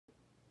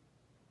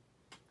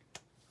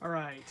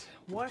Alright,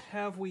 what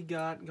have we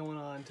got going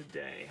on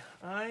today?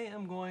 I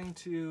am going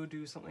to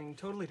do something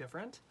totally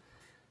different.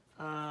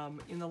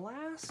 In the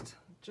last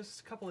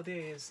just a couple of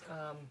days,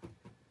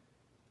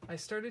 I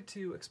started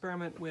to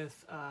experiment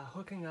with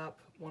hooking up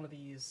one of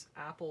these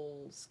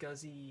Apple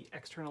SCSI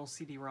external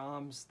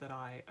CD-ROMs that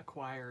I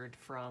acquired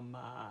from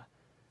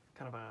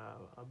kind of a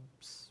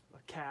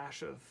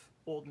cache of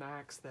old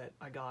Macs that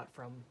I got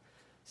from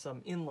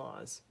some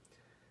in-laws.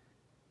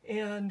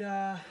 And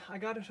I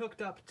got it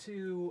hooked up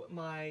to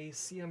my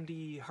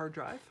CMD hard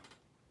drive.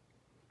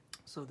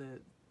 So the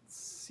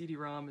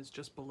CD-ROM is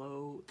just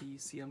below the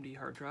CMD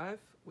hard drive,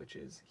 which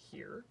is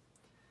here.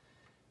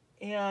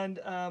 And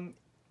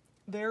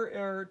there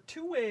are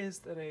two ways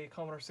that a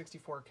Commodore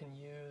 64 can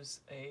use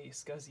a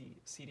SCSI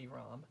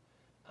CD-ROM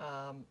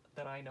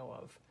that I know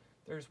of.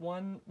 There's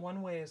one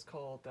way is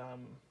called,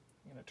 I'm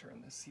going to turn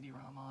this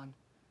CD-ROM on.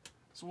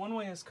 So one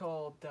way is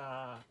called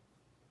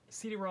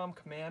CD-ROM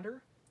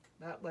Commander.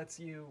 That lets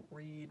you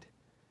read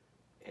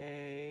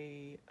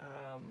a,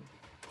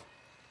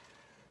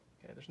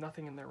 okay, there's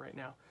nothing in there right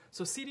now.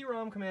 So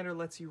CD-ROM Commander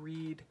lets you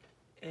read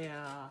a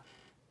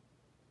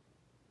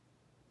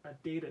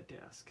data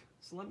disk.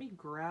 So let me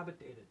grab a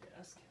data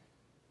disk.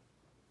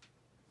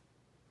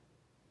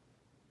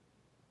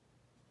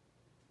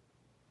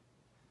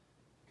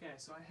 Okay,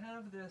 so I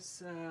have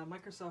this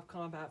Microsoft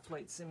Combat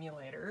Flight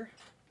Simulator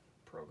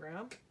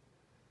program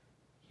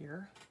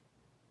here.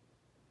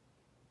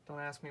 Don't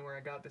ask me where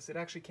I got this. It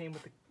actually came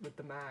with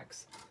the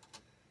Macs,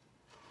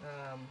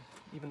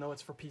 even though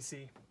it's for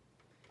PC.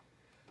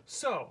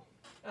 So,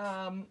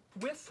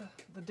 with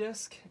the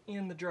disk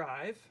in the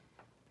drive,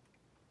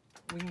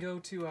 we can go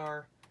to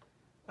our,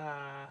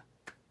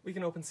 we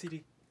can open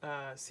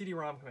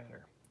CD-ROM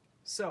Commander.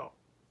 So,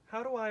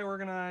 how do I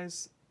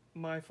organize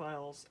my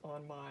files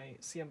on my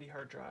CMD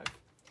hard drive?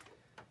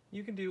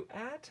 You can do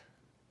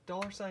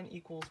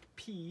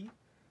 @$=P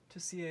to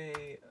see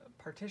a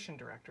partition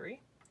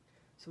directory.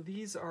 So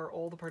these are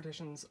all the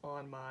partitions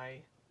on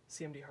my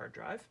CMD hard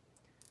drive.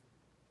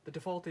 The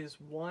default is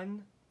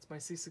 1, it's my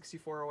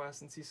C64 OS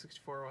and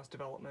C64 OS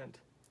development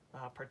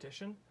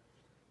partition.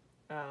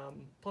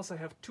 Plus I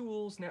have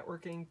tools,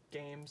 networking,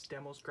 games,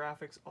 demos,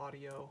 graphics,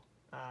 audio,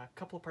 a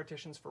couple of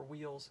partitions for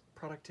wheels,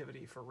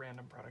 productivity for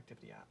random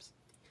productivity apps.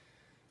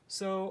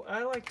 So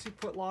I like to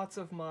put lots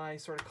of my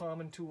sort of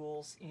common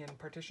tools in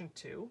partition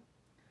 2.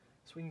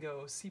 So we can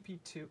go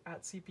CP2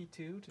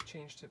 @CP2 to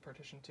change to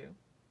partition 2.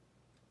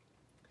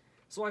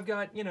 So I've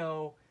got, you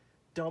know,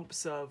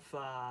 dumps of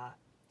the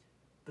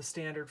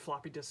standard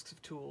floppy disks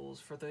of tools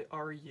for the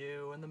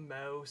RU and the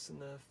mouse and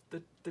the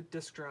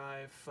disk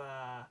drive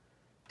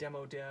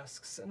demo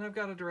disks. And I've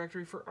got a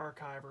directory for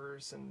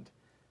archivers and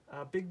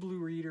Big Blue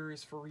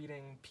readers for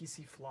reading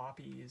PC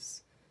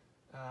floppies.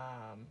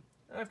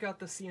 I've got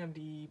the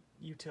CMD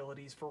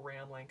utilities for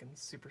RAM link and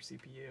Super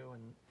CPU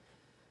and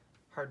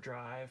hard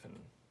drive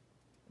and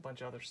a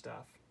bunch of other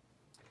stuff.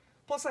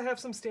 Plus I have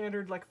some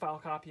standard like file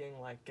copying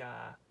like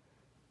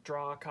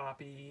draw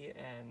copy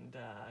and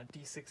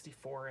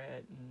D64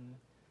 it and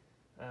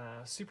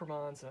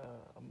Supermon's a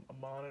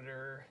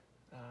monitor.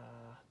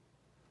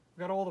 We've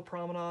got all the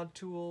Promenade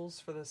tools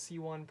for the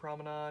C1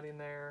 Promenade in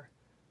there.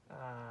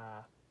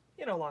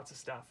 You know, lots of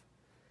stuff.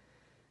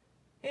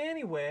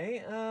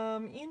 Anyway,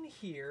 in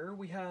here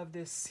we have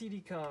this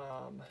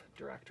CD-COM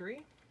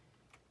directory.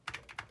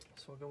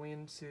 So we'll go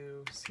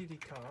into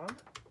CD-COM.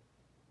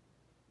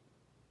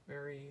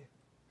 Very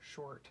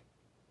short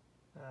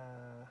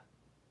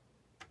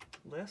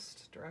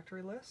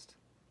directory list.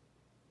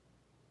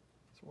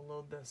 So we'll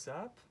load this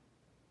up.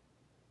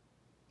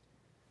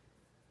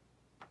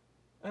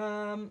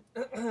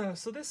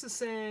 So this is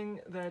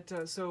saying that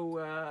the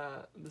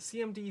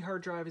CMD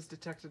hard drive is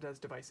detected as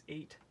device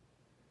 8.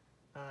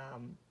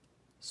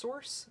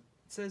 Source,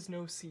 it says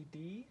no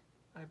CD,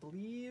 I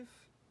believe.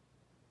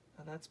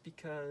 That's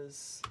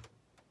because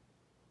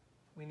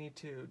we need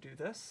to do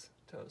this.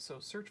 So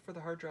search for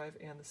the hard drive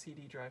and the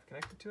CD drive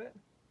connected to it.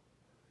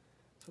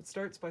 So it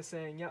starts by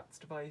saying, yeah, it's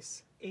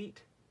device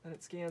 8, and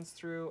it scans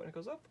through, and it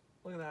goes, oh,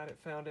 look at that, it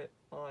found it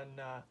on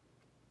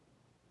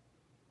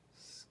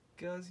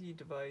SCSI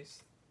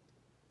device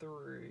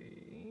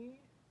 3.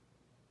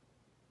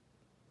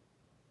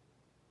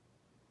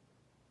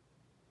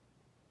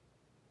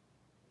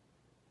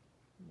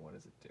 What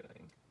is it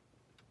doing?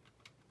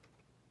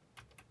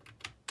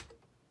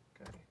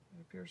 Okay,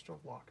 it appears to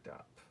have locked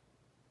up.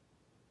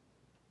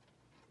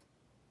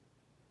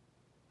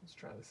 Let's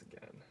try this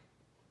again.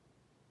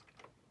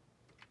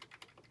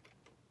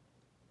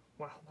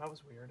 Wow, that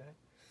was weird, eh?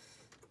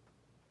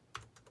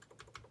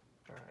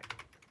 Alright.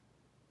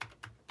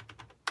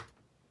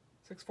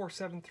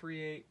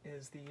 64738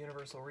 is the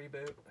universal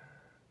reboot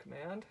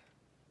command.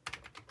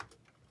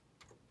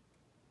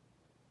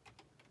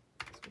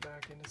 Let's go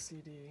back into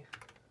CD-COM.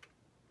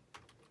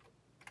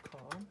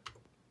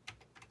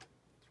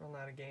 Let's run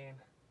that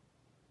again.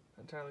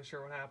 Not entirely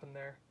sure what happened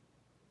there.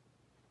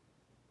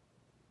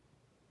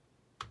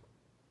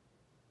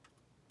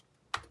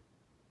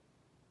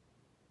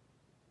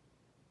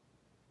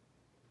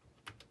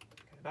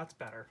 That's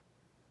better.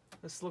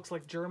 This looks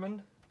like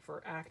German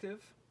for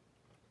active.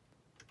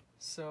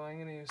 So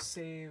I'm going to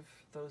save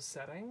those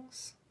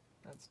settings.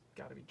 That's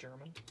got to be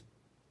German.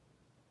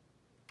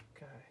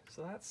 Okay,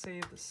 so that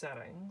saved the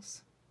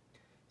settings.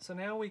 So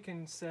now we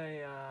can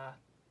say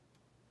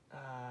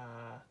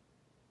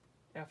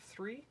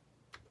F3,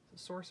 the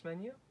source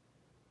menu.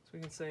 So we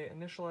can say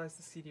initialize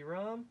the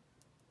CD-ROM.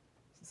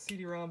 So the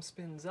CD-ROM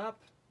spins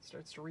up,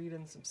 starts to read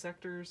in some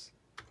sectors.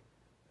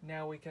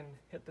 Now we can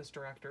hit this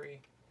directory,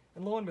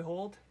 and lo and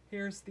behold,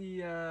 here's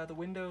the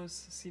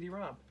Windows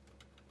CD-ROM.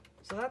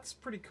 So that's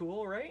pretty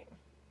cool, right?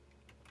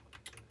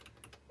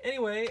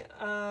 Anyway,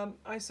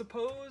 I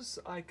suppose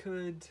I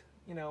could,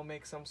 you know,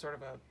 make some sort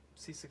of a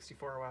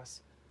C64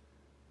 OS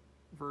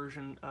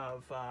version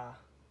of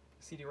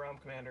CD-ROM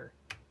Commander,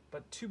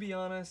 but to be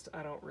honest,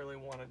 I don't really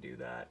want to do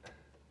that.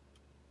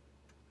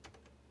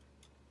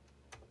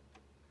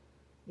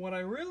 What I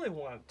really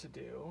want to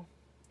do,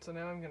 so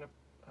now I'm going to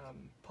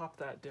pop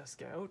that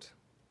disk out.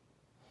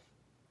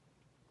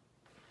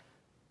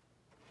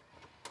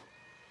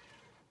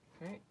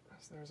 Okay,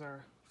 so there's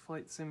our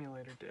flight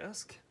simulator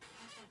disk.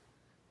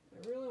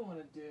 What I really want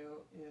to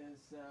do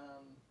is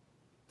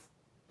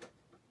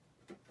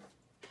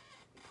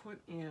put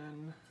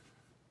in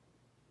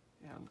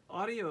an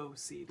audio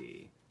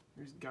CD.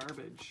 There's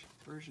garbage,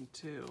 version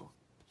 2.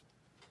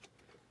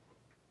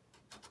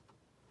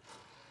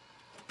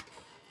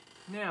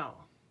 Now,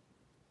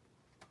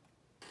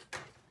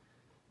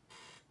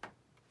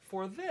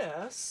 for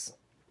this,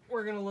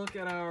 we're going to look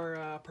at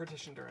our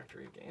partition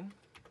directory again.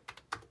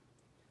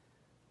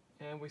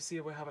 And we see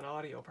we have an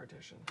audio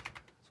partition.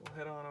 So we'll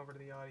head on over to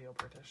the audio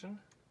partition,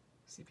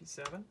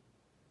 CP7,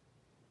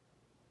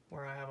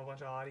 where I have a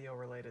bunch of audio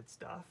related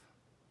stuff.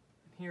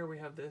 And here we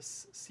have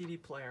this CD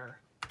player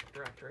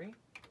directory.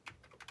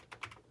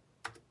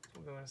 So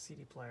we'll go into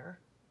CD player.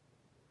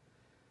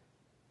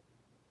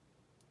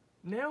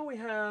 Now we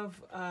have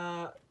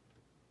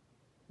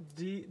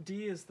D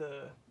is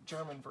the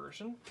German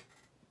version.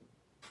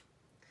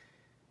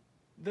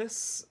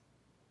 This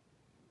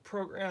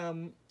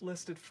program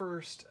listed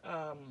first,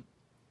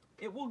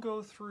 it will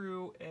go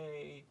through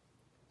a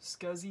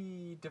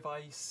SCSI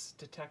device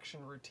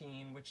detection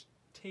routine, which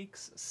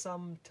takes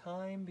some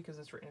time because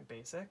it's written in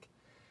BASIC.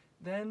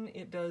 Then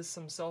it does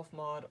some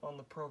self-mod on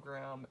the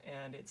program,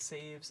 and it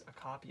saves a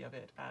copy of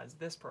it as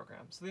this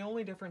program. So the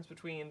only difference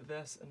between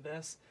this and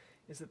this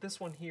is that this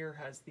one here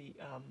has the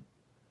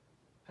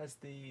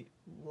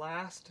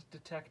last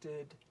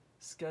detected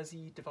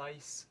SCSI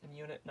device and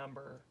unit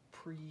number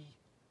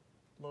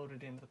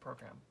pre-loaded into the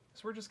program.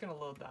 So we're just going to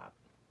load that.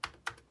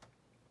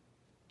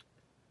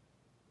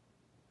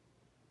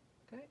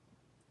 Okay.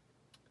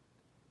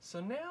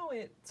 So now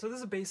so this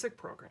is a basic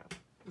program.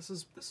 This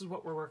is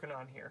what we're working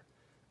on here.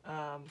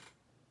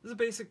 This is a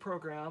basic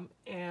program,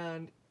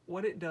 and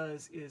what it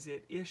does is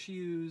it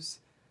issues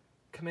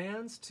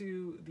commands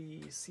to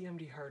the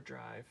CMD hard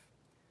drive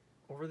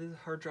over the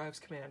hard drive's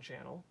command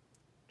channel,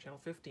 channel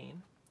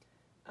 15,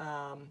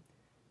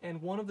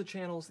 and one of the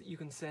channels that you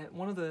can send,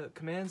 one of the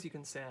commands you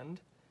can send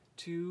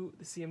to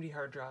the CMD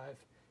hard drive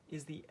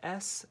is the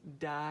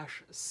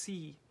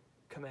S-C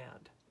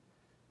command,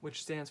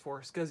 which stands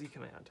for SCSI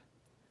command.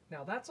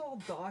 Now that's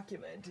all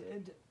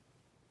documented.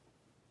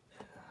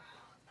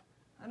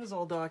 That is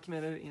all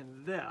documented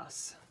in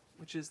this,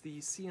 which is the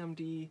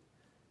CMD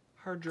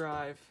hard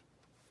drive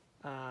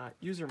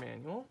user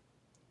manual.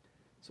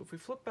 So if we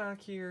flip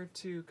back here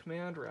to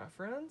command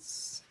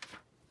reference,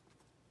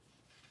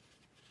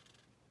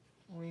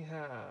 we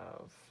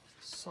have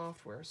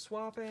software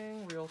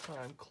swapping,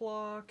 real-time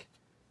clock,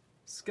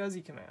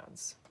 SCSI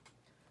commands.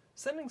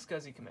 Sending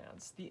SCSI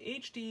commands. The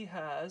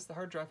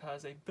hard drive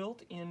has a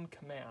built-in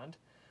command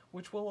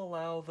which will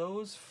allow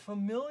those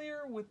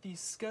familiar with the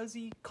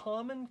SCSI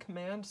common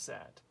command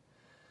set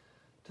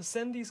to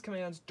send these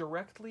commands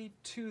directly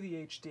to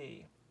the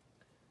HD.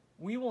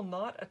 We will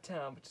not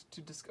attempt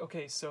to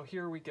okay, so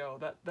here we go.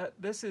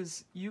 This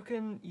is, you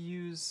can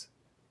use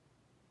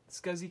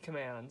SCSI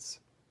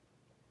commands.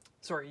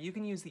 Sorry, you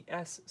can use the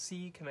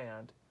SC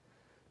command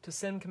to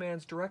send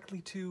commands directly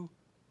to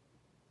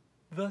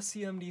the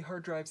CMD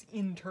hard drive's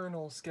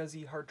internal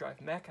SCSI hard drive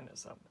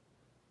mechanism,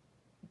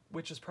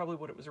 which is probably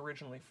what it was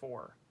originally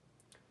for.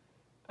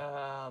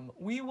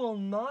 We will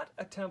not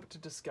attempt to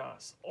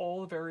discuss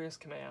all the various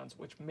commands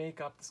which make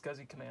up the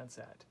SCSI command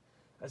set,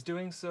 as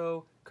doing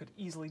so could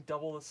easily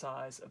double the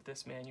size of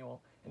this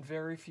manual, and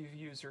very few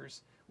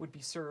users would be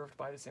served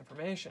by this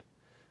information.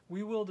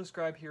 We will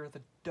describe here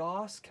the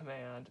DOS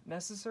command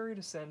necessary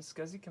to send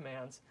SCSI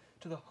commands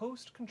to the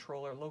host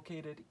controller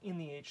located in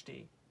the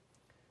HD.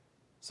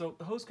 So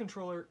the host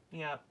controller,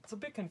 yeah, it's a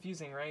bit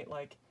confusing, right?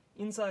 Like,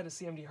 inside a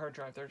CMD hard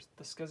drive, there's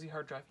the SCSI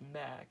hard drive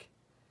mag,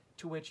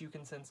 to which you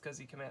can send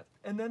SCSI commands.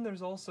 And then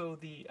there's also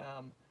the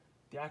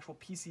actual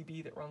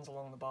PCB that runs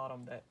along the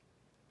bottom that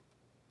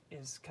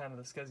is kind of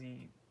the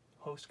SCSI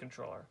host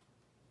controller.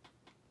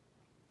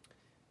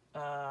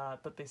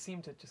 But they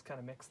seem to just kind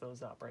of mix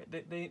those up, right?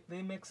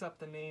 They mix up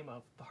the name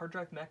of the hard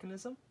drive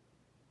mechanism,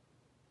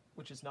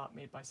 which is not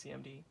made by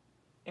CMD,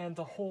 and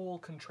the whole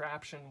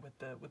contraption with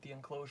the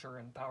enclosure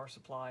and power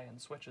supply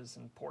and switches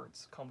and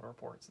ports, Commodore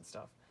ports and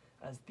stuff,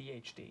 as the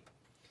HD.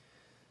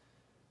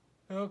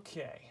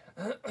 Okay,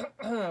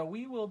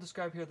 we will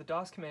describe here the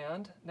DOS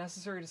command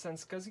necessary to send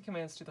SCSI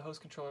commands to the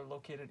host controller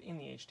located in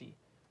the HD.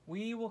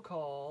 We will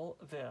call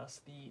this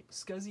the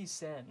SCSI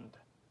send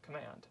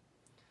command.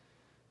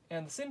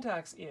 And the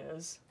syntax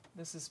is,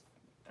 this is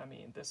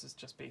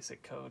just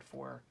basic code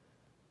for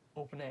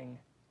opening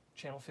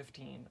channel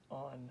 15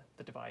 on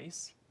the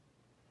device,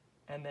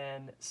 and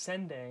then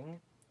sending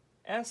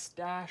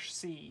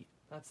S-C,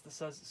 that's the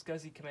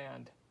SCSI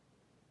command,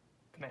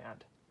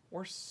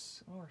 or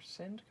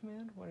send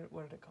command? What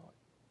did it call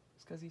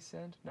it? SCSI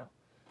send? No.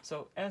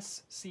 So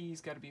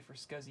SC's got to be for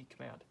SCSI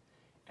command.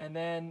 And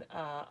then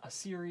a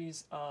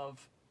series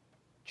of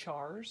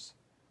chars,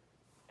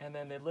 and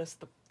then they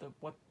list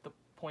what the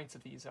points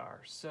of these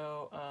are.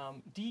 So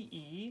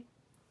DE,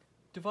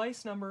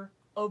 device number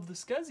of the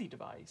SCSI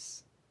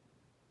device.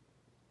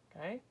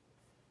 Okay?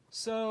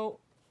 So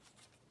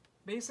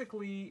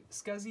basically,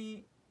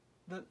 SCSI,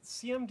 the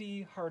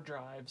CMD hard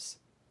drives,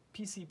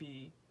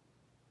 PCB,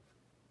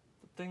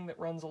 the thing that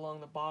runs along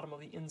the bottom of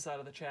the inside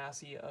of the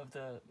chassis of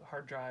the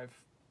hard drive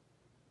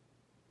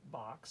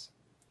box,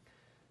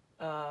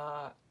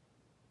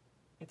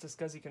 it's a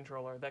SCSI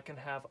controller that can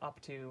have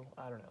up to,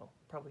 I don't know,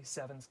 probably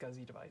 7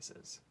 SCSI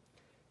devices.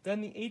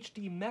 Then the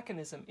HD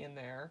mechanism in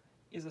there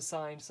is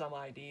assigned some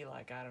ID,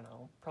 like, I don't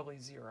know, probably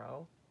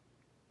 0.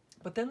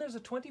 But then there's a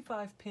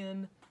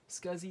 25-pin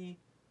SCSI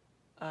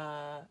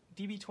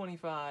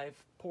DB25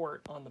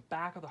 port on the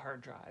back of the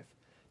hard drive,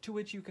 to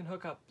which you can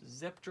hook up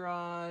zip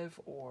drive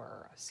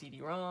or a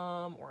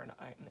CD-ROM or an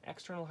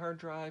external hard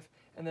drive,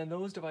 and then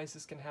those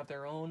devices can have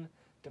their own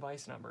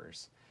device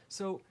numbers.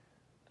 So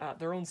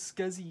their own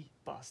SCSI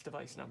bus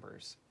device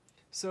numbers.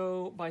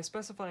 So by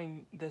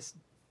specifying this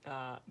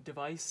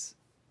device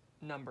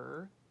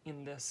number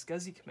in this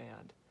SCSI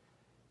command,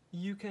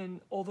 you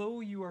can,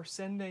 although you are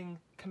sending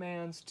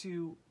commands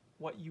to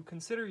what you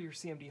consider your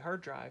CMD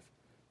hard drive,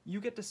 you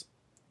get to,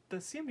 the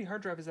CMD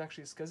hard drive is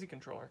actually a SCSI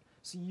controller,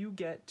 so you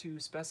get to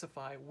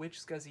specify which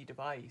SCSI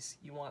device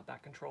you want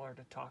that controller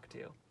to talk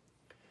to.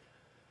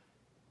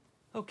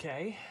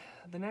 Okay,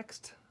 the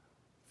next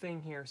thing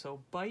here, so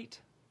byte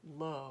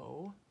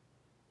low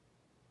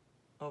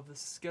of the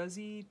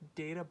SCSI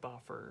data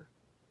buffer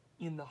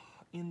in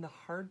the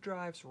hard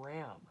drive's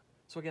RAM.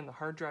 So again, the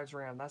hard drive's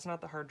RAM, that's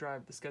not the hard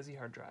drive, the SCSI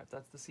hard drive,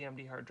 that's the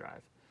CMD hard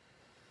drive.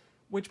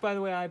 Which, by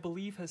the way, I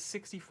believe has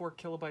 64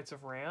 kilobytes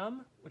of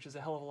RAM, which is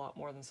a hell of a lot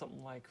more than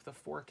something like the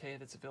 4K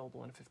that's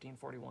available in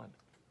 1541.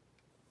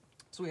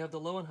 So we have the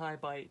low and high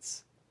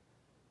bytes.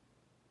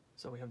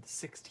 So we have the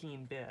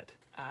 16-bit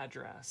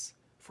address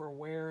for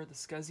where the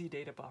SCSI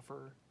data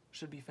buffer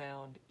should be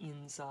found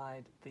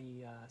inside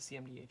the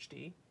CMD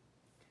HD.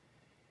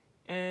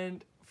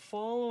 And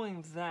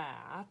following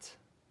that,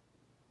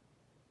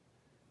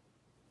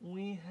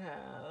 we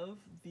have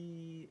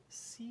the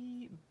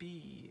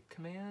CB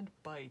command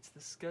bytes,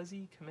 the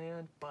SCSI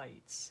command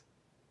bytes.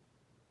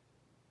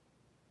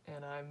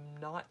 And I'm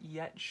not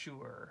yet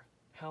sure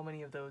how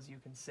many of those you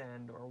can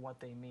send or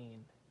what they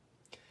mean.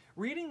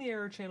 Reading the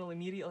error channel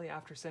immediately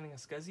after sending a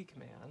SCSI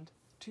command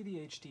to the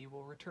HD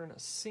will return a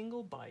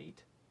single byte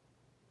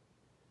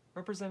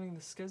representing the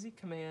SCSI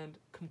command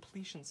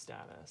completion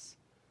status.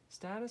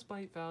 Status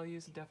byte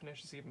values and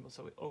definitions given,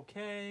 so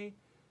OK,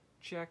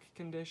 check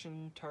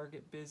condition,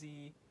 target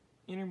busy,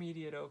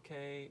 intermediate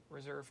OK,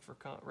 reserved for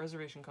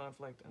reservation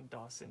conflict, and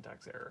DOS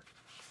syntax error.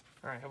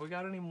 Alright, have we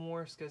got any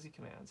more SCSI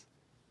commands?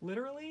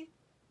 Literally,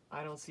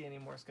 I don't see any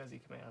more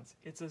SCSI commands.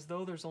 It's as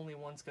though there's only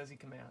one SCSI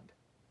command.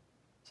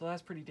 So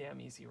that's pretty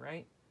damn easy,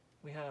 right?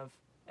 We have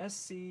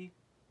SC,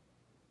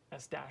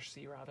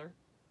 S-C rather,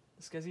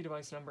 the SCSI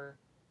device number,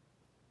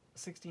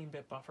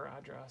 16-bit buffer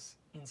address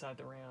inside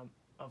the RAM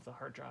of the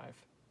hard drive,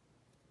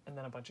 and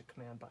then a bunch of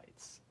command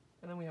bytes.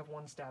 And then we have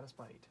one status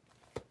byte.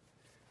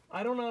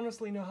 I don't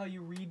honestly know how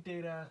you read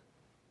data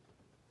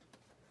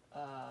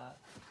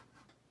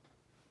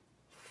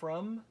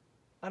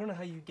I don't know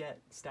how you get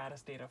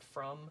status data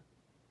from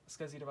a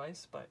SCSI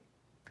device, but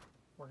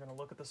we're going to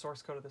look at the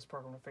source code of this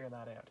program to figure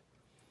that out.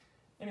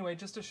 Anyway,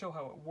 just to show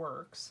how it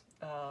works,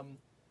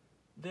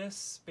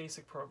 this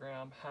basic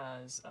program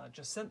has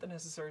just sent the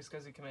necessary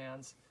SCSI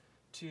commands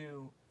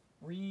to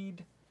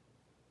read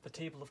the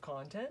table of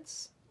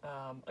contents.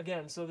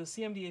 Again, so the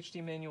CMD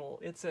HD manual,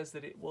 it says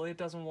that it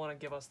doesn't want to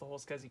give us the whole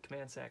SCSI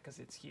command set because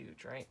it's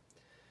huge, right?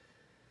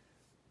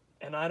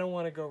 And I don't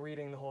want to go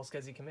reading the whole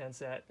SCSI command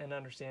set and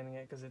understanding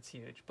it because it's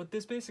huge. But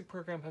this basic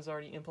program has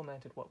already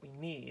implemented what we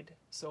need,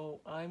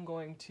 so I'm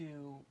going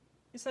to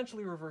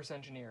essentially reverse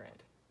engineer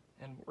it.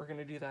 And we're going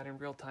to do that in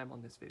real time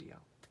on this video.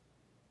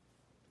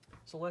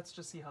 So let's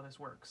just see how this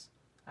works.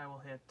 I will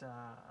hit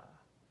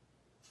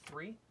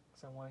 3,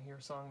 because I want to hear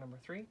song number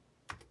 3.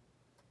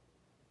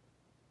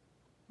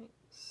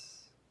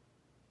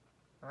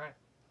 Alright,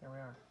 there we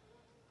are.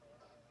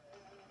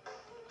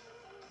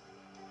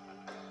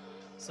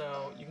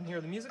 So you can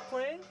hear the music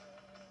playing,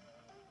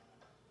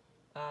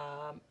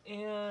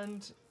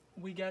 and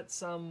we get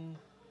some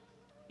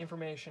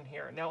information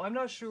here. Now I'm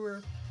not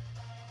sure.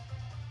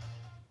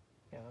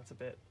 Yeah, it's a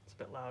bit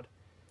loud.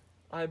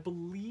 I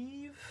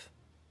believe,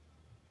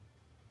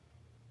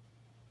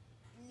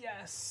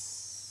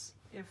 yes,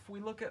 if we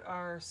look at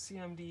our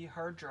CMD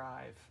hard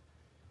drive,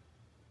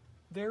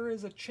 there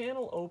is a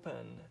channel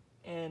open,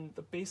 and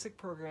the basic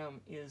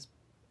program is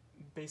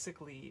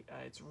basically,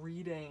 it's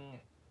reading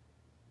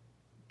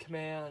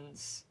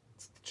commands.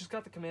 It's just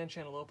got the command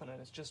channel open,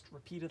 and it's just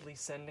repeatedly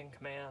sending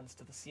commands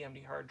to the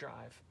CMD hard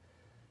drive.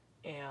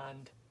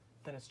 And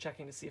then it's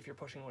checking to see if you're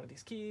pushing one of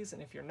these keys,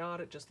 and if you're not,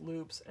 it just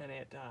loops, and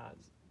it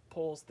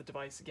pulls the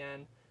device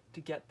again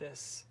to get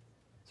this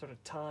sort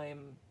of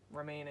time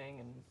remaining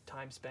and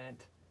time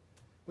spent,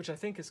 which I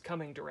think is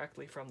coming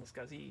directly from the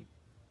SCSI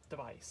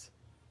device.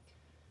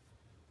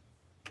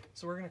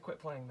 So we're going to quit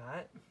playing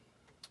that.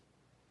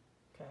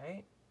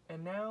 Okay,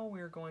 and now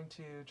we're going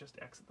to just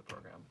exit the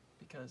program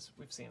because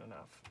we've seen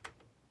enough.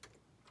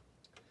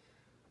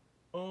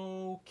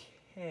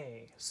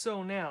 Okay,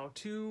 so now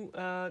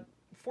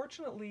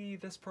fortunately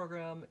this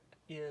program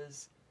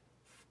is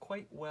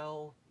quite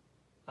well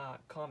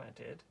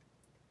commented,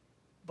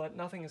 but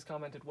nothing is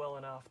commented well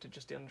enough to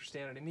just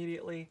understand it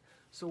immediately.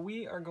 So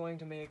we are going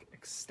to make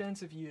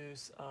extensive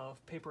use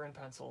of paper and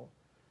pencil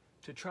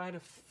to try to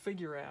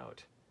figure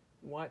out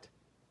what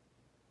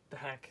the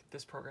heck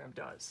this program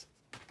does.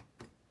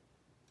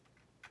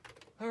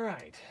 All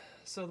right,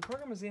 so the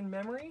program is in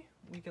memory.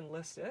 We can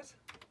list it.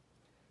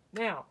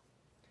 Now,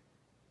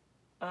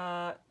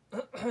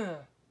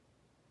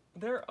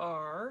 there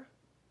are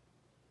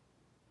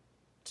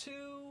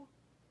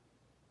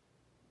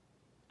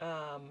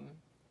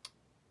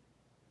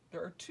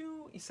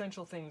two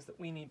essential things that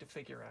we need to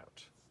figure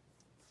out.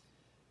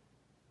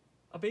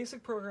 A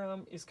basic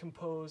program is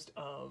composed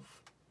of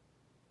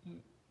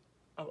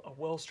a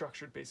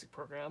well-structured basic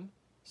program.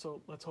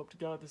 So let's hope to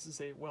God this is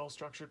a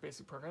well-structured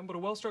basic program. But a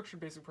well-structured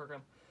basic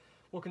program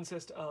will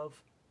consist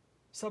of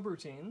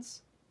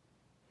subroutines,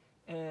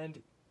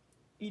 and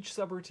each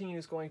subroutine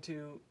is going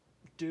to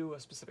do a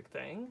specific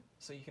thing.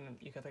 So you can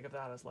think of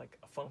that as like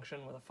a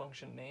function with a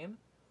function name.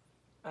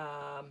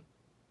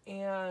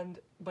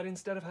 But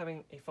instead of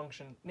having a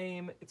function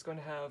name, it's going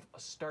to have a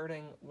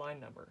starting line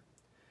number.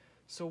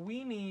 So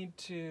we need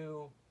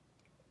to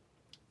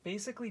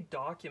basically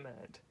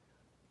document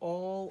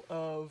all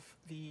of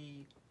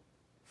the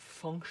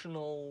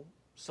functional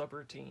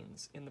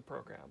subroutines in the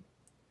program.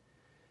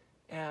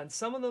 And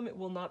some of them it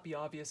will not be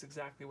obvious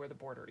exactly where the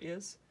border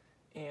is,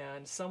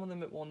 and some of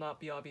them it will not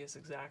be obvious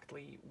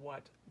exactly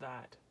what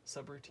that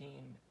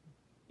subroutine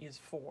is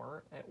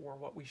for, or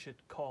what we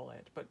should call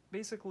it. But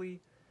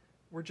basically,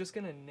 we're just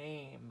going to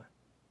name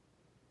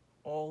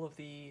all of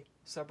the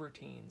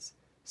subroutines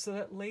so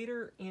that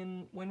later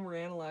when we're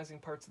analyzing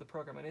parts of the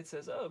program and it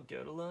says, oh,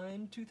 go to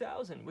line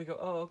 2000, we go,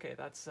 oh, okay,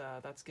 that's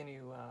going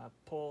to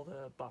pull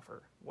the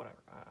buffer,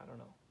 whatever, I don't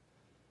know,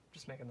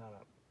 just making that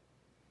up.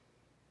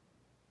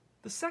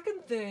 The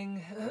second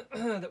thing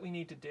that we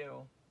need to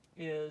do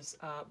is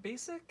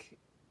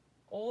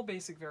all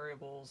basic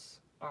variables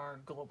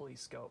are globally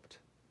scoped.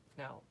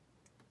 Now,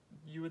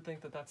 you would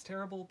think that that's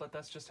terrible, but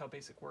that's just how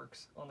BASIC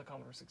works on the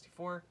Commodore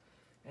 64.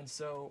 And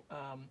so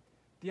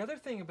the other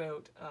thing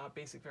about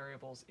basic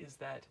variables is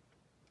that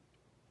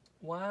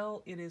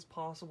while it is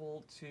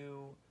possible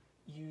to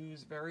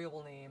use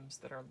variable names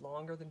that are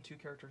longer than 2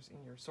 characters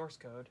in your source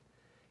code,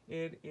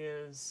 it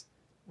is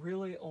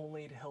really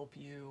only to help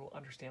you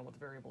understand what the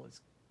variable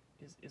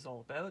is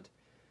all about,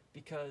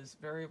 because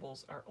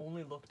variables are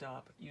only looked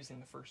up using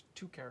the first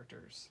 2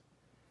 characters.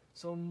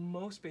 So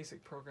most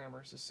basic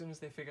programmers, as soon as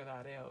they figure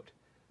that out,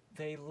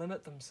 they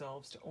limit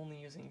themselves to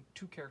only using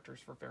 2 characters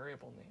for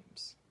variable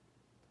names.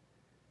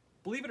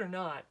 Believe it or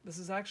not, this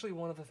is actually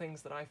one of the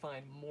things that I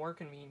find more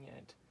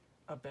convenient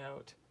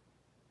about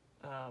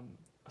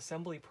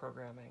assembly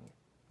programming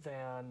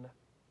than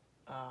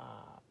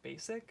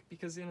BASIC,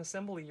 because in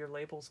assembly your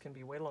labels can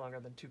be way longer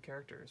than 2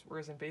 characters,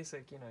 whereas in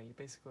BASIC, you're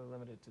basically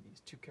limited to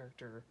these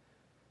 2-character,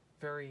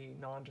 very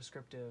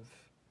non-descriptive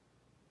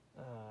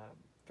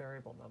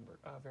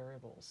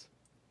variables.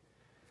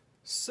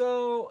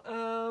 So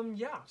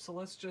yeah, so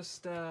let's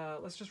just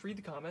read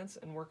the comments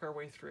and work our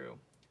way through.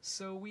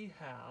 So we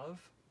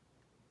have,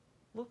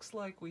 looks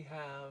like we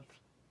have,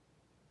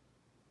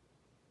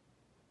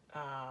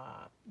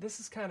 this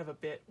is kind of a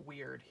bit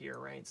weird here,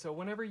 right? So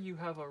whenever you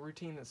have a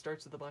routine that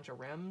starts with a bunch of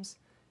rems,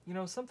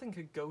 something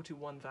could go to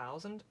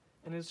 1000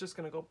 and it's just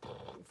going to go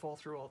fall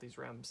through all these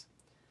rems.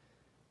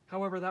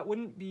 However, that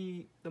wouldn't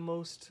be the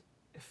most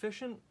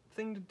efficient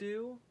thing to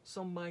do,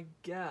 so my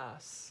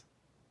guess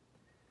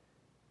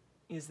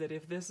is that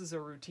if this is a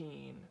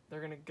routine,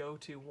 they're going to go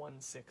to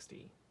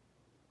 1060.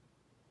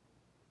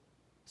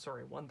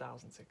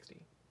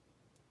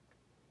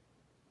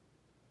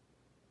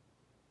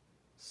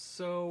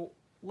 So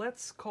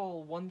let's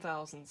call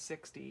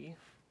 1060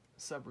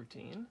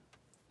 subroutine.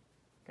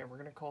 Okay, we're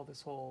going to call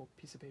this whole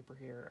piece of paper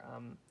here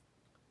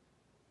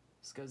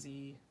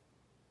SCSI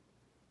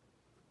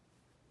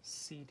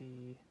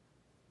CD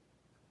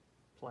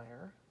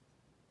player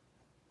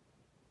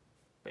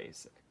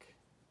basic.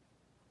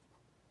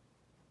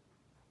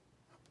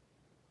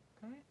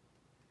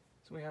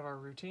 So we have our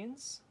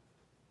routines,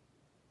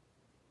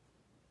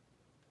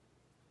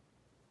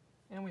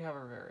 and we have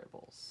our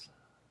variables.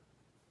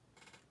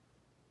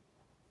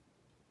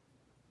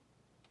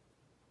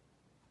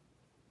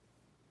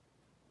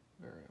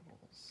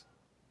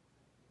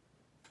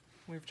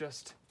 We've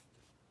just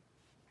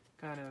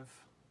kind of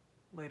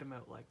laid them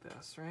out like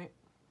this, right?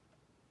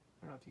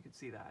 I don't know if you could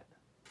see that.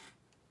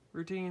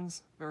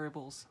 Routines,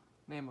 variables,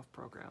 name of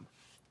program.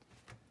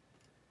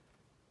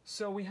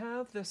 So we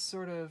have this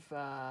sort of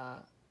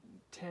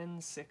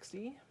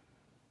 1060,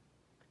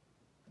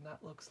 and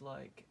that looks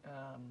like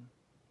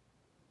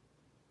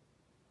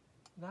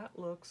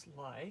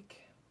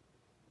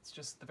it's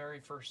just the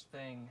very first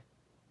thing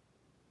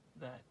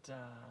that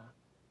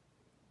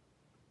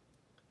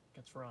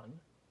gets run.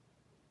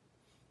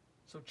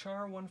 So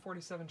char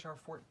 147, char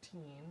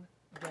 14,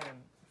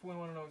 again, if we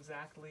want to know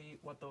exactly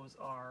what those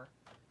are,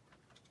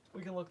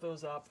 we can look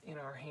those up in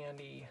our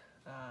handy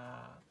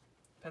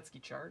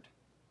Petsky chart.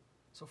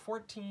 So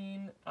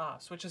 14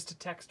 switches to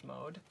text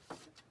mode,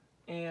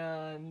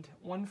 and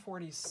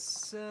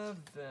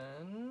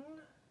 147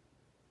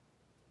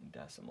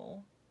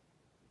 decimal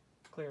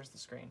clears the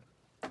screen.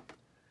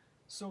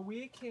 So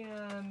we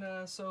can,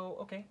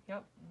 okay,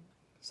 yep.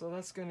 So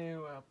that's going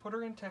to put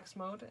her in text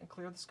mode and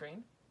clear the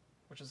screen,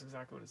 which is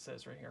exactly what it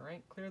says right here,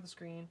 right? Clear the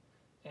screen,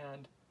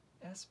 and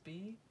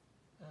SB,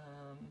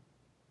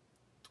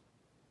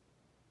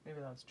 maybe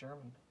that's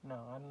German. No,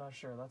 I'm not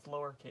sure. That's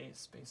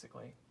lowercase,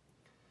 basically.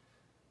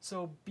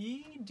 So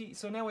BD,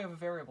 so now we have a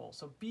variable.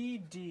 So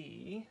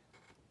BD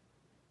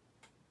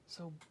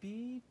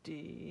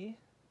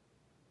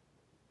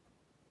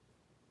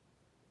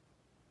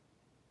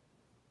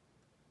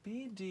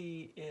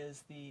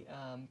is the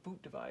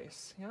boot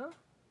device, yeah?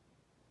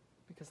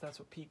 Because that's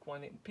what peak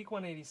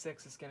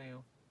 186 is going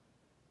to,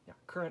 yeah,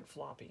 current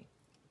floppy.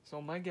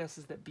 So my guess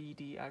is that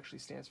BD actually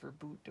stands for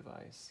boot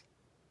device.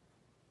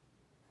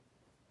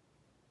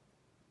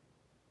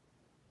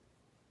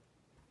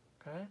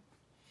 Okay.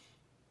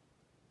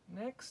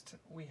 Next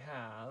we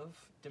have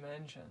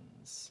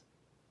dimensions.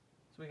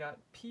 So we got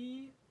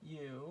PU9,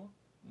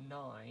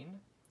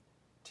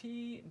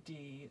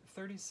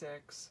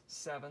 TD36,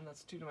 7,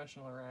 that's a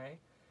two-dimensional array,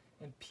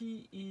 and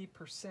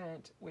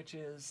PE%, which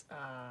is,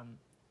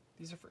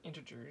 these are for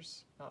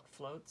integers, not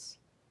floats.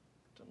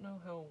 Don't know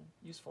how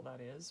useful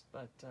that is,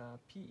 but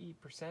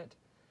PE%,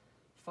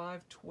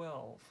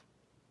 512.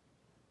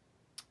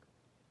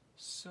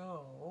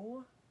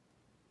 So,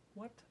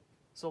 what?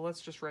 So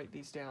let's just write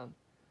these down.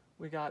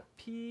 We got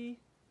PU9,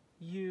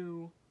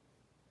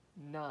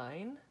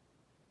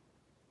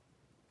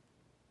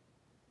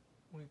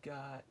 we've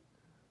got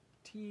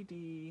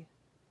TD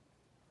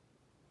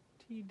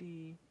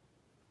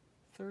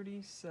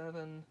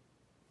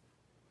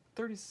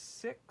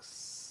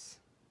 36,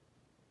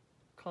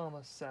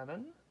 comma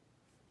 7,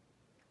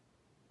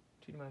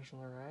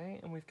 two-dimensional array,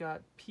 and we've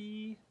got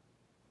PE%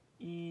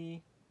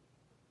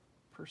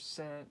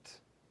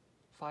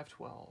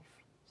 512.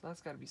 So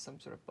that's got to be some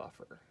sort of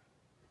buffer.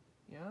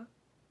 Yeah?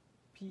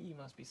 PE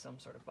must be some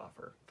sort of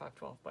buffer,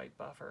 512-byte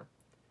buffer.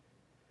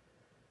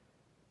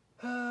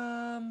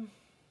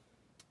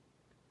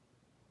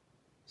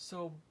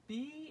 So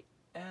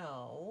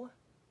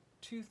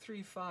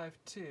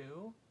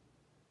BL2352,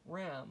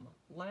 RAM,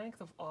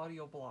 length of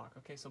audio block.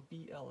 Okay, so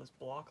BL is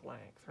block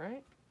length,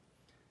 right?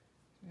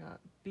 We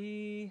got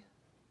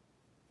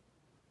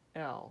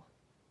BL,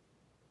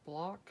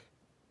 block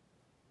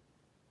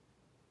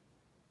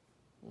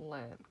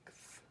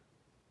length.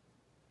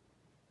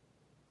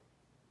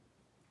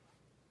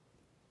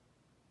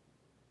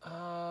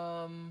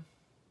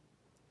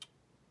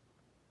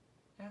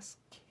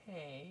 SK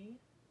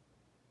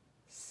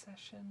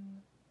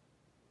session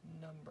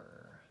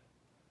number.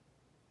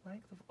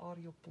 Length of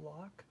audio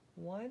block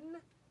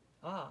 1.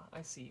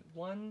 I see.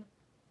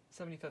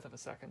 1/75 of a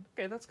second.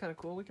 Okay, that's kind of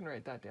cool. We can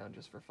write that down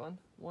just for fun.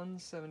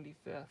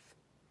 1/75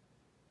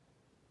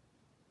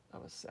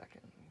 of a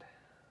second.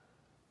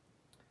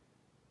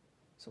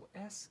 So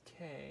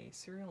SK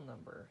serial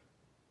number.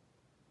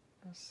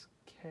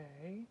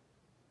 SK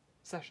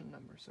session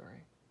number,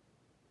 sorry.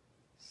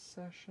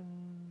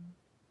 Session,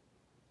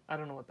 I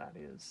don't know what that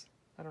is.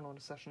 I don't know what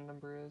a session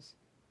number is.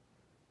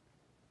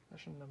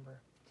 Session number.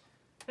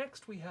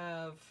 Next we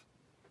have,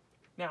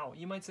 now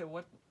you might say,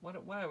 why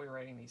are we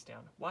writing these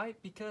down? Why?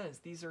 Because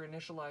these are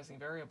initializing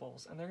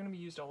variables and they're going to be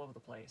used all over the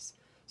place.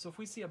 So if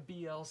we see a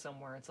BL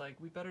somewhere, it's like,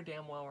 we better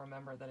damn well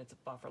remember that it's a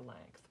buffer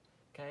length.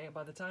 Okay, and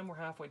by the time we're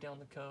halfway down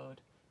the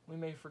code, we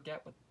may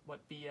forget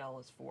what BL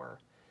is for.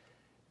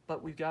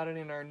 But we've got it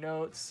in our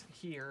notes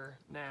here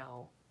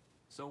now,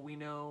 so we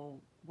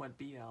know what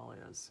BL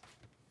is.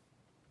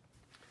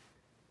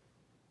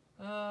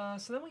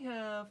 So then we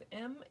have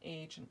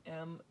MH and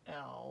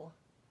ML,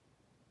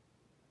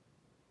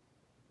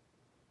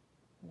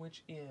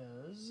 which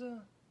is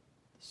the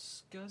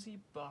SCSI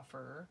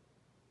buffer,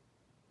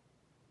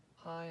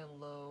 high and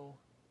low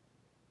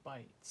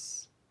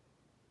bytes.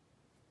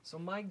 So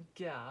my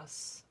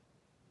guess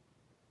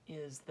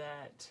is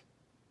that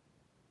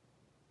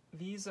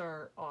these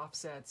are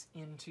offsets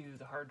into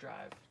the hard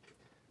drive.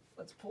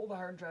 let's pull the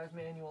hard drive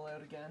manual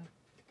out again.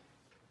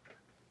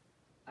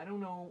 I don't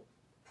know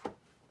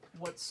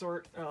what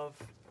sort of...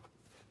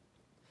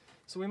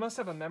 So we must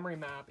have a memory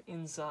map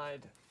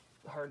inside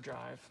the hard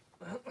drive.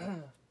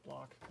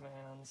 Block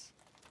commands.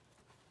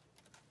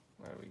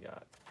 What do we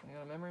got? We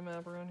got a memory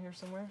map around here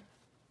somewhere?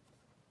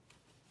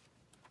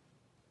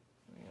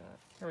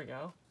 Here we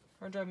go.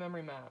 Hard drive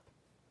memory map.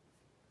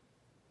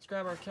 Let's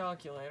grab our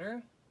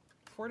calculator.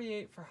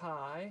 48 for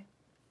high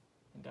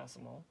in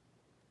decimal.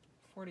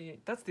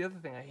 48. That's the other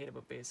thing I hate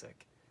about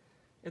BASIC.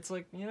 It's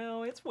like, you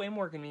know, it's way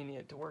more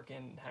convenient to work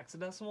in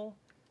hexadecimal.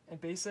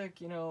 And BASIC,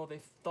 you know, they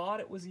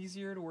thought it was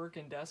easier to work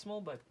in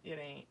decimal, but it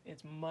ain't.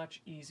 It's much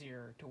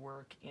easier to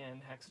work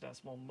in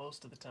hexadecimal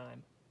most of the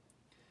time.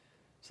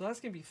 So that's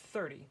going to be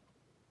 30.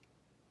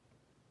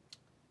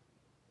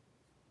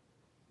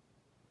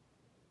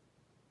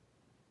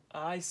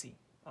 I see.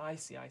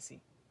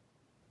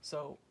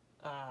 So,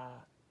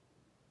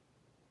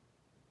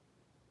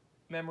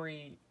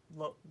 memory,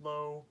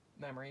 low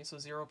memory, so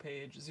 0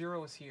 page,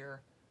 0 is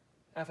here,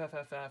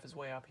 FFFF is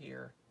way up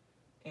here,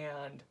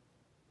 and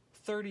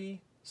 30,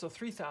 so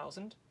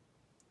 3000,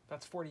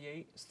 that's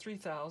 48,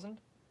 3000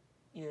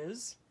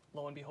 is,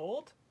 lo and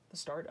behold, the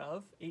start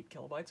of 8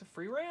 kilobytes of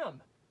free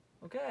RAM.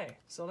 Okay,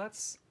 so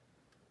that's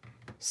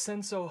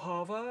senso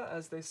hava,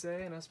 as they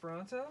say in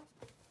Esperanto.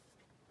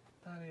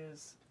 That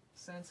is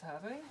sense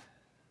having.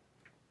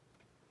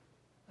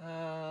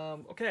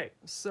 Okay,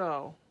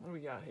 so what do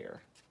we got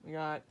here? We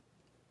got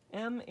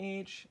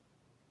MH,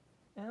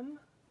 and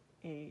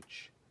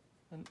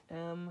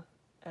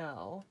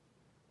ML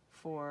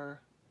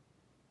for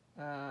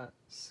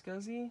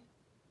SCSI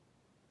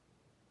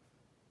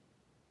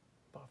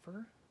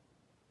buffer,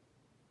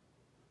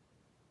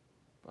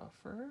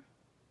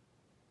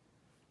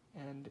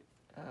 and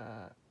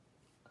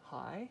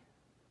high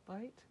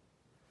byte,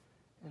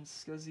 and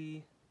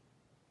SCSI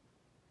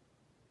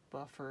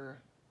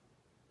buffer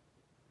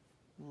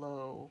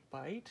low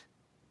byte,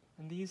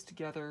 and these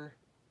together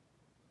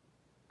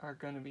are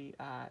going to be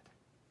at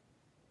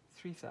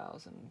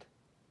 3000.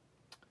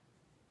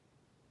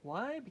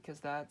 Why? Because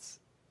that's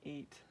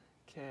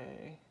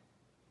 8K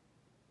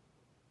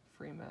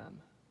free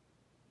mem.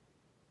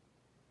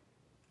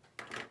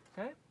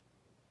 Okay?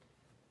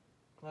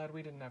 Glad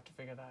we didn't have to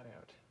figure that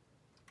out.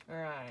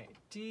 Alright,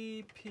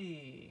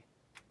 DP,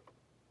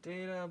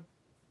 data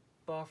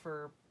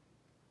buffer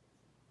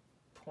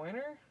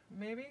pointer,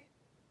 maybe?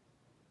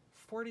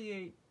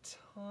 48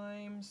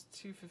 times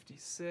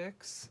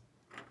 256.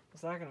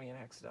 Is that going to be in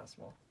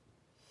hexadecimal?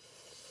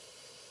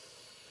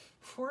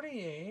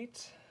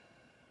 48.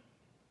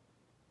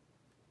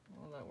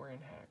 Well, that we're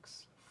in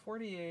hex.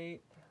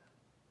 48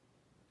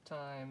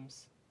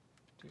 times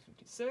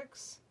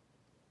 256.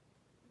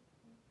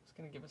 It's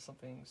going to give us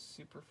something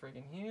super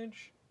friggin'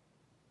 huge.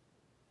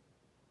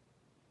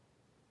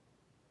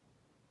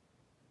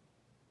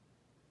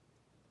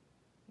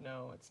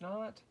 No, it's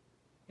not.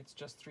 It's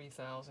just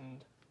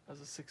 3000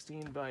 as a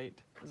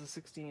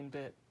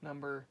 16-bit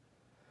number,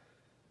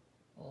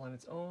 all on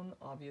its own,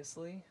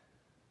 obviously.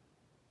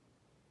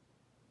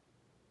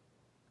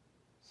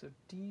 So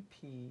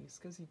DP,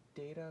 SCSI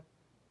data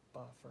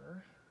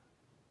buffer,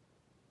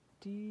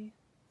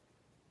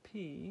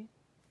 DP,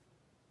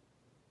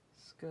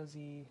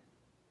 SCSI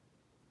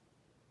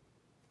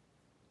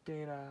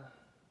data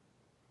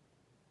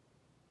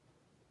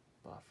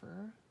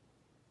buffer.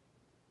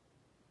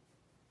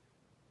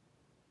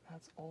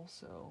 That's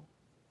also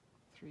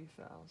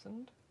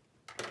 3000.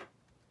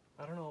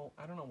 I don't know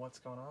what's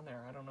going on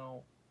there. I don't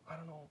know.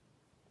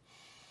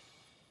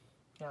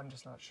 Yeah, I'm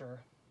just not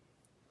sure.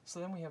 So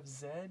then we have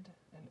Z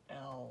and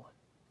L,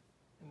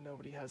 and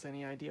nobody has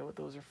any idea what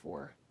those are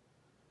for.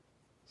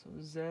 So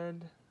Z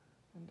and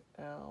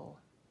L,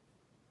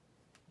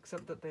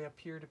 except that they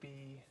appear to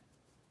be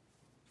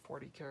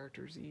 40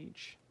 characters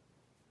each.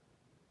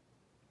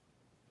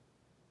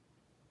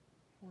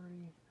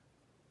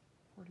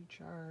 40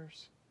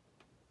 chars.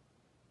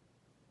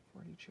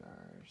 40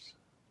 chars.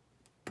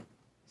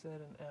 Z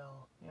and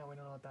L. Yeah, we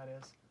don't know what that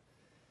is.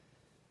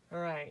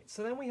 Alright,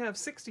 so then we have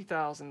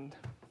 60,000.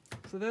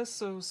 So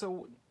this,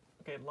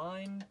 okay,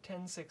 line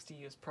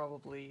 1060 is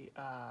probably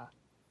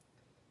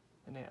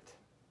an it.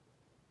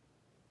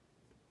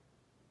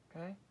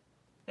 Okay?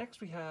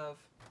 Next we have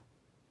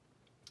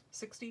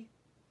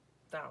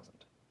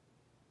 60,000.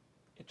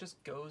 It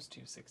just goes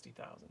to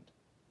 60,000.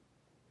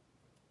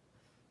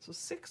 So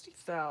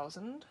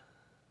 60,000,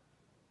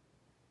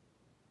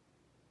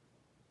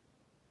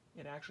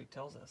 it actually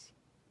tells us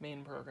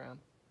main program.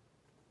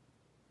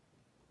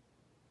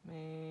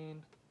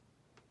 Main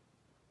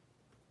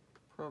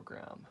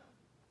program.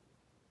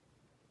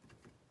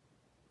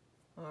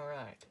 All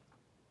right.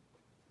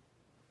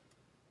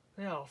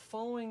 Now,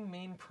 following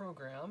main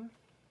program,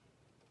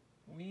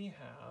 we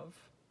have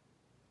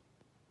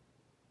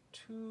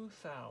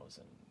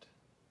 2,000.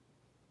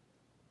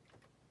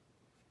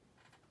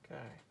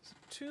 Okay, so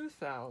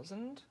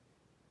 2,000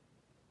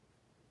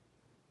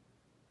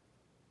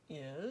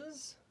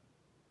 is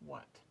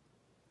what?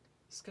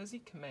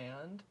 SCSI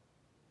command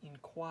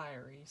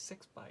inquiry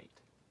 6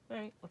 byte.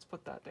 Alright, let's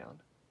put that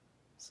down.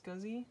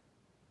 SCSI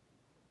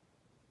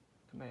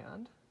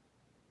command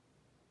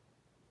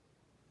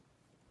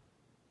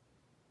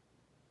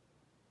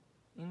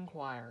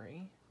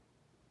inquiry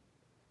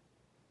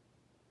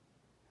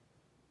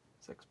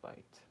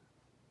 6-byte.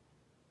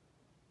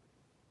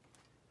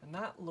 And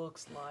that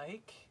looks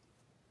like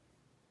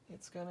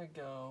it's gonna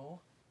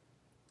go,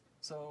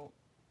 so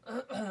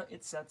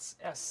it sets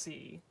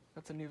SC,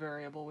 that's a new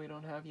variable we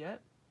don't have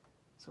yet.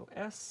 So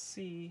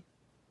SC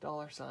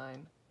 $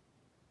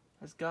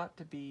 has got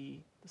to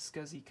be the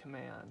SCSI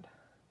command.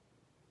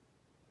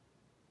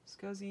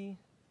 SCSI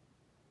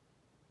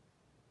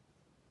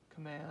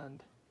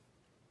command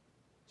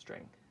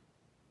string.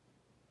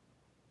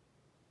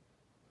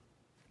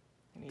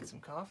 I need some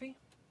coffee.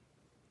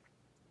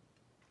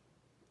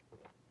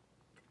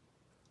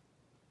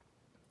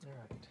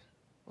 Alright,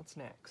 what's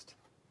next?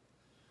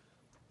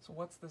 So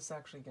what's this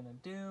actually going to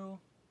do?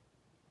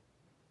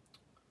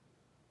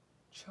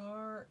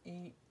 Char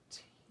 18.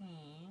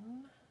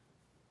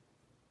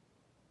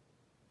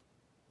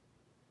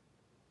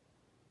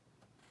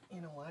 You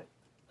know what?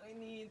 I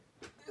need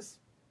this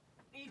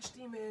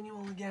HD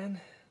manual again,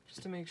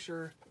 just to make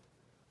sure,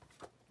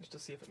 just to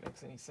see if it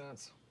makes any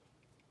sense.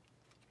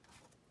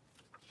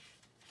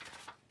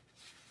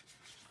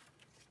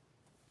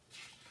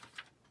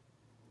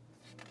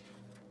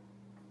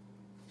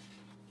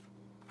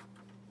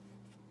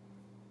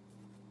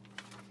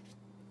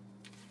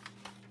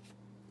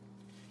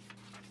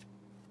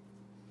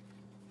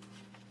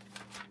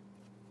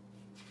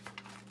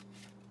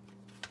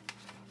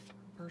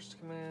 Burst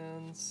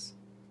commands,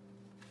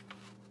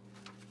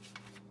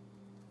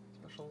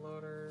 special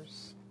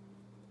loaders.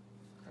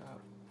 Crap.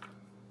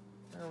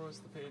 Where was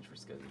the page for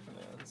SCSI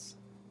commands?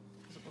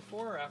 Is it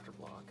before or after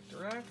block?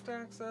 Direct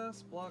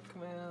access, block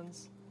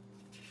commands.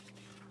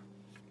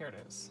 Here it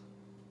is.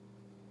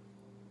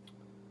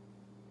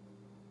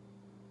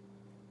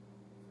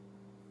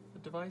 The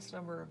device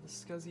number of the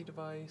SCSI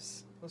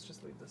device. Let's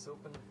just leave this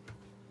open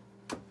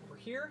over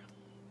here.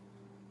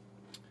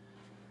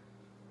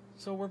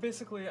 So I'm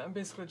basically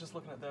just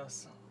looking at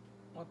this.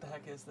 What the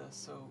heck is this?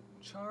 So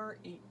char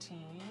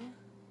 18,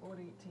 what would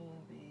 18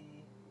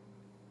 be?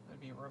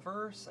 That'd be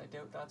reverse. I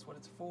doubt that's what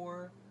it's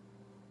for.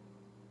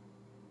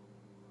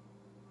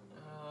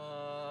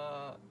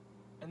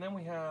 And then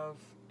we have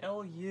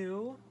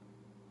LU.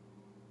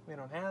 We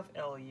don't have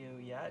LU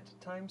yet.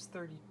 Times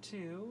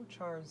 32,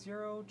 char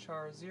 0,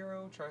 char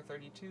 0, char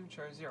 32,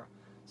 char 0.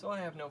 So I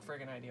have no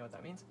friggin' idea what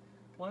that means.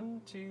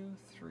 1, 2,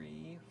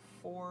 3,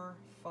 4,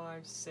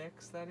 5,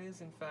 6. That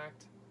is, in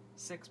fact,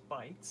 6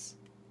 bytes.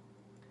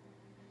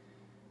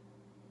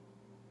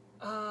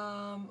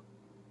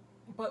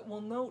 But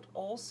we'll note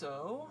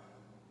also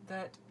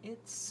that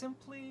it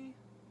simply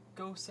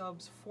go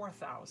subs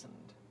 4000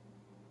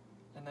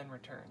 and then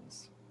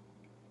returns.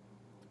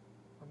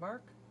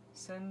 Remark,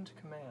 send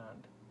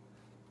command.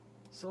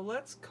 So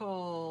let's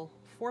call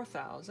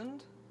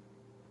 4000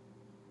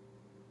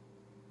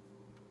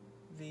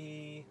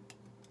 the,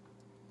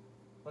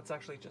 let's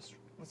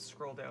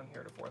scroll down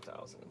here to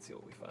 4000 and see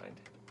what we find.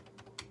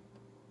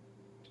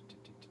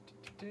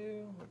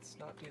 Let's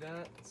not do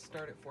that. Let's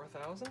start at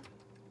 4000. Okay,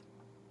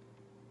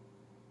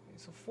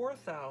 so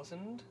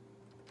 4000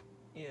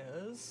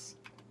 is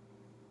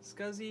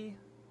SCSI.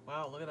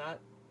 Wow, look at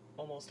that.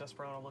 Almost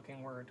Esperanto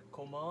looking word.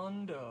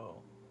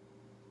 Commando.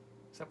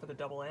 Except for the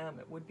double M,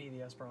 it would be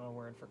the Esperanto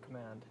word for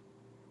command.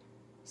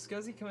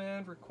 SCSI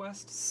command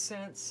request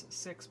sense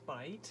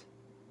 6-byte.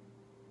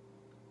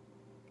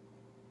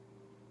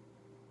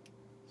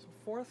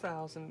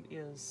 4000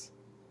 is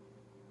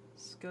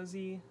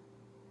SCSI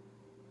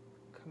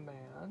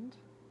command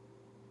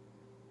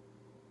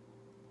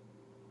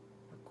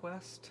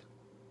request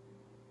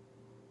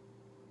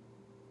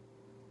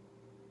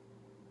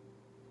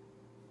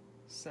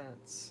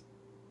sense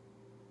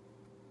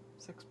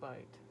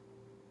 6-byte.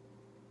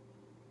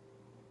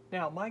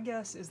 Now, my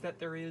guess is that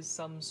there is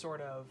some sort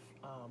of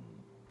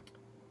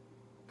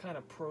kind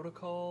of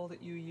protocol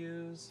that you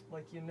use.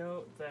 Like, you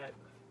note that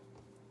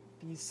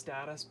these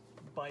status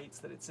bytes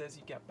that it says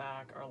you get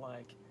back are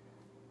like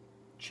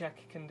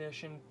check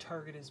condition,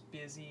 target is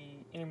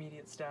busy,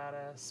 intermediate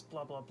status,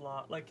 blah blah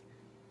blah. Like,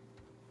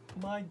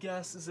 my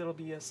guess is it'll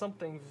be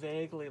something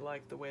vaguely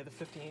like the way the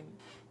 15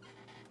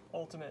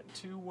 Ultimate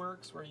 2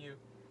 works, where you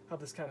have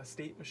this kind of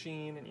state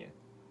machine and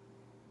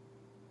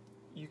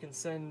you can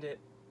send the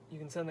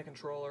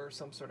controller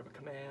some sort of a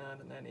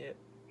command, and then it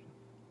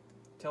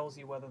tells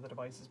you whether the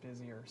device is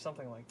busy or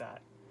something like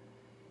that.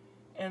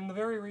 And the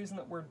very reason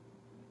that we're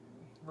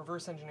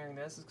reverse engineering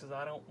this is because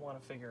I don't want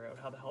to figure out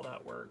how the hell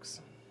that works.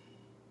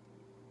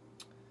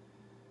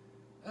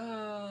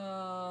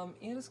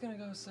 It is going to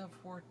go sub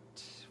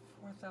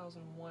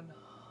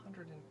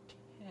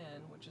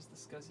 4110, which is the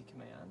SCSI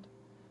command,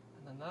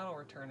 and then that'll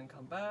return and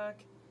come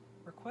back.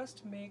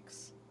 Request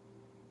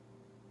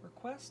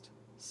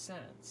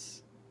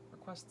sense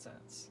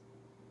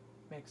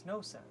makes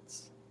no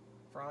sense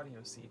for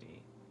audio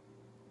CD.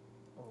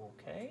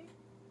 Okay,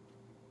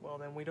 well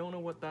then we don't know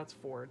what that's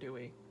for, do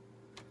we?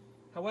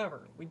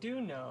 However, we do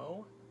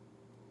know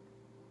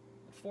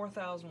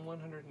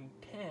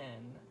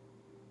 4110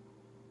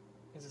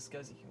 is a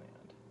SCSI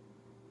command.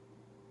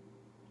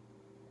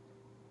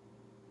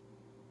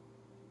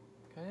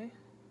 Okay,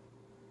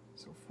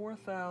 so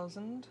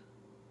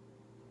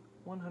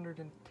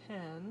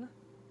 4110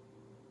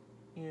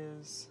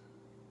 is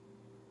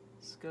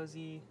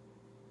SCSI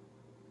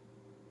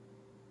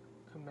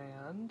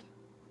command.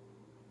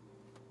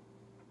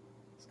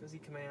 SCSI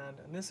command,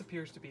 and this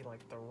appears to be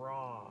like the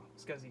raw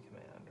SCSI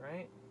command,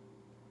 right?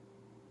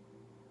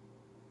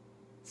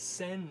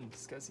 Send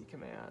SCSI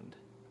command.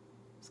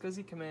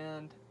 SCSI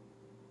command,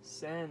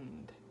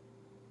 send.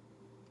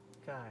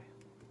 Okay.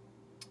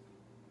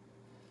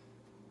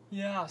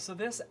 Yeah, so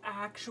this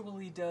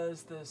actually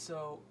does the,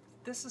 so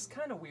this is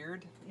kind of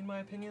weird in my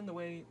opinion, the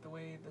way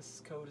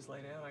this code is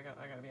laid out. I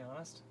gotta be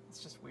honest. It's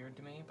just weird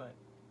to me, but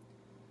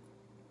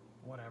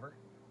whatever.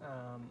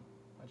 I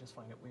just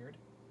find it weird.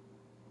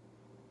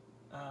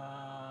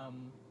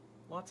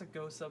 Lots of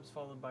go subs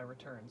followed by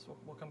returns.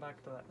 We'll come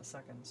back to that in a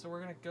second. So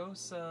we're gonna go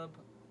sub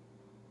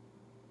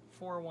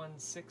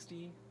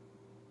 4160.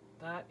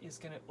 That is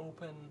gonna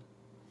open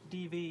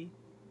DV.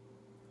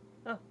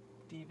 Oh,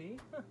 DV?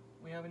 Huh.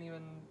 We haven't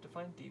even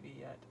defined DV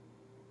yet.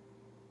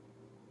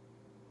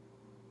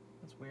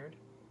 That's weird.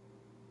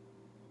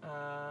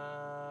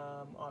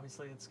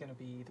 Obviously it's gonna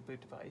be the boot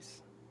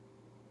device.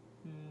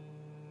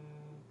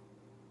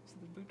 Is it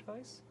the boot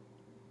device?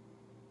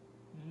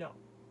 No,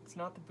 it's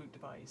not the boot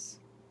device.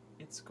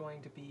 It's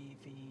going to be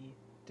the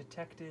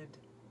detected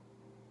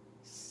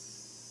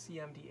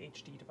CMD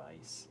HD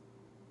device,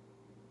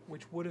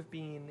 which would have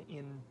been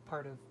in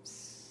part of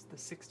the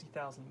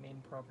 60,000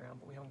 main program,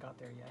 but we haven't got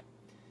there yet.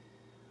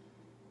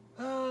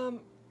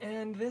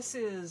 And this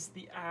is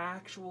the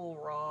actual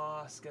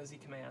raw SCSI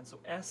command. So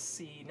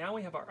SC, now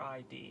we have our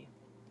ID.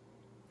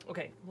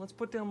 Okay, let's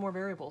put down more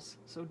variables.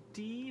 So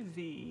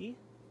DV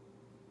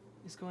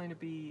is going to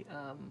be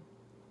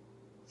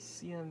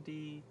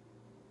CMD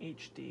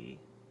HD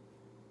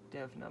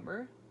dev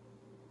number.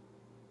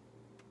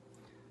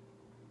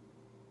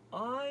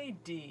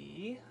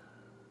 ID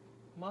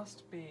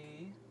must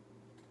be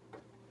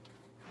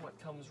what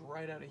comes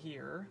right out of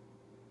here.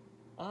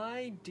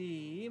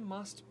 ID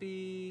must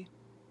be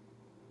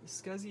the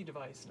SCSI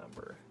device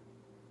number.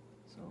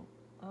 So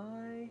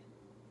ID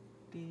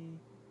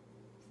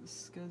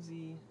is the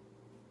SCSI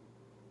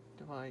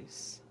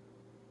device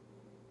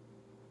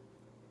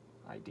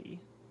ID,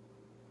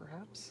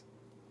 perhaps.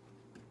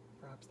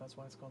 Perhaps that's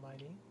why it's called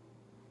ID.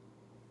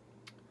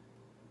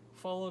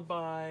 Followed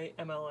by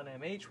ML and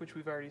MH, which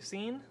we've already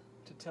seen,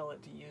 to tell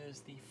it to use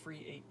the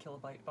free 8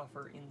 kilobyte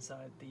buffer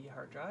inside the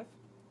hard drive.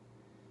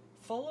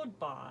 Followed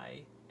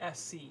by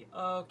SC.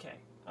 Okay.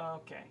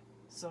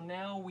 So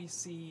now we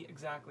see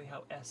exactly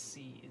how SC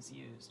is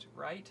used,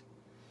 right?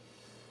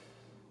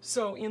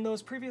 So in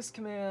those previous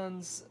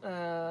commands,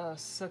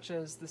 such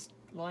as this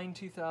line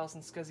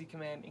 2000 SCSI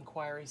command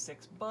inquiry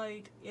 6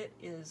 byte, it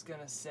is going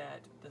to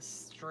set the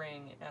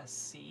string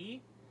SC,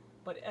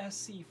 but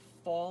SC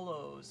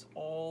follows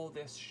all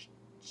this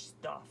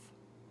stuff.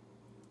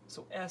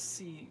 So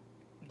SC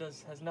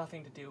has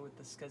nothing to do with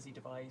the SCSI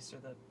device or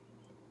the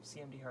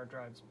CMD hard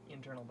drive's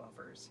internal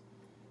buffers.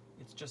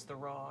 It's just the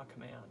raw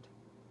command.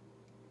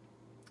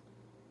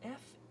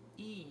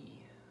 FE,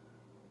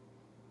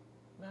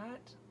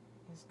 that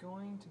is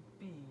going to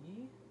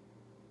be,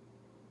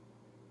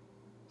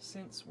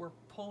 since we're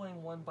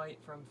pulling 1 byte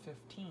from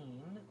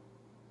 15,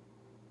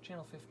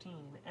 channel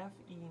 15,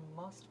 FE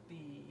must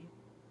be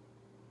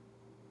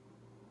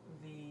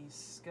the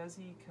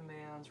SCSI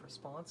command's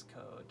response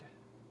code.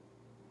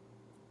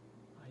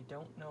 I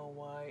don't know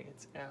why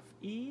it's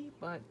FE,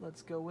 but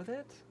let's go with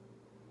it.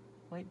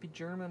 Might be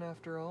German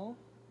after all.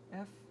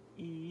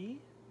 FE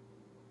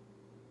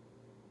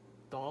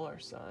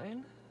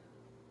 $.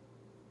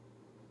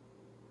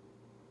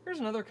 Here's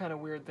another kind of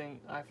weird thing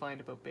I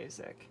find about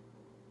BASIC.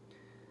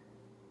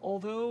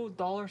 Although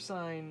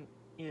 $sign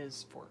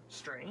is for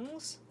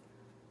strings,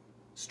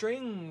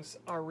 strings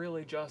are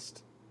really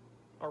just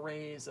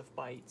arrays of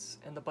bytes,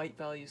 and the byte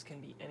values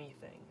can be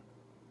anything.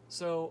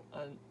 So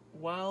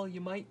while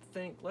you might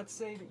think, let's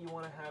say that you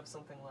want to have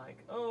something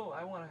like, oh,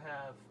 I want to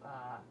have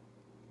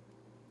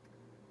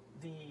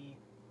the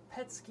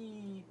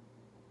Petsky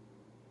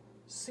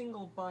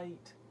single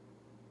byte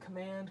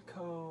command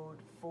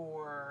code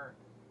for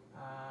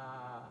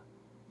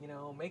you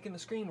know, making the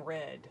screen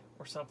red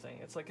or something.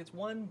 It's like it's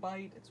 1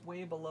 byte, it's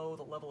way below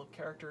the level of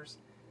characters.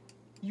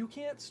 You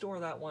can't store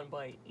that 1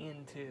 byte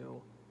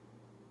into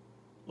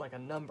like a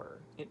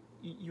number.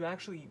 You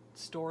actually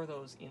store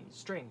those in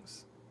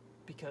strings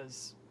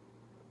because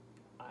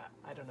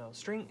I don't know,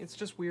 it's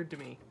just weird to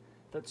me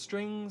that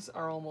strings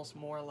are almost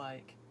more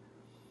like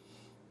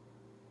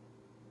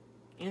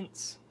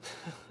ints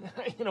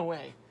in a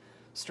way,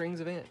 strings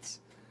of ints,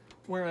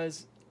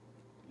 whereas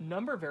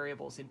number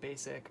variables in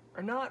BASIC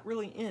are not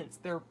really ints.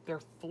 They're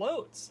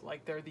floats.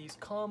 Like they're these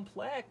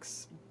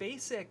complex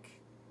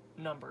basic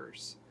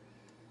numbers.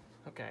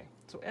 Okay,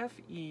 so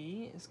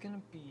FE is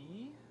gonna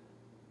be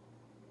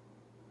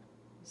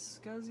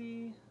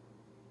SCSI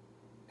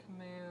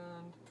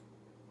command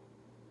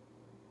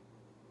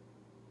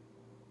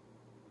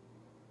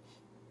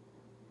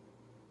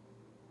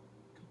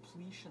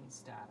completion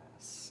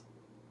status.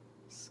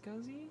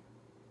 SCSI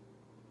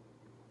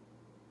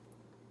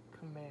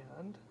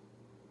command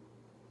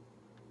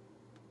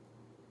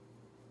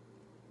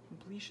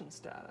completion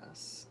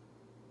status.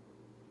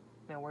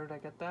 Now, where did I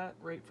get that?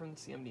 Right from the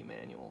CMD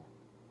manual.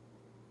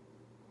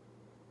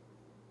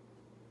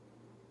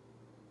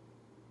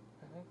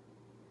 Okay.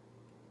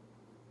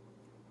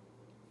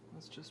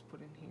 Let's just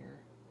put in here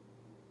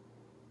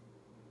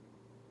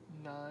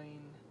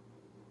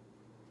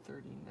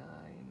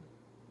 939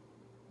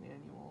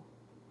 manual.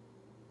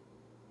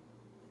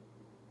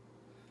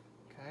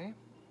 Okay.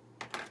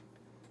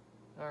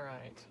 All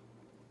right.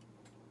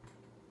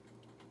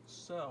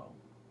 So,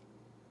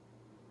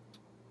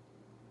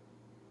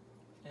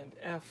 and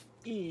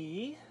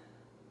FE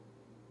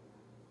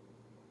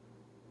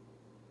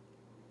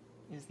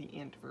is the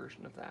int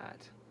version of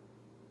that.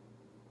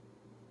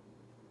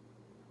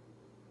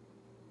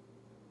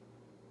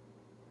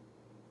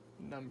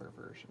 Number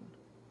version.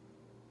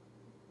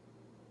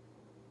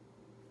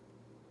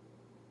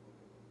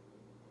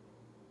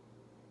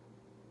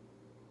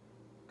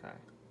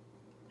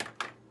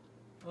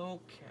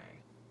 Okay.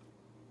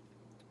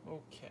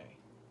 Okay.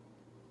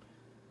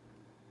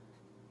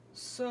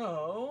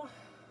 So,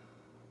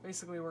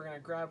 basically we're going to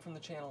grab from the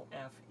channel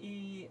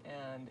FE,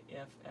 and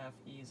if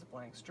FE is a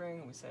blank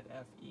string, we set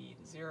FE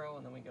to 0,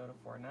 and then we go to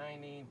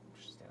 490,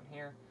 which is down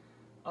here.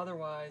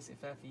 Otherwise, if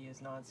FE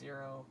is not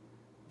 0,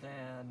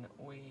 then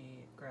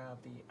we grab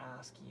the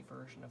ASCII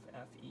version of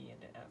FE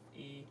into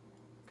FE.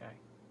 Okay,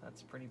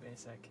 that's pretty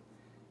basic.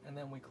 And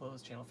then we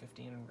close channel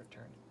 15 and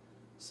return.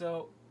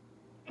 So,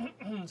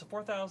 so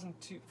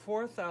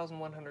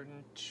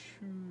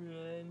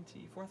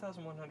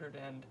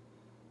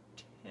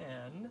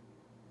 4,110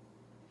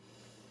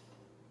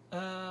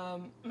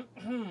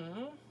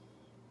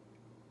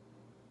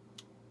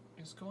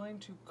 is going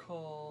to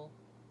call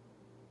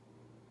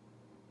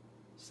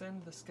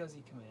send the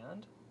SCSI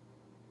command,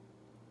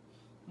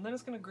 and then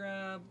it's going to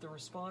grab the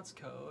response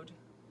code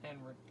and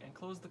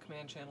close the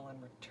command channel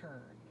and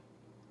return.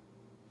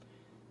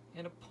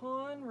 And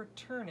upon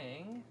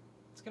returning,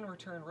 it's going to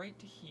return right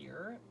to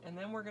here, and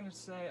then we're going to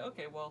say,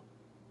 okay, well,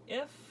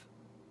 if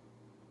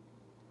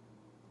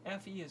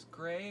FE is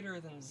greater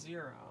than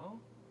 0,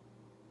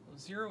 well,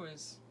 0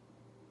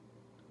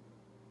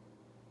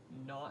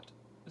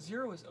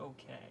 is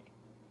okay.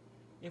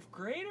 If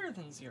greater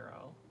than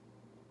 0,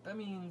 that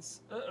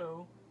means,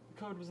 uh-oh,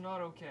 the code was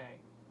not okay.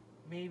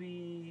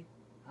 Maybe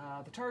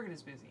the target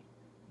is busy.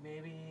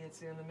 Maybe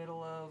it's in the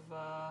middle of,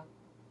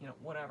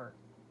 whatever.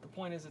 The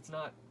point is it's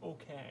not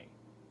okay.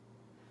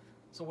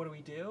 So what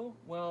do?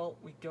 Well,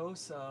 we go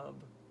sub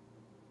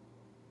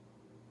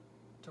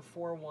to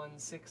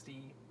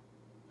 4160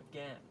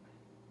 again.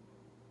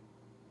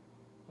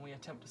 And we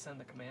attempt to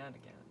send the command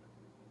again.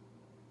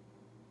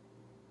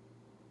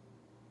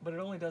 But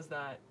it only does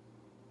that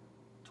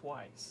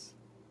twice.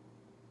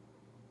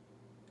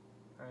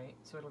 Alright,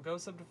 so it'll go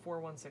sub to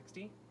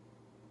 4160.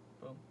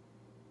 Boom.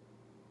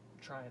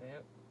 Try it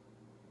out.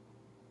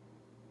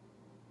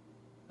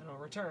 And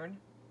it'll return.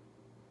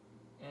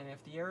 And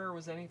if the error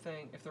was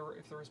anything, if the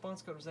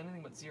response code was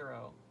anything but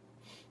 0,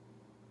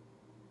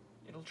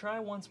 it'll try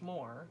once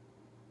more.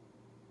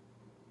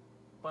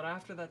 But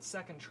after that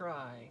second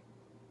try,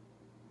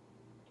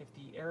 if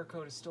the error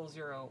code is still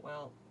 0,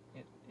 well,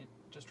 it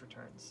just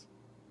returns.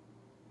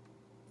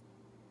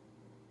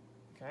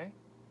 Okay?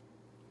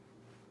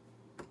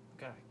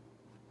 Okay.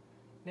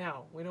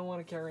 Now, we don't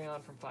want to carry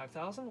on from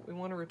 5,000. We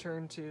want to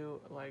return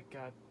to, like,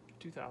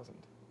 2,000.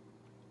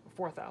 Or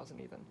 4,000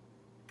 even.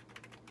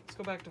 Let's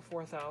go back to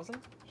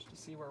 4,000, just to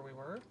see where we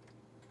were.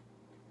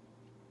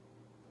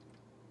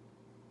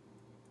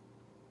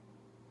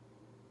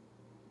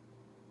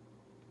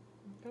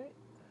 Okay.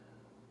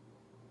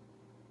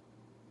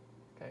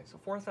 Okay, so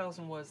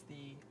 4,000 was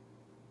the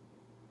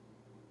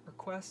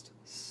request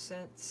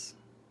sense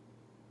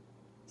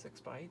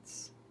 6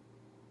 bytes,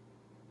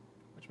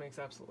 which makes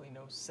absolutely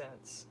no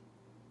sense,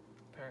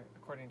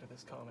 according to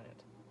this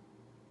comment.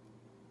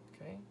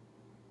 Okay?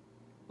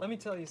 Let me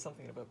tell you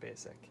something about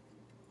BASIC.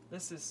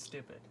 This is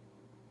stupid.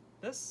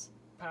 This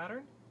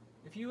pattern,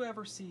 if you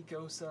ever see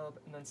go sub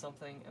and then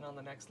something, and on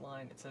the next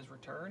line it says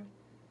return,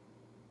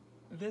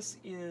 this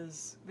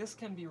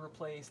can be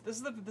replaced. This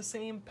is the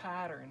same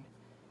pattern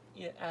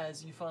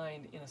as you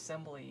find in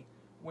assembly,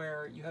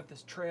 where you have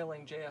this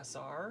trailing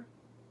JSR,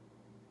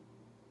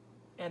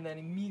 and then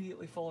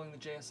immediately following the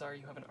JSR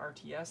you have an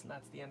RTS, and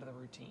that's the end of the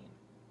routine.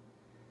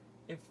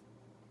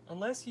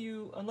 Unless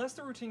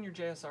the routine you're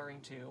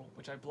JSRing to,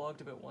 which I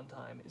blogged about one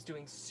time, is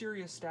doing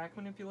serious stack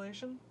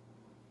manipulation,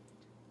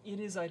 it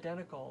is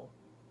identical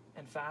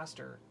and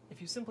faster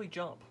if you simply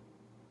jump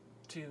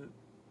to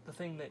the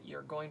thing that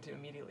you're going to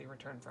immediately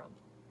return from.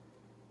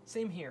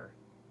 Same here.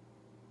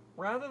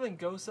 Rather than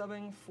go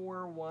subbing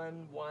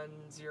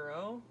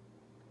 4110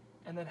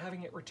 and then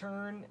having it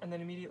return and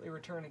then immediately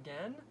return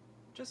again,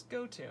 just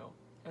go to,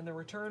 and the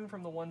return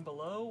from the one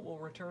below will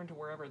return to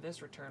wherever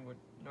this return would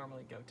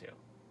normally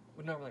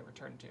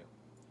return to.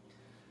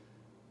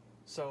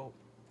 So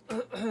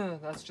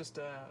that's just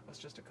a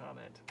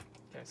comment.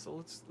 Okay,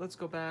 so let's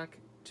go back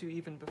to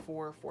even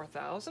before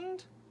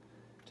 4000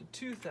 to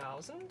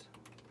 2000,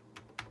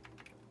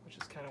 which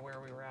is kind of where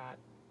we were at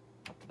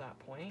up to that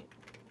point.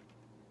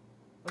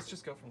 Let's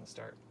just go from the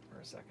start for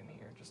a second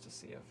here, just to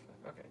see if,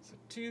 okay, so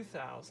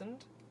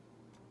 2000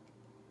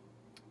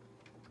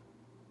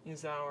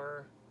 is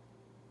our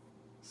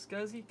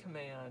SCSI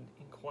command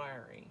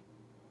inquiry,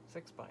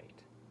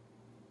 6-byte.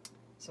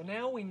 So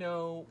now we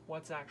know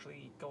what's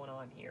actually going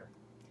on here.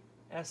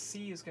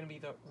 SC is going to be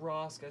the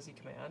raw SCSI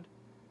command,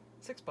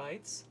 6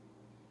 bytes.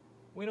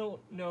 We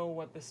don't know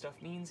what this stuff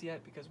means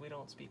yet because we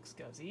don't speak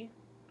SCSI,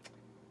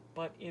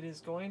 but it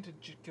is going to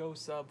go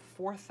sub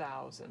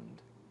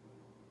 4000.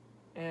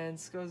 And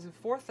SCSI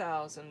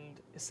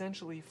 4000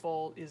 essentially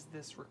is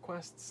this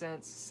request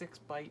sense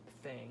 6-byte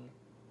thing,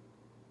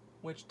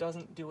 which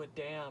doesn't do a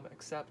damn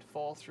except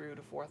fall through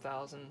to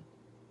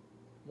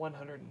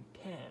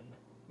 4110,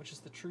 which is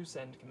the true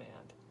send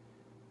command.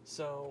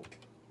 So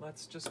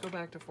let's just go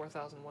back to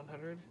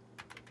 4100.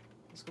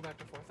 Let's go back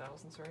to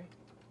 4000, sorry.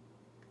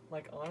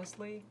 Like,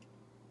 honestly,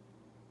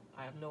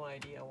 I have no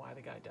idea why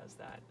the guy does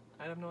that.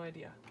 I have no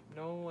idea.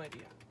 No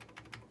idea.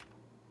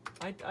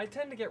 I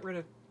tend to get rid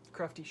of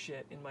crufty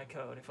shit in my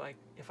code if I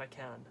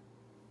can.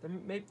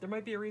 There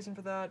might be a reason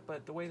for that,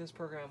 but the way this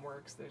program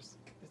works,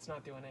 it's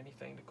not doing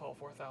anything to call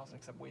 4000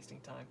 except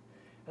wasting time.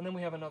 And then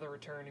we have another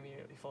return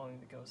immediately following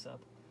the go sub.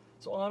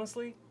 So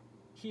honestly,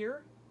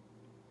 here,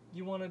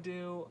 you want to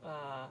do,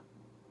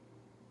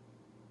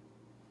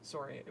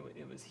 sorry,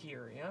 it was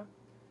here, yeah?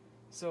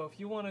 So if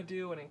you want to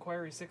do an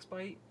inquiry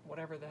 6-byte,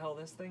 whatever the hell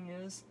this thing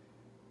is,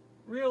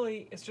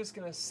 really, it's just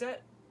going to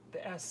set the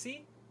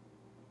SC,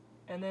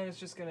 and then it's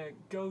just going to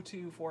go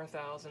to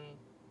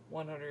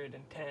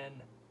 4110,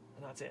 and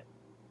that's it.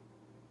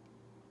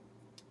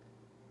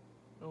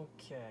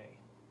 Okay.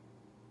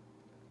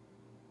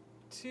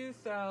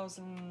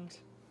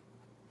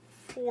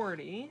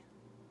 2040.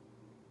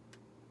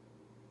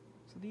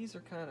 So these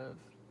are kind of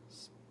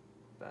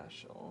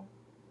special.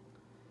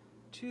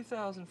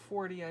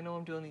 2040, I know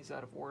I'm doing these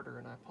out of order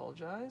and I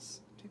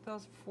apologize.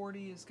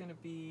 2040 is going to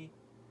be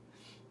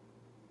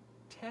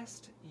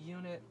test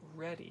unit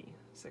ready,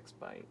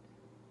 6-byte.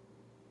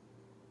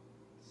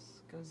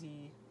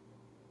 SCSI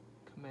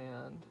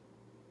command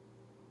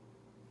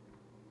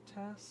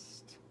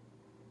test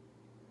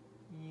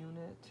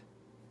unit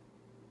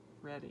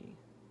ready,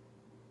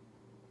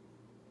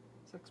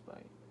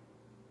 6-byte.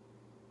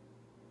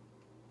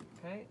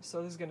 Okay,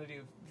 so this is going to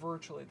do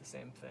virtually the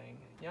same thing.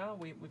 Yeah,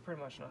 we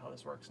pretty much know how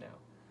this works now.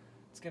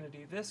 It's going to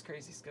do this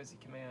crazy SCSI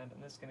command,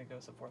 and this is going to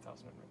go sub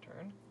 4000 in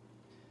return.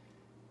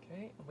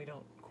 Okay, and we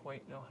don't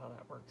quite know how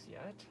that works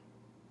yet.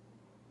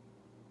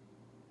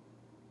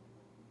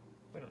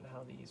 We don't know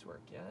how these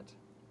work yet.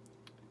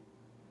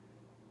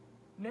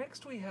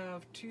 Next we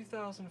have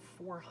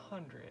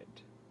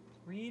 2400.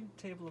 Read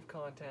table of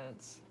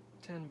contents,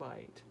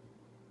 10-byte.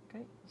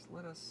 Okay, so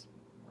let us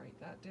write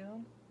that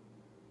down.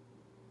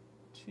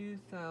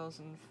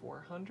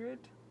 2400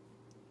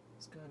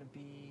 is going to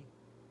be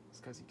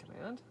SCSI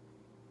command.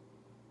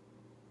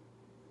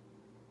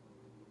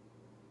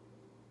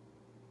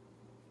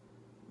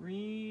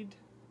 Read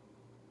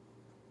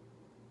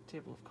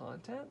table of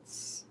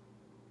contents,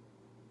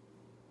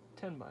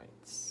 10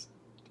 bytes,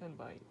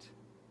 10-byte.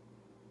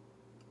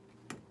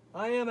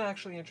 I am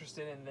actually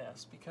interested in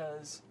this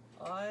because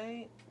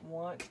I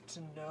want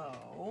to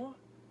know,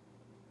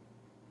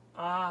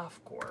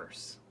 of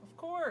course.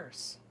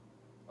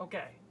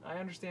 Okay, I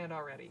understand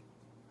already.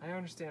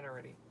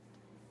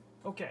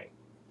 Okay,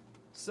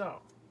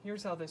 so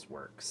here's how this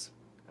works.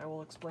 I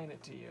will explain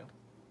it to you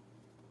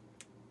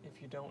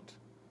if you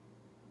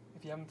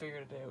haven't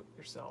figured it out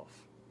yourself.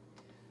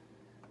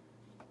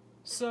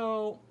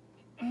 So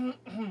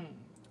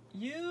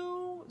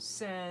you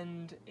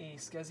send a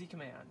SCSI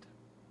command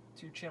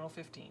to channel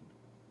 15,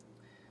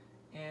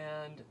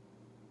 and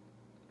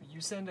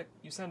you send a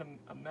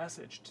a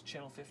message to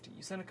channel 15.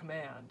 You send a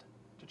command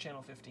to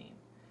channel 15.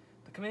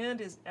 The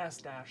command is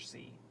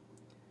S-C.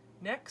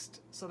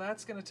 Next, so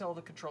that's going to tell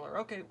the controller,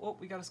 okay, well,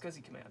 we got a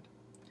SCSI command.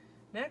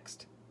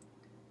 Next,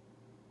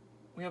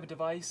 we have a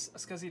device, a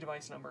SCSI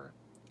device number.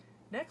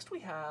 Next,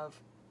 we have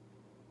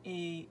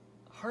a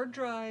hard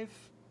drive,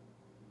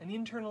 an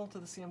internal to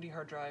the CMD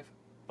hard drive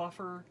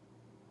buffer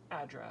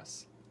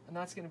address, and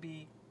that's going to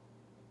be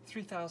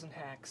 3000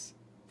 hex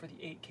for the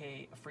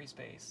 8K of free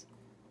space.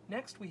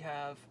 Next, we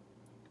have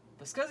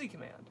the SCSI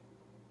command.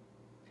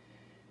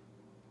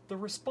 The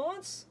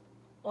response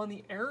on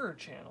the error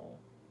channel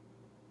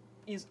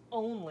is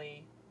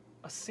only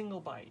a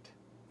single byte,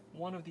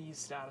 one of these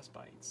status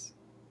bytes.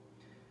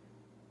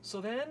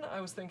 So then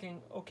I was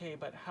thinking, okay,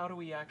 but how do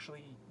we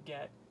actually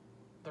get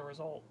the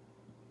result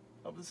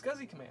of the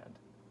SCSI command?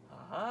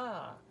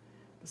 Aha!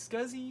 The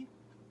SCSI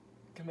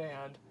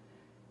command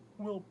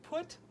will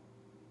put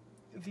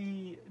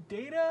the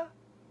data,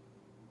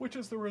 which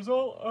is the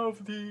result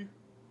of the,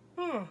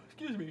 the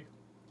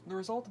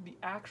result of the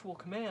actual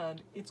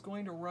command, it's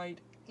going to write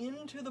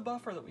into the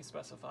buffer that we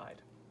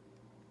specified.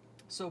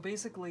 So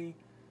basically,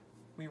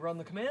 we run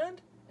the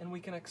command, and we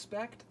can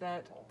expect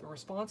that the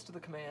response to the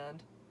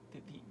command,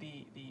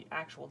 the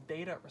actual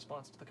data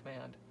response to the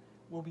command,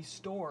 will be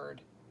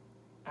stored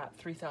at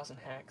 3000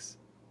 hex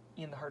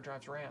in the hard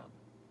drive's RAM.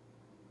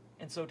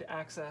 And so to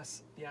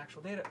access the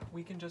actual data,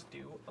 we can just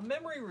do a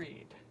memory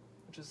read,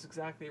 which is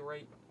exactly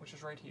right, which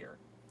is right here.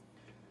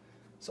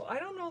 So I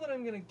don't know that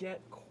I'm going to get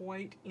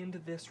quite into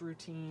this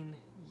routine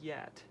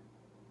yet,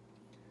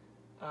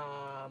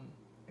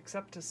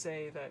 except to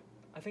say that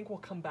I think we'll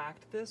come back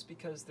to this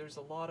because there's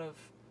a lot of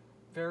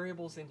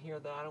variables in here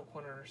that I don't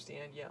quite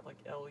understand yet, like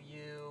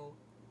LU,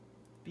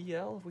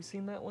 BL, have we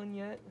seen that one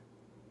yet?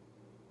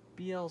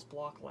 BL's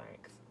block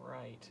length,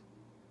 right.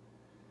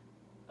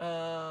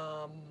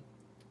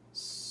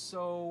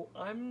 So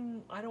I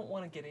don't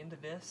want to get into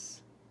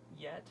this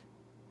yet,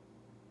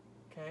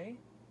 okay?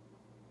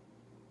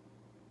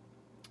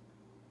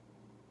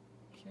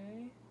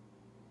 Okay.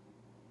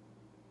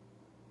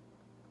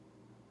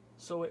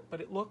 So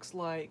but it looks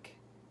like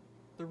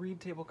the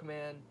read table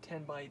command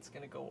 10 bytes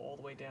going to go all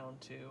the way down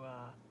to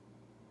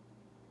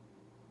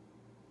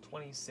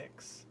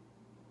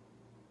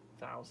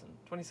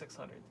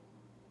 2600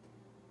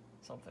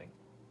 something.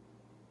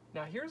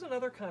 Now here's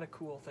another kind of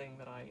cool thing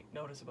that I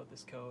notice about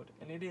this code,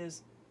 and it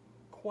is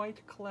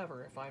quite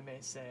clever, if I may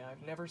say.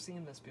 I've never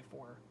seen this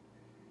before.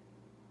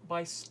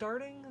 By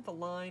starting the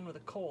line with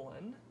a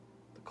colon,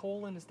 the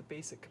colon is the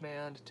basic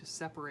command to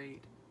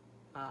separate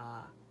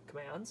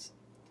commands.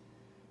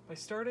 By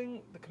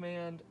starting the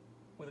command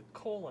with a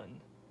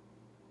colon,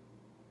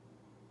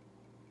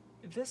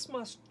 this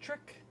must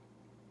trick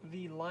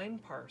the line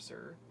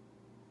parser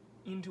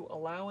into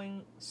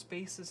allowing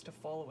spaces to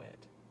follow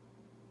it.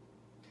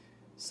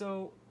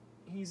 So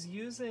he's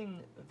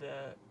using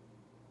the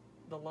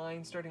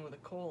line starting with a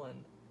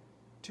colon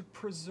to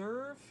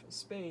preserve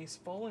space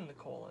following the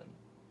colon,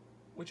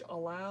 which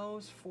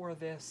allows for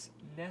this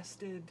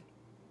nested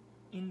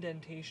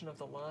indentation of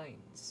the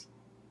lines.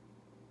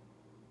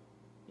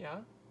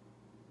 Yeah?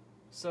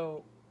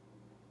 So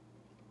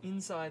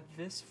inside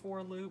this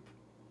for loop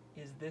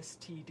is this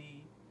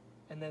TD,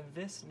 and then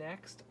this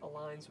next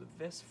aligns with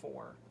this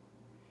for.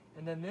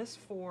 And then this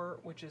for,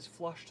 which is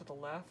flush to the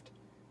left,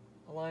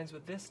 aligns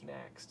with this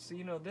next. So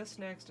you know this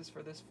next is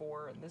for this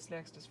for, and this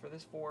next is for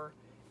this for,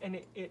 and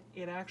it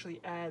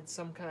actually adds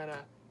some kind of,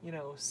 you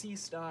know,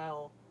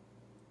 C-style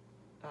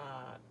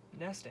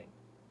nesting.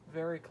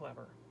 Very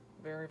clever.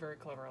 Very, very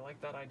clever. I like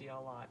that idea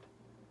a lot.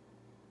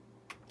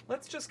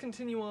 Let's just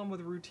continue on with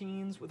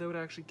routines without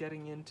actually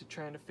getting into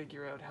trying to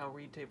figure out how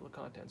read table of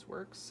contents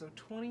works. So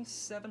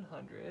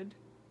 2700.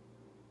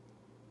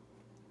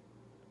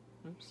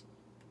 Oops.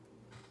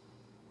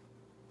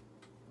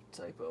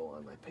 Typo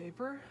on my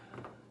paper.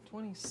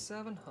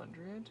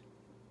 2700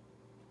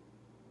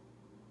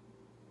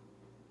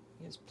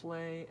 is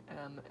play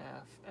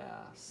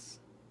MFS.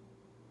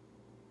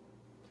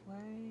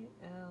 Play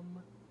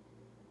MFS.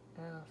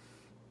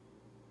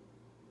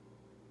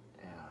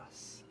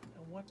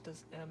 And what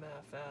does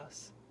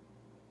MFS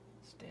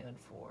stand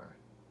for?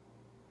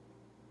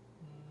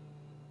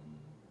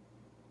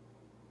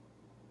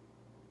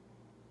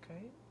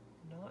 Okay,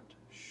 not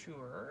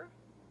sure.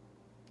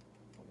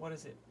 But what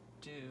does it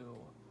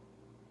do?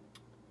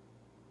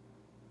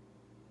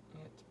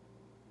 It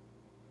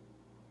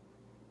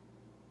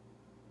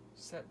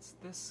sets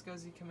this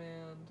SCSI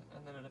command,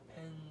 and then it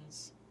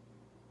appends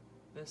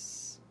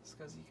this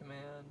SCSI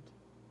command,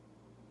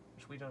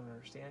 which we don't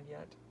understand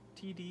yet.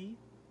 TD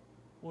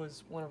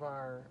was one of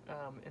our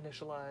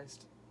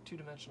initialized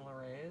two-dimensional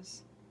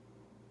arrays.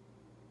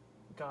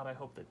 God, I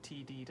hope that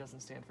TD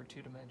doesn't stand for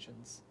two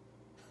dimensions.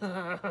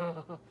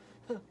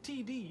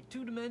 TD,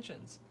 two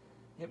dimensions.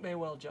 It may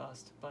well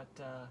just, but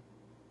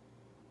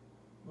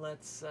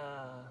let's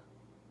not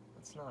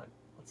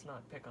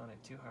pick on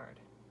it too hard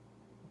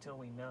until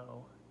we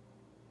know.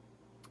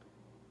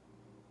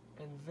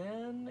 And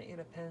then it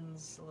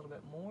appends a little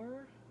bit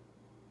more.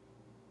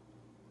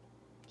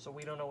 So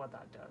we don't know what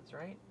that does,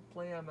 right?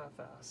 Play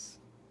MFS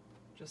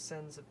just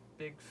sends a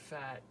big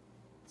fat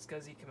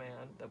SCSI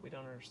command that we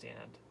don't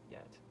understand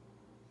yet.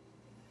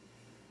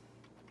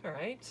 All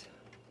right.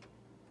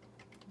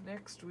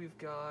 Next we've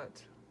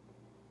got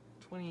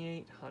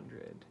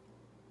 2800.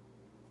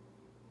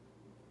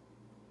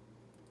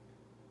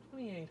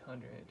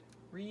 2800.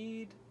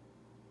 Read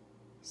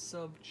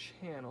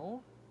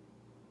sub-channel.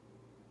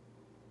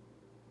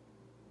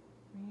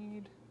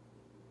 Read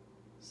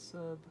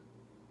sub-channel.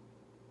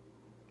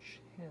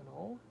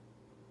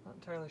 Not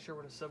entirely sure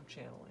what a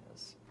sub-channel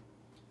is.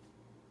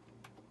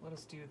 Let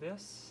us do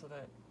this so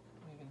that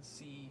we can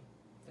see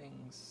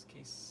things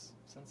case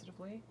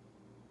sensitively.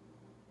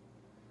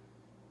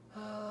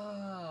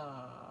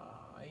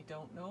 I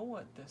don't know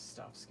what this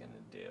stuff's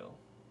gonna do.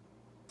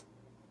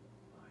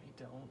 I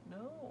don't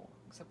know,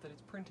 except that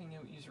it's printing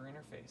out user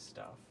interface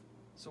stuff.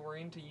 So we're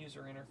into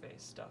user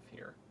interface stuff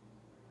here.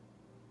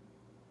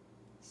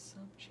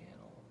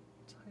 Subchannel,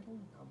 title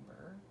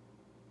number.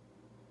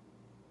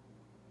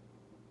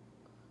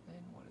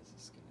 Then what is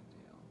this gonna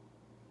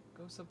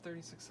do? Go sub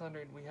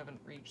 3600, we haven't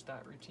reached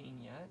that routine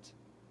yet.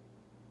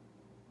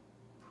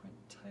 Print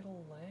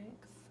title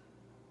length.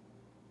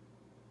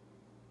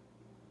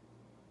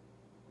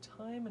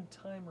 time and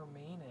time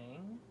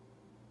remaining.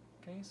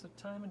 Okay, so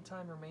time and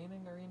time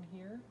remaining are in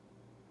here,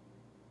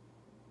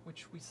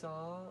 which we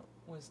saw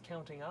was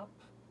counting up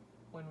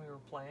when we were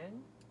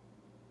playing.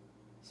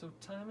 So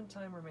time and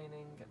time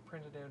remaining get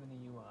printed out in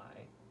the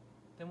UI.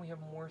 Then we have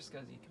more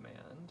SCSI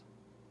command.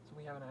 So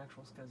we have an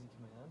actual SCSI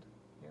command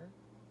here,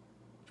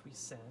 which we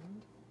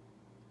send.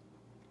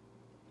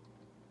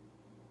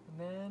 And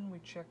then we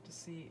check to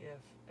see if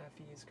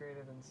FE is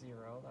greater than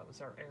 0. That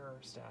was our error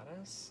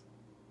status.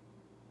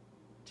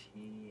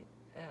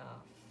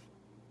 TF.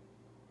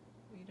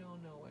 We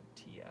don't know what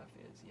TF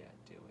is yet,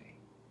 do we?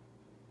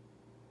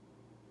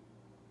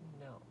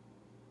 No.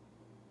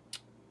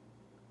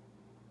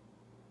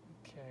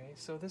 Okay,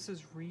 so this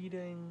is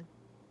reading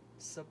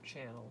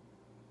subchannel.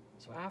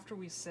 So after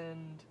we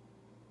send,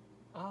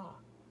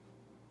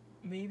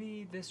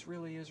 maybe this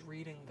really is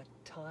reading the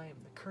time,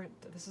 the current.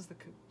 This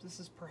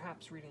is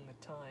perhaps reading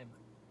the time,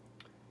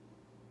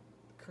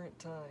 the current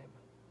time,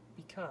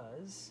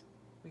 because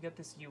we get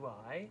this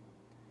UI,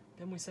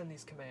 then we send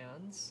these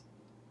commands,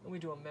 then we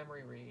do a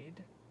memory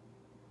read.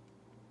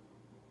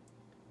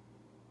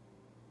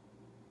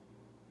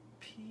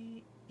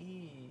 PE.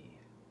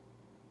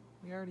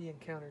 We already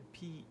encountered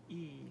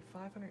PE,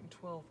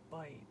 512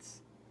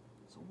 bytes.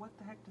 So what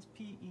the heck does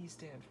PE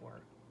stand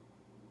for?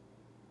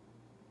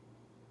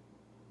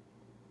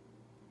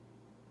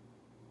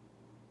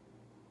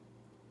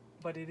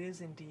 But it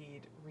is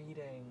indeed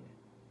reading,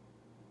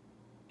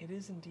 it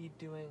is indeed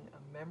doing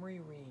a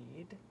memory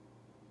read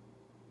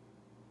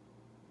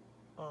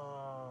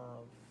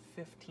of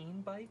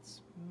 15 bytes,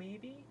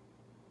 maybe?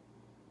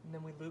 And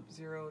then we loop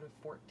 0 to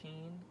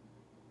 14,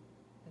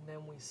 and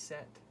then we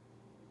set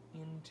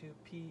into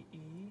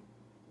PE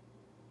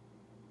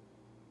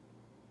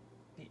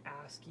the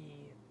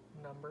ASCII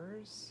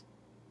numbers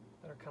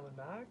that are coming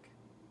back.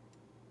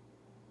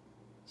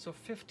 So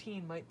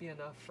 15 might be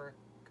enough for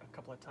a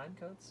couple of time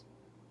codes,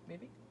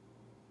 maybe.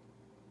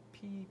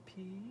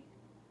 PP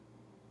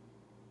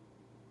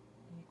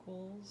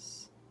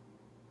equals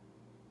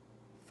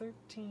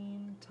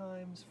 13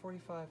 times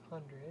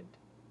 4500.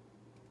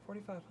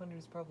 4500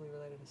 is probably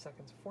related to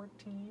seconds.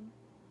 14,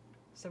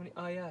 70,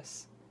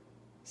 yes.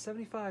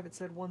 75, it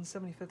said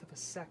 1/75 of a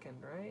second,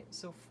 right?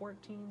 So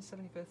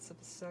 14/75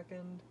 of a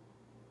second.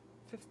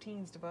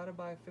 15 is divided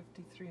by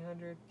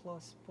 5300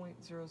 plus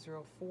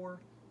 0.004.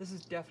 This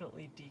is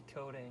definitely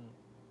decoding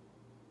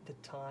the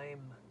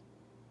time.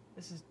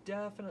 This is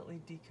definitely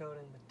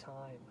decoding the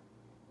time.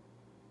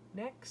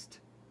 Next,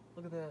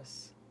 look at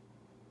this.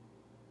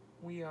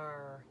 We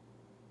are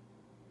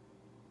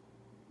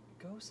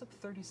go sub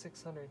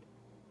 3600.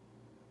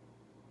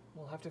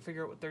 We'll have to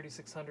figure out what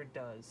 3600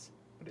 does,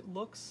 but it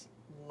looks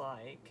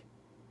like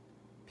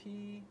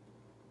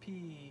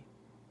PP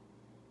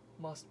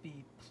must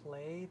be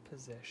play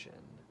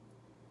position.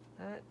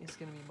 That is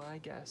going to be my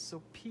guess.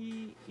 So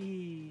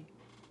PE,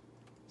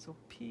 so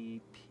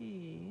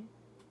PP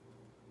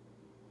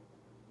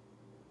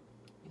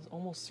is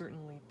almost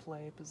certainly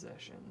play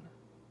position.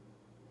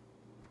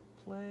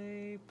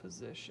 Play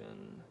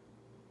position.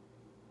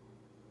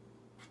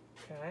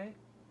 Okay.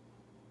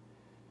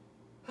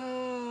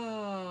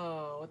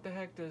 Oh, what the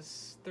heck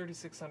does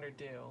 3600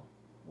 do?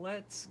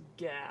 Let's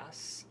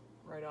guess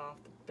right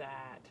off the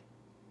bat.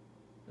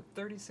 The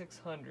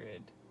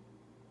 3600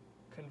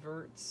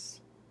 converts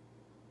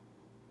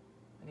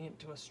an int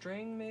to a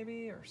string,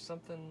 maybe, or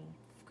something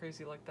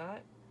crazy like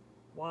that.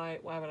 Why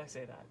would I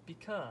say that?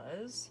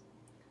 Because,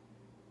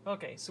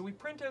 okay, so we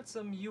print out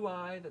some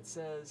UI that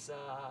says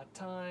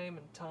time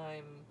and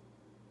time,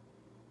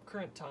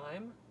 current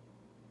time,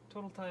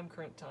 total time,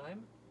 current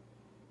time.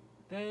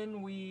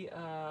 Then we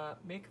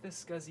make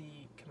this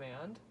SCSI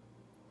command.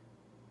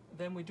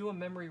 Then we do a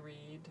memory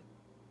read,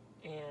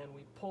 and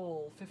we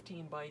pull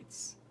 15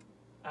 bytes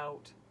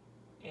out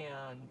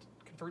and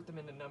convert them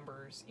into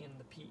numbers in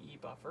the PE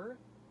buffer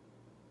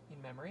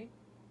in memory.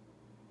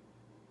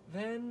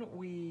 Then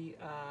we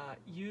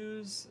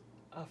use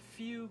a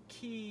few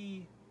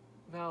key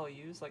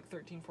values like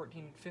 13,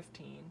 14, and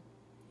 15,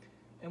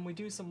 and we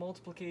do some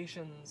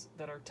multiplications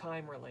that are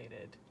time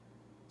related.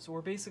 So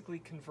we're basically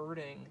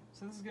converting.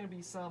 So this is going to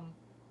be some.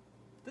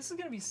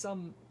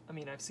 I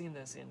mean, I've seen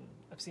this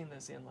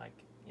in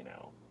like, you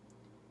know,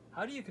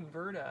 how do you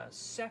convert a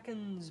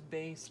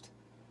seconds-based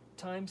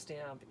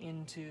timestamp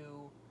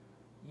into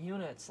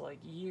units like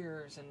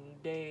years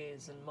and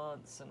days and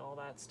months and all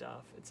that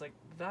stuff? It's like,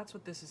 that's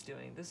what this is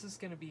doing. This is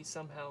going to be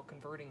somehow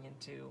converting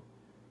into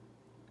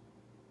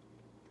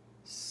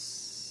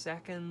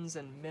seconds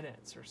and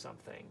minutes or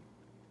something.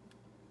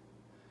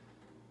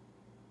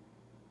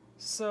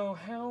 So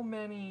how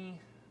many,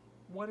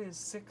 what is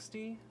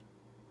 60?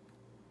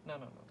 No.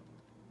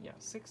 Yeah,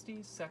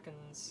 60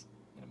 seconds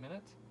in a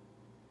minute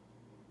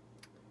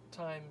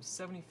times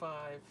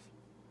 75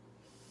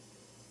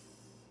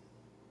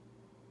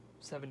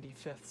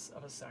 75ths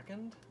of a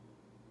second.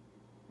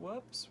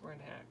 Whoops, we're in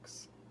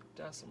hex.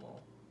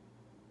 Decimal.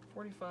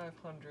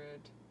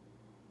 4500.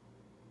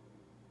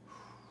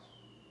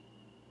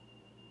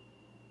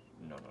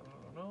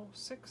 No.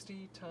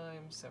 60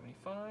 times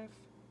 75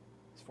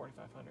 is It's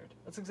 4500.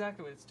 That's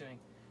exactly what it's doing.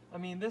 I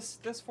mean, this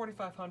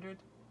 4500,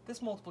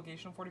 this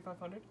multiplication of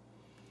 4500,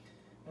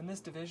 and this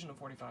division of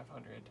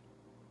 4500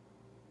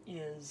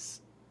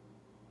 is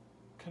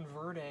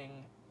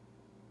converting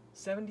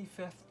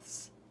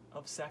 75ths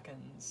of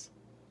seconds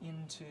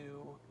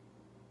into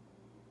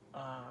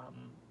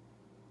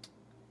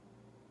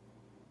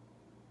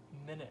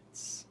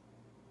minutes.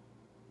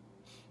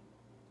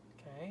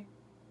 Okay,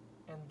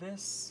 and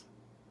this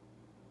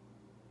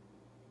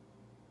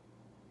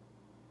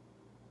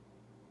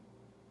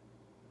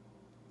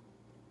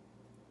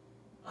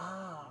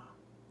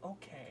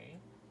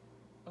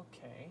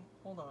okay,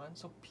 hold on.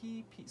 So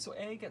PP, so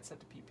A gets set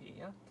to PP,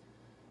 yeah?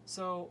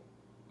 So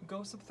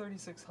go sub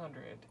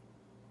 3600.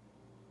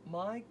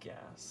 My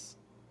guess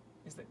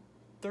is that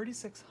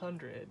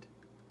 3600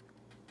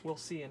 we'll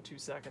see in 2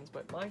 seconds,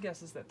 but my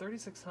guess is that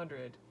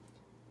 3600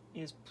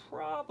 is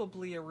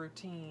probably a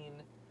routine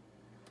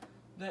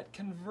that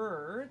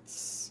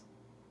converts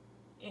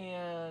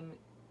an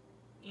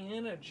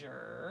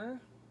integer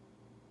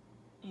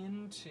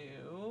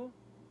into,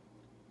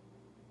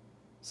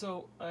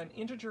 so an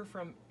integer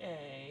from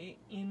A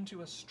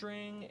into a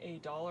string, a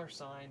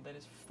 $sign that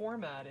is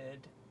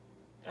formatted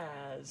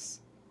as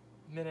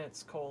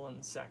minutes,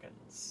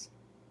 seconds.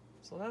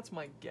 So that's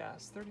my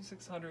guess.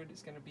 3600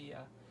 is going to be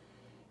a,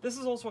 this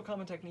is also a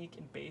common technique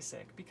in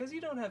BASIC, because you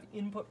don't have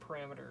input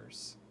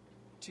parameters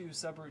to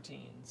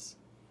subroutines.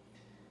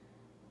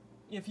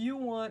 If you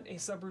want a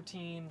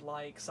subroutine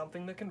like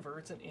something that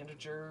converts an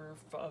integer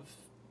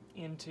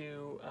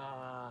into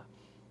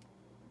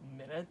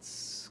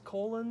minutes,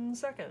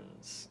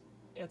 seconds,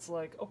 it's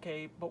like,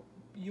 okay, but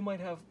you might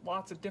have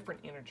lots of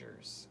different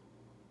integers,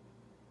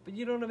 but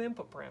you don't have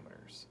input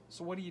parameters.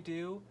 So what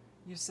do?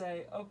 You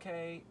say,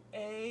 okay,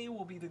 A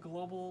will be the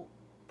global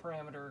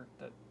parameter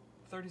that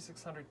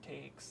 3600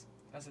 takes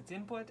as its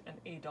input, and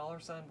a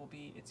 $sign will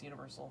be its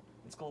universal,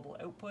 its global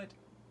output.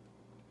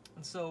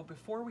 And so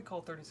before we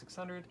call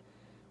 3600,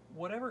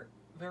 whatever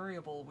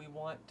variable we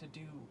want to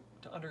do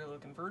to undergo the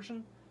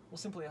conversion, we'll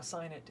simply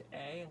assign it to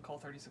A and call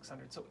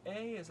 3600. So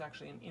A is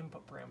actually an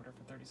input parameter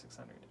for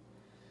 3600.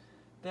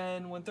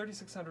 Then when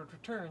 3600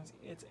 returns,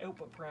 its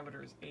output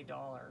parameter is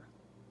 $1.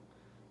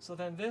 So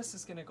then this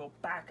is going to go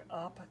back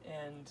up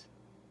and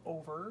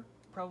over,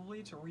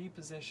 probably, to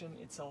reposition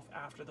itself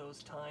after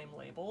those time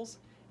labels,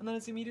 and then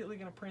it's immediately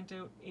going to print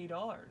out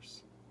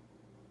 $8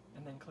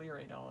 and then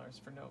clear $8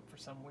 for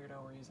some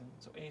weirdo reason.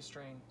 So A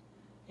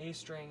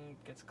string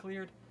gets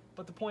cleared,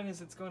 but the point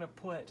is it's going to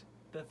put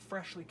the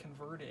freshly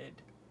converted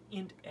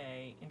int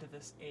A into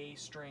this A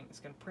string. It's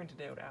going to print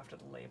it out after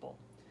the label.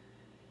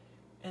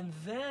 And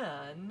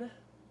then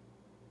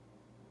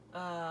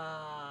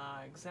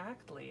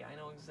exactly, I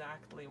know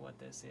exactly what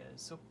this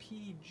is. So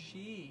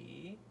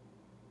PG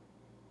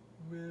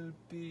will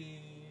be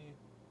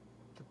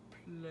the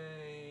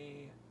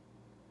play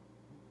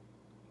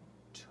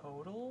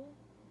total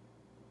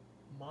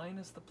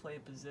minus the play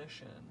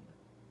position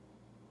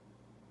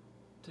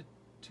to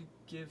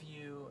give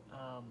you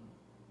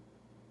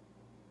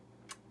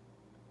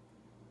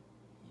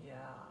yeah,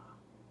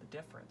 the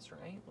difference,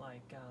 right?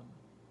 Like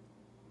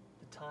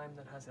the time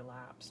that has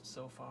elapsed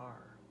so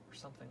far, or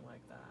something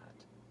like that.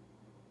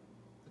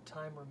 The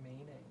time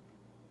remaining.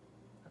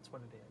 That's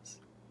what it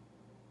is.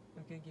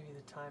 I'm going to give you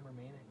the time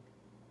remaining.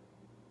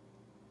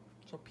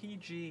 So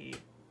PG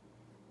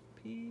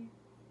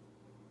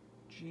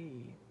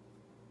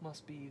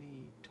must be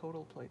the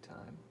total play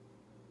time.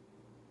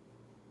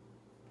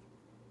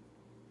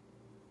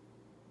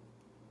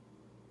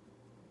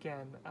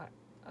 Again,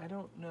 I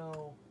don't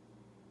know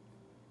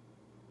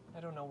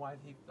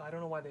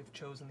why they've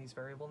chosen these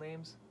variable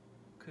names.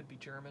 Could be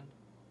German.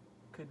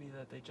 Could be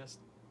that they just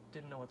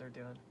didn't know what they're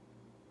doing.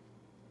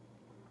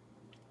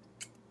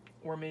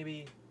 Or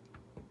maybe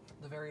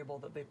the variable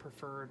that they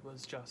preferred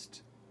was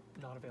just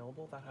not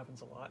available. That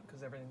happens a lot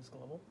because everything's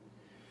global.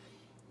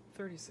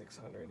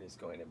 3600 is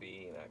going to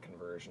be that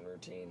conversion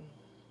routine.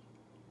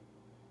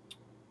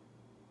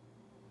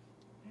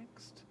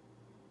 Next,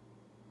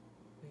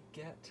 we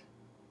get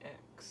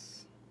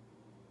X.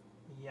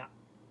 Yeah.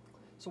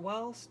 So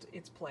whilst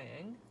it's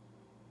playing,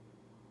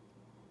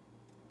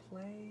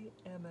 play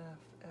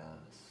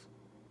MFS.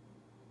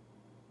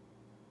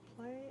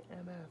 Play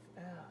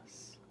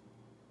MFS.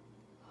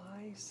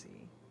 I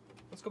see.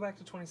 Let's go back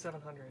to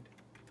 2700.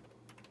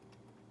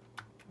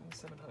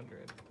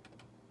 2700.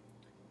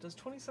 Does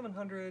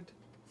 2700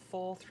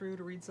 fall through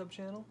to read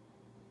subchannel?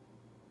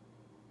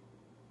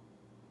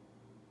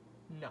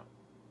 No,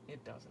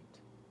 it doesn't.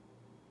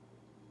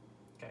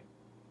 Okay.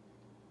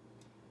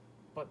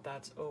 But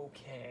that's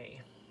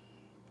okay.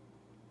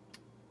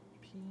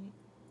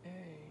 PA.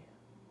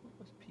 What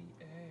was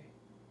PA?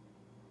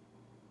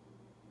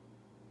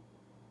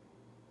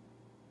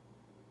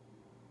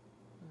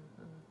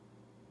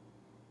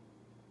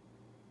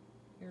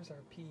 Here's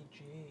our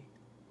PG.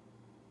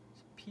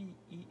 So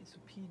PE, so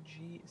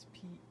PG is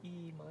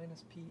PE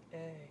minus PA.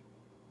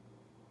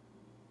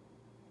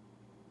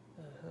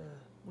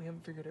 We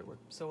haven't figured out what,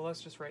 so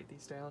let's just write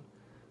these down.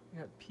 We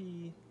got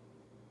PE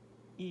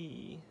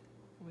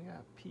We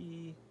got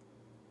P,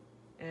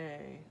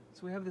 A.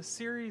 So we have this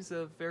series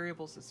of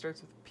variables that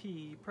starts with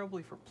P,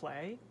 probably for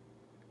play.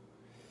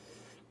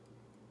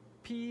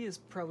 P is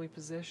probably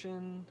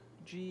position.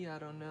 G, I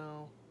don't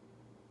know.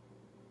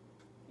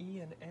 E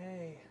and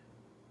A.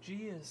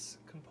 G is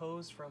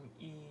composed from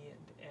E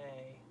and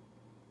A.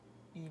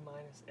 E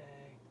minus A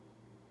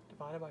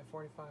divided by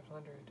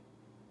 4,500.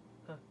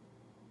 Huh.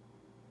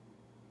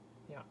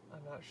 Yeah,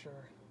 I'm not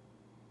sure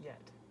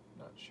yet.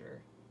 Not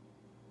sure.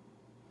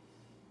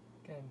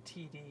 Again,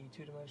 TD,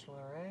 two-dimensional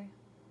array.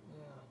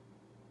 Yeah.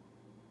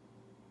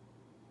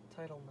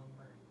 Title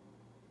number.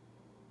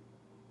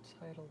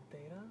 Title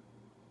data.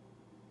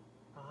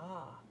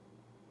 Ah.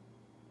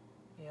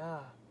 Yeah.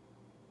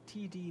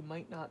 TD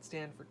might not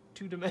stand for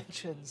 2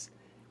 dimensions.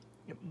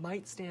 It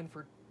might stand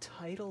for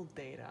title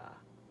data.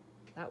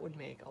 That would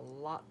make a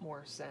lot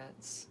more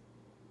sense.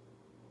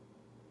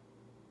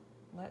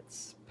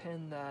 Let's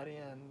pen that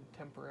in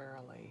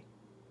temporarily.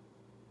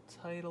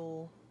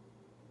 Title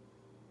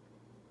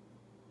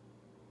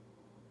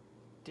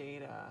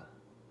data,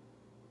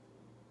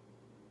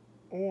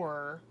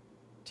 or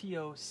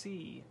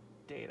TOC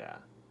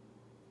data,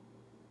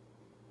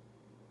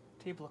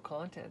 table of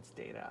contents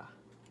data.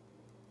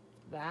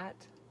 That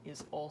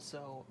is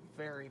also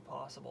very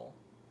possible.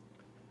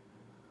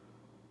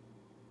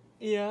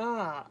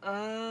 Yeah,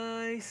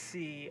 I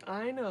see.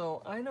 I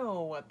know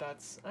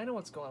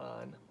what's going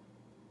on.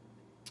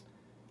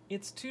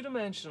 It's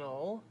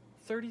two-dimensional,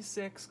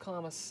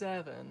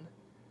 36,7,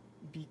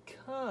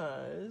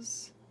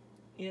 because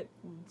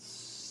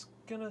it's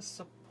gonna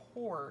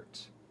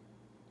support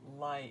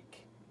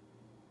like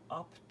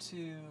up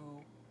to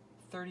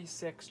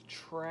 36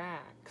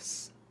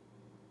 tracks.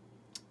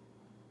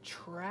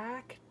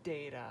 Track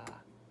data.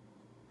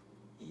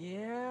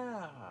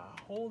 Yeah,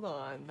 hold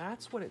on.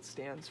 That's what it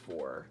stands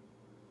for.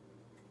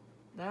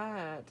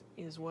 That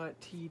is what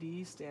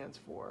TD stands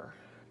for.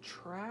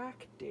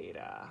 Track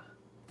data.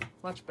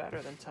 Much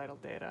better than title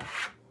data.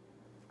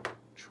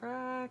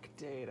 Track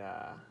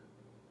data.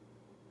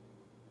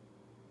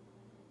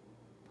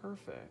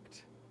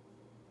 Perfect.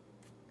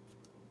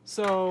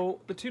 So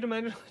the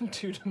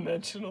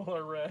two-dimensional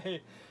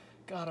array.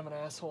 God, I'm an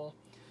asshole.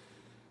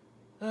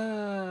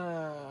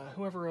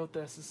 Whoever wrote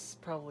this is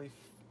probably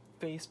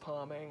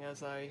face-palming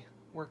as I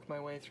work my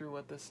way through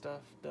what this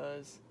stuff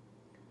does.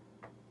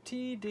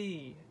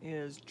 TD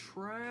is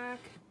track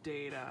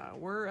data.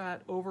 We're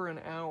at over an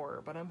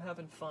hour, but I'm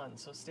having fun,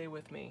 so stay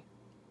with me.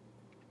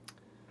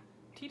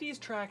 TD is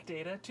track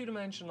data,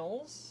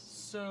 two-dimensionals,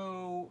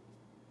 so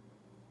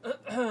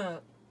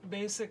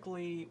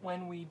basically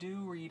when we do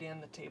read in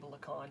the table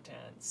of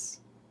contents,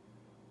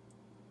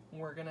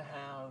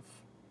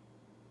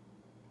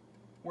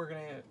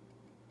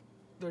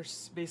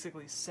 there's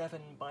basically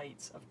 7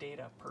 bytes of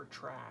data per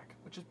track,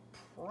 which is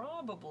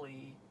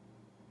probably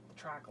the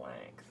track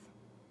length,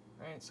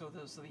 right? So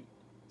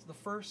the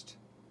first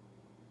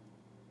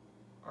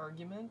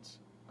argument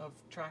of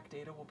track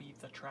data will be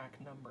the track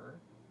number.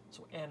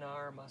 So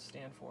NR must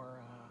stand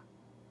for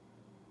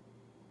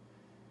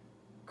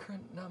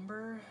current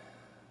number.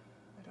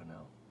 I don't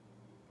know.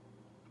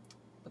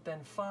 But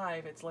then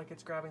 5, it's like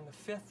it's grabbing the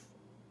 5th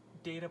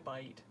data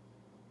byte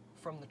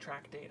from the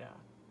track data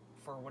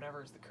for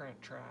whatever is the current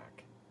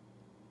track,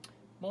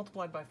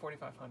 multiplied by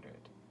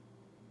 4,500.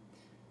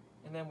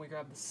 And then we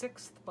grab the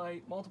 6th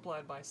byte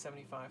multiplied by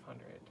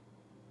 7,500.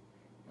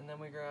 And then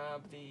we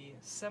grab the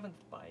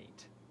 7th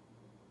byte.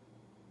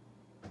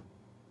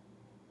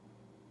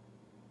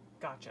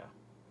 Gotcha.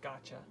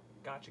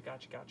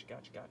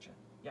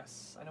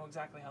 Yes, I know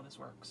exactly how this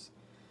works.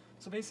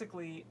 So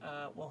basically,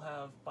 we'll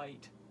have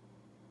byte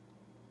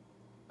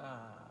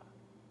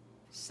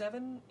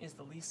 7 is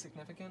the least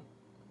significant,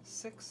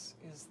 6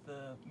 is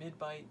the mid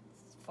byte,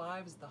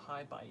 5 is the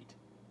high byte.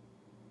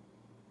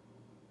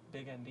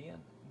 Big endian,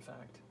 in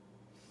fact.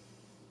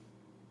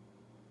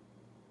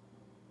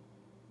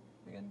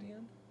 Big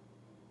endian?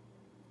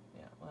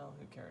 Yeah, well,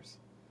 who cares?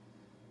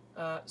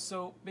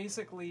 So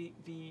basically,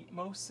 the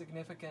most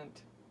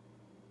significant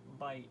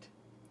byte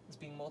is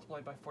being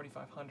multiplied by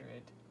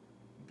 4,500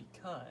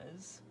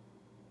 because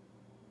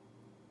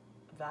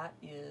that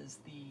is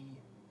the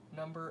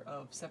number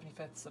of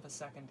 75ths of a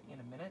second in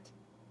a minute.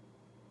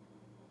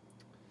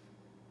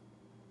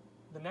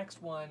 The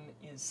next one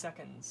is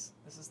seconds.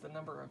 This is the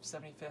number of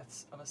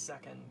 75ths of a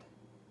second.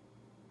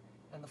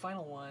 And the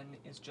final one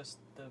is just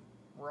the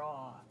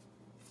raw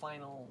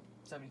final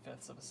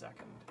 75ths of a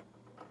second.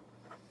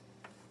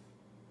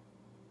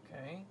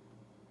 Okay,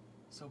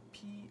 so PA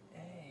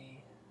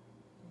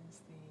is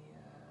the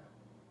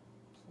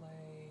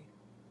play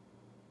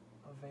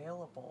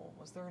available.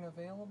 Was there an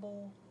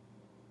available?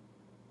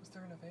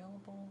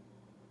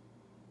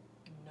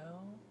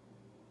 No.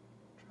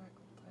 Track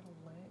title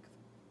length.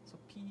 So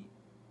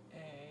PA,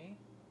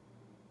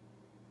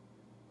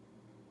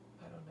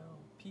 I don't know.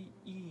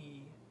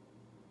 PE,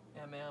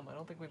 MM. I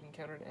don't think we've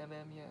encountered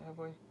MM yet, have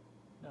we?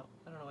 No,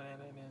 I don't know what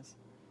MM is.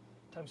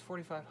 Times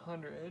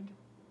 4,500.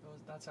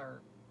 That's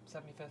our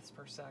 75ths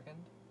per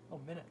second. Oh,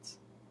 minutes.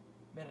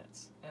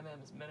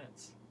 MM is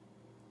minutes.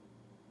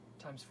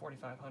 times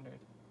 4500,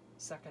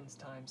 seconds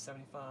times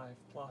 75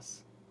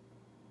 plus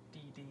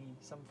dd,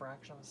 some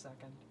fraction of a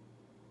second.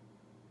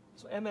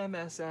 So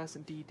MMSS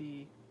and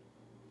DD,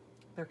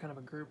 they're kind of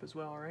a group as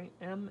well, right?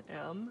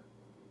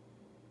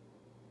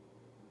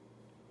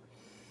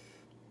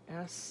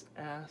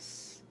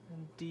 SS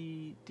and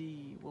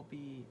DD will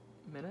be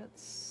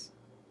minutes,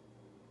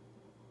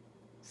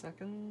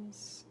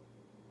 seconds,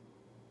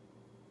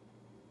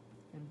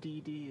 and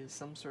DD is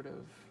some sort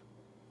of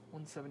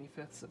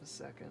 1/75 of a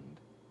second.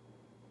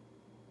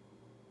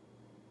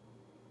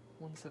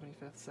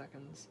 1/75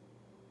 seconds.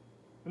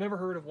 I've never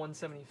heard of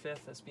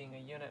 1/75 as being a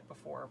unit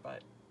before,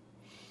 but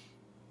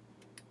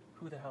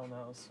who the hell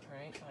knows,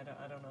 right? I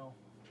don't know.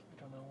 I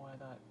don't know why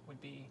that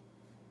would be.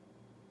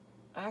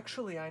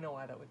 Actually, I know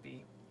why that would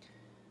be.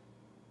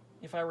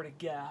 If I were to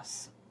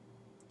guess,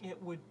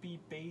 it would be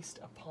based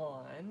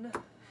upon,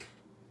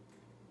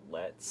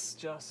 let's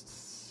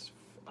just,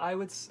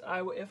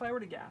 if I were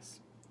to guess,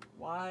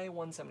 why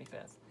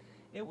 1/75?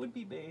 It would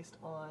be based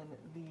on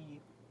the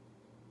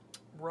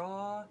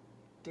raw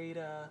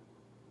data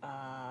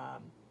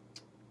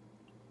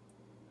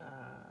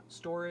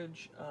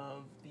storage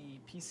of the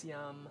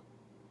PCM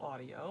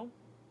audio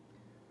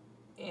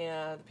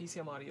and the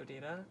PCM audio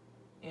data,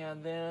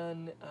 and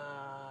then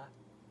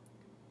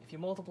if you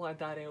multiplied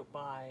that out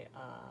by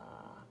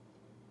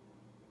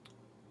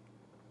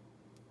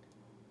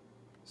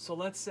so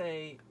let's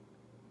say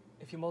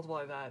if you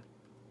multiply that,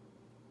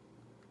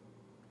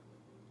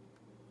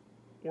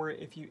 or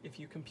if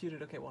you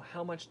computed, okay, well,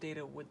 how much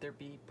data would there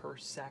be per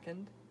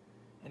second?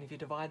 And if you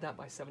divide that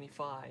by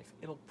 75,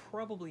 it'll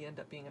probably end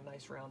up being a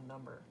nice round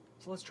number.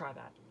 So let's try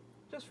that,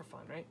 just for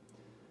fun, right?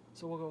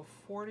 So we'll go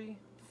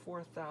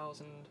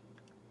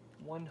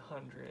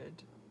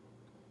 44,100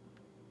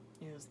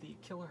 is the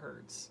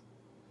kilohertz.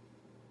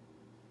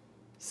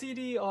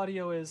 CD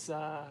audio is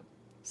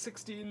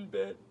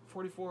 16-bit,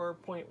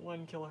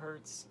 44.1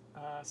 kilohertz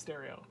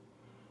stereo.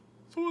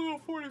 So we'll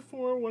go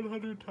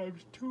 44,100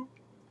 times 2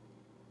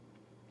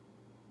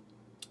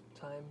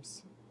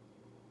 times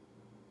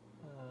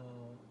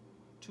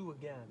 2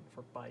 again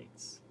for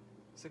bytes.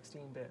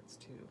 16 bits,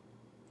 2.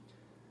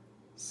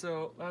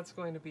 So that's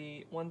going to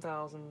be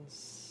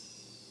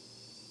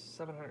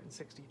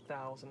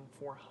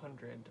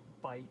 1,760,400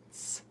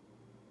 bytes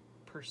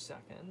per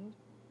second.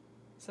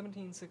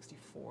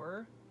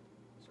 1764.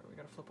 Sorry, we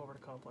gotta flip over to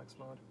complex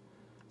mode.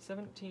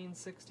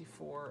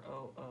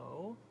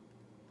 1764.00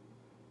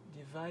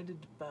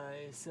 divided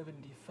by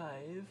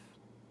 75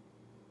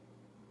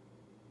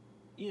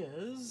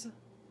 is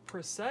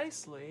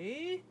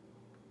precisely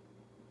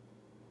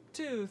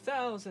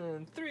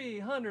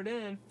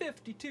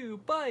 2,352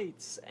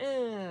 bytes,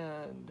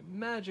 and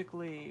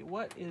magically,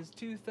 what is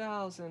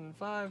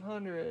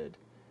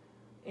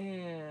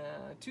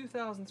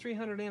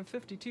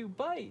 2,352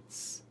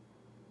 bytes?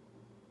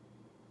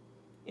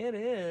 It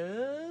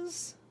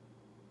is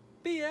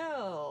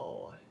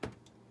BL.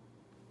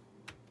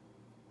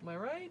 Am I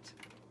right?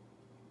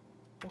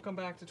 We'll come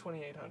back to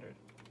 2,800.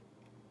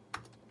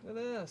 Look at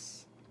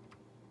this.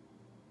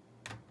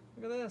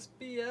 Look at this,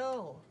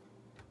 BL.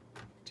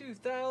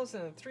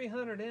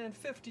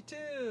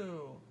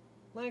 2,352.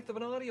 Length of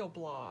an audio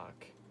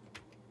block.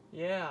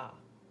 Yeah.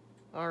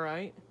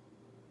 Alright.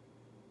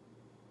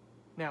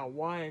 Now,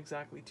 why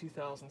exactly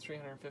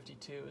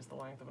 2,352 is the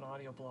length of an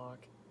audio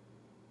block?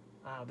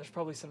 There's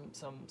probably some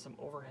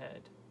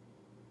overhead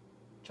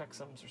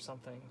checksums or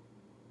something.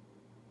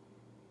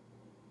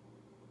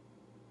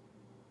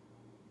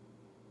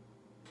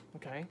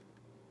 Okay.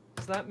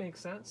 Does that make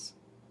sense?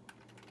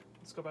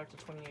 Let's go back to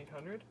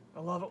 2,800. I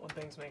love it when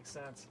things make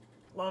sense.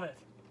 Love it.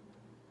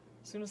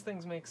 As soon as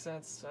things make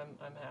sense,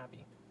 I'm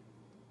happy.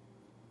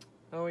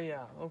 Oh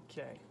yeah,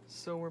 okay.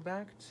 So we're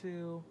back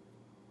to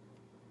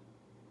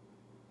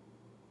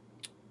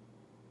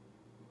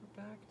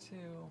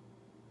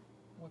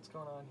what's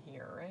going on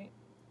here, right?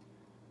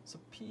 So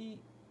PE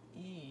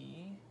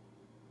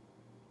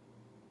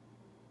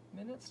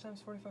minutes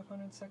times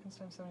 4,500, seconds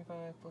times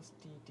 75 plus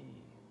DD.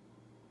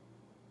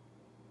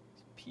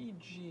 So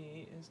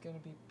PG is going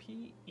to be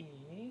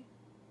PE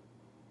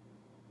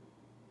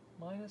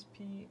minus PA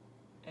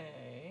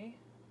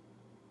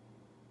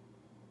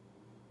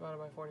divided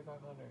by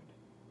 4,500.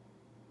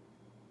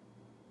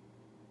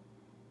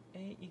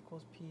 A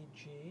equals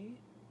PG.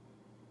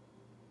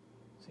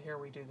 So here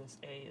we do this,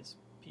 A is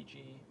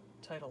PG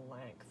title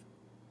length.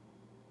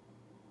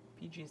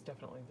 PG is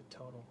definitely the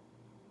total.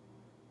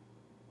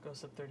 Go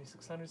sub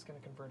 3600 is going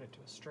to convert it to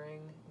a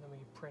string, and then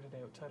we print it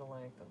out title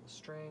length on the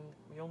string.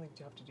 We only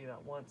have to do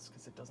that once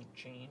because it doesn't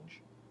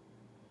change.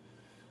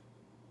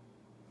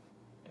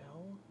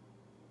 L,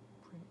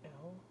 print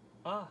L.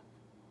 Ah,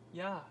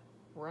 yeah,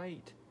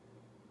 right.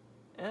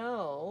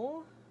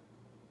 L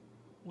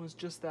was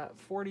just that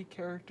 40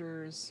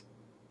 characters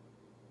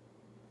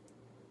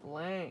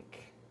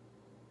blank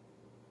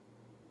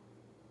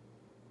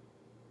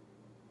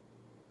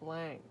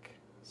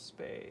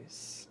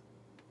space.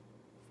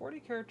 40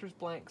 characters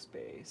blank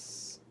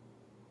space.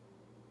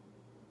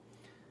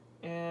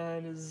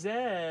 And Z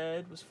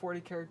was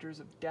 40 characters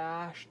of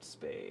dashed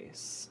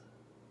space,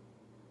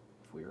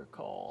 if we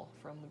recall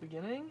from the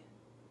beginning.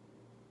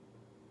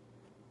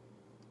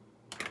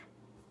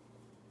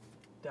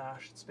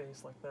 Dashed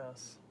space like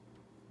this.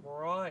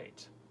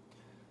 Right.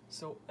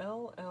 So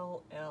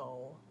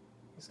LLL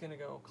is going to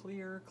go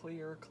clear,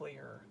 clear,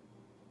 clear.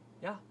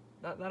 Yeah,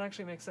 that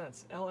actually makes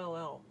sense.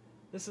 LLL.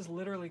 This is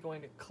literally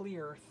going to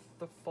clear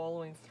the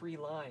following 3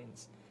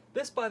 lines.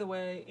 This, by the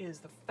way, is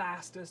the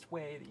fastest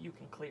way that you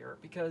can clear,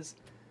 because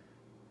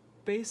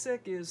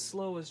basic is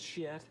slow as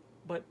shit,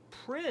 but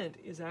print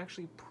is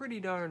actually pretty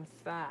darn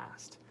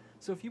fast.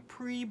 So if you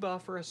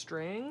pre-buffer a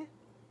string,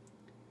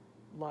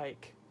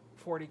 like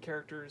 40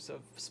 characters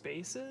of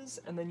spaces,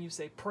 and then you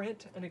say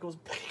print, and it goes,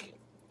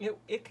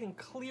 it can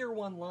clear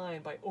one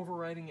line by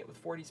overwriting it with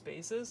 40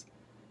 spaces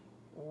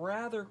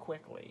rather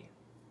quickly.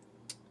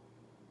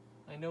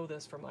 I know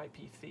this from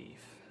IP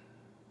Thief.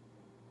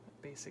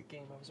 Basic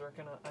game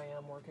I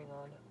am working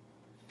on.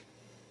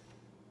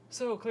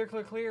 So clear,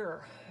 clear,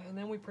 clear, and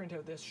then we print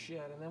out this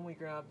shit, and then we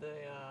grab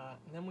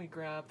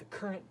the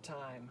current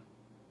time,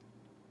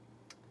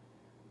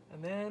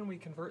 and then we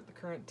convert the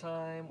current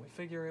time. We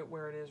figure out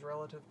where it is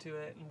relative to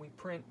it, and we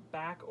print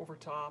back over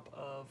top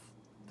of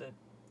the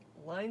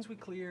lines we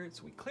cleared.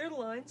 So we clear the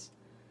lines,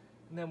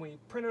 and then we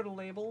print out a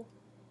label,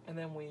 and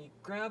then we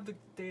grab the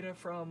data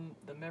from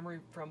the memory,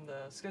 from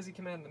the SCSI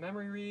command, the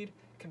memory read,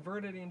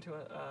 convert it into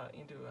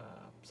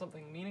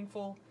something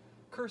meaningful,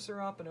 cursor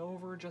up and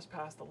over just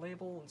past the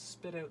label, and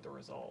spit out the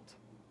result.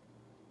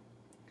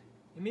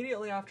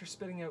 Immediately after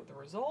spitting out the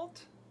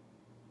result,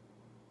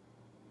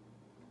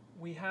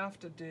 we have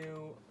to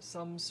do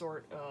some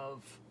sort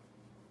of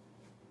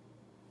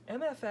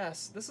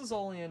MFS. This is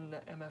all in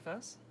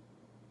MFS?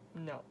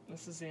 No,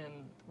 this is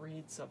in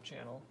read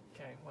subchannel.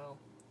 Okay, well,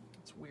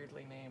 it's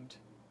weirdly named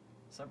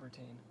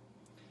subroutine.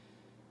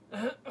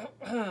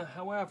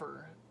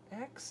 However,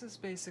 X is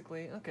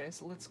basically, okay,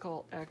 so let's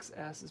call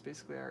XS is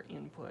basically our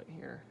input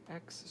here.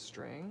 X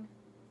string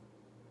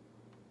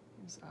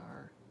is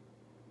our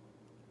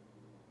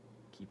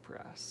key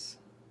press.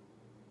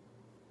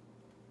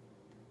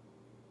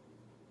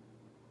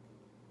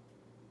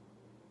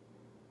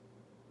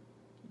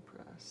 Key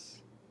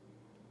press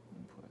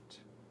input.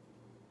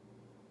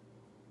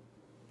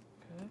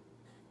 Okay.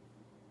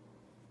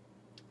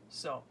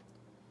 So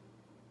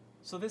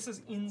this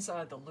is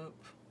inside the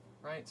loop,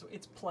 right? So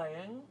it's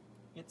playing.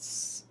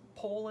 It's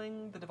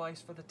polling the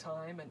device for the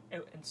time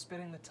and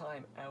spitting the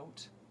time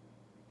out.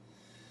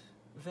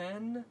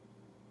 Then,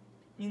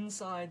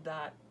 inside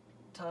that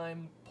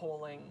time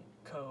polling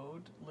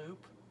code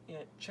loop,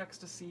 it checks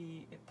to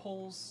see, it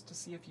polls to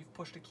see if you've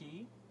pushed a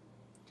key.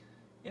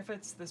 If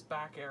it's this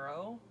back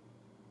arrow,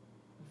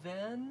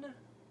 then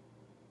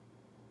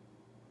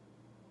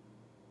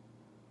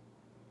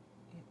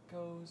it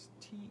goes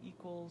t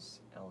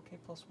equals lk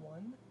plus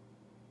 1,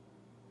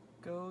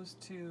 goes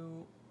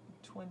to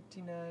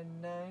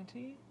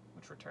 2990,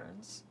 which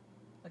returns.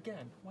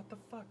 Again, what the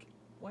fuck?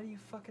 Why do you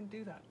fucking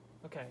do that?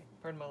 Okay,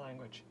 pardon my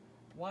language.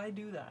 Why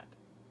do that?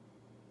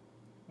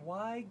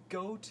 Why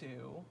go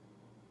to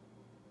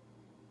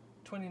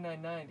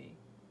 2990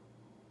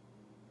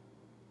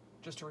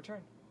 just to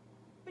return?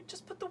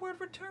 Just put the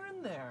word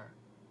return there.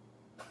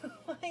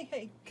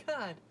 My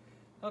God.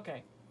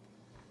 Okay.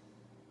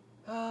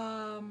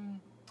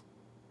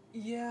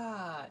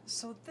 Yeah,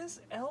 so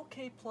this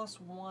lk plus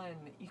 1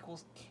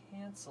 equals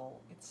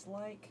cancel. It's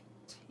like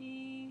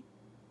t...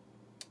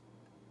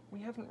 We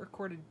haven't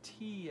recorded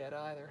t yet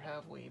either,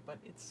 have we? But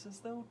it's as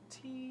though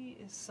t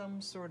is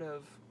some sort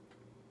of...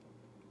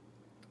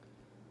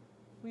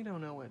 We don't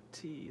know what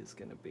t is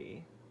going to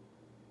be.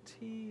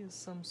 T is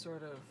some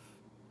sort of...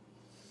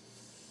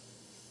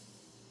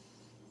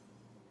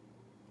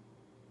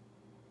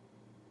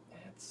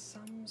 It's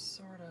some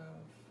sort of...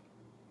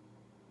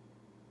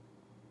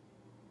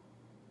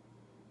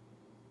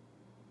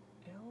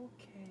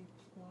 lk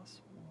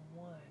plus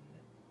 1.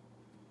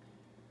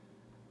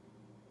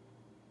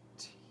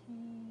 T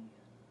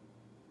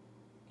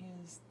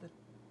is the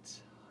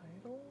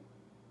title?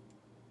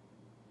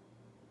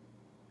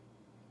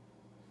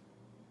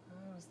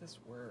 How does this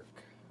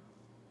work?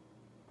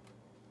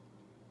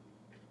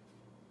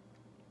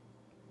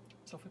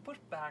 So if we push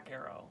back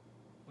arrow,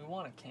 we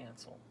want to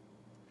cancel.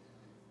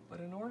 But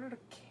in order to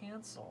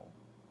cancel,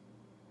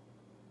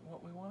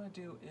 what we want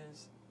to do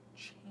is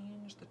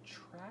change the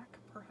track,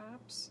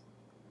 perhaps,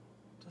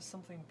 to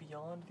something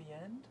beyond the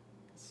end?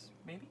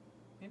 Maybe?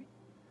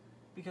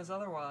 Because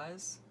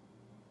otherwise,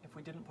 if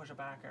we didn't push a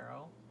back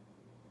arrow,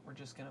 we're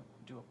just going to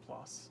do a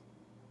plus.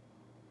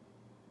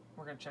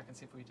 We're going to check and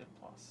see if we did a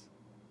plus.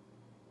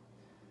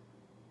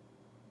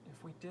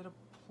 If we did a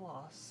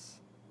plus,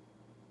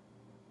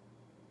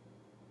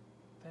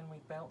 then we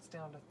bounce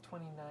down to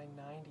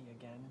 2990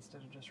 again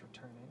instead of just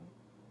returning.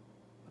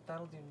 But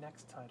that'll do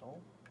next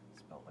title,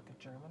 spelled like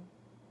a German.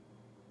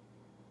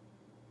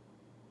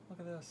 Look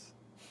at this.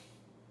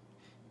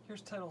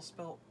 Here's title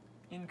spelt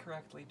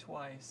incorrectly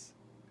twice,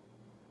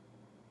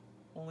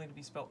 only to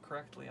be spelt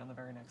correctly on the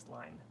very next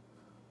line.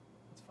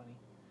 That's funny.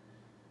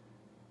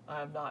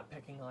 I'm not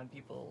picking on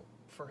people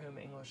for whom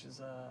English is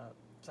a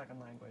second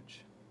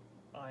language.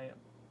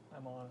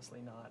 I'm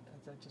honestly not.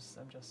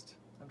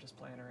 I'm just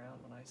playing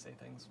around when I say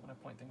things, when I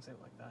point things out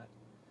like that.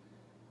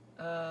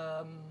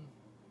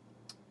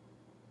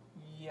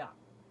 Yeah.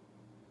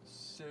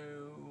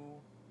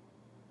 So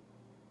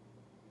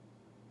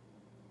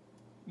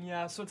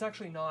yeah, so it's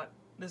actually not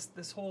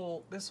this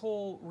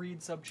whole read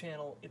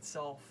subchannel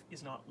itself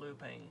is not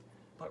looping,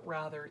 but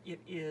rather it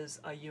is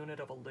a unit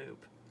of a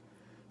loop.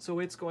 So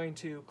it's going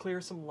to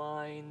clear some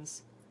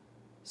lines,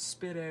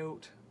 spit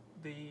out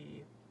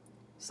the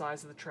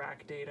size of the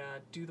track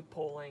data, do the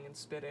polling and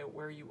spit out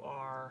where you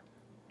are,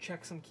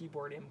 check some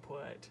keyboard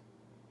input,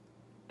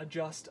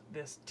 adjust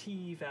this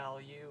T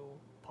value,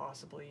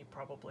 possibly,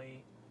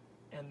 probably,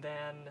 and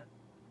then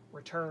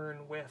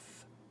return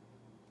with,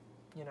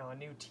 you know, a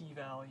new T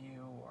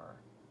value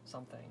or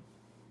something.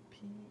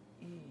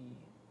 PE1,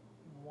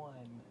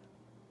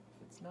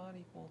 if it's not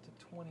equal to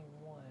 21,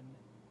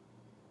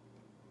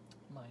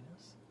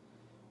 minus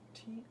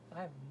T,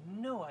 I have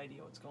no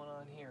idea what's going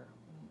on here.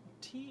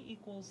 T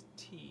equals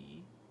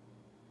T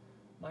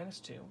minus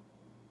 2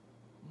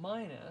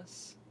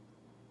 minus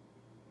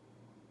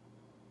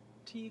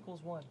T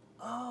equals 1.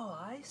 Oh,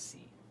 I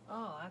see.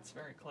 Oh, that's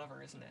very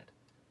clever, isn't it?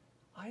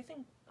 I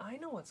think I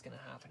know what's going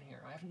to happen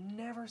here. I've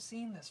never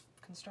seen this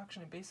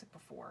construction in BASIC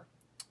before.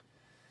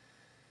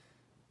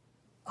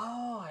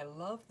 Oh, I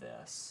love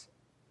this.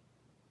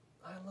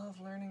 I love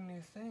learning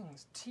new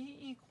things. T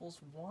equals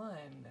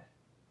 1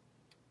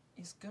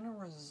 is going to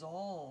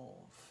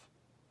resolve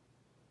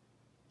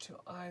to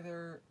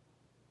either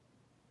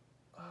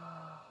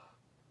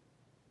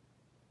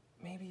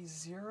maybe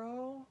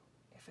 0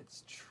 if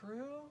it's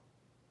true,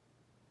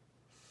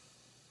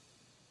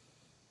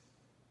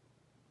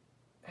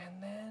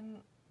 and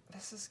then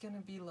this is going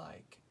to be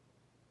like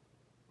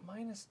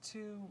minus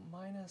 2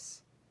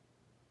 minus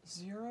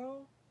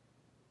 0.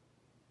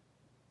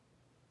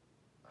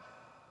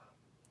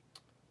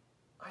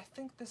 I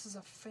think this is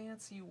a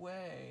fancy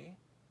way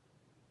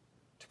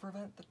to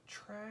prevent the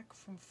track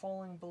from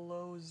falling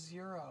below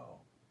 0,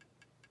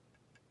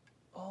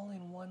 all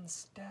in one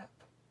step.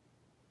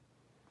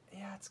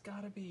 Yeah, it's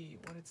gotta be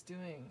what it's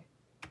doing.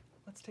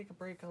 Let's take a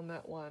break on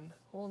that one.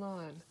 Hold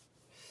on.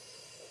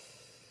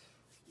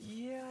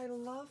 Yeah, I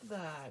love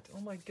that.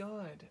 Oh my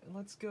god.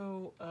 Let's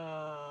go,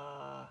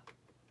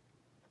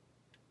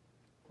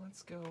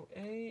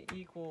 A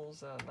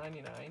equals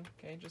 99,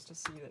 okay, just to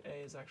see that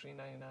A is actually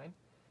 99.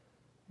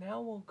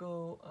 Now we'll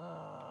go,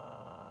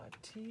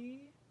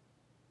 T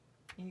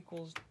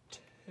equals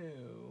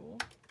 2,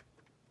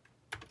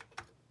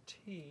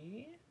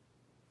 T,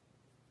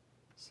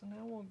 so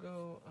now we'll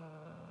go,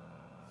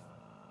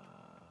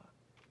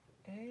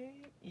 A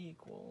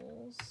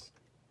equals,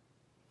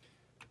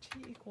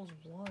 T equals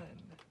 1.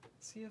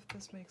 See if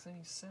this makes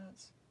any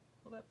sense.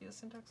 Will that be a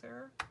syntax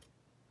error?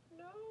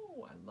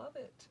 No, I love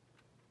it.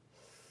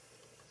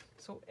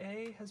 So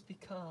A has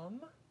become,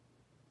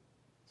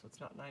 so it's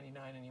not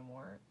 99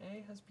 anymore,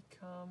 A has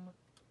become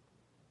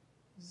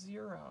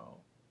 0.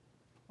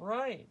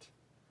 Right,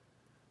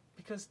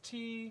 because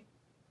T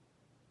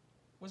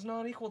was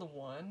not equal to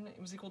 1,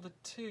 it was equal to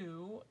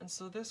 2, and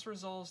so this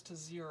resolves to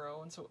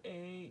 0, and so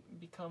A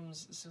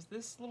becomes, so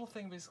this little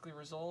thing basically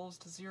resolves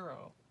to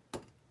 0.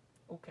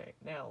 Okay,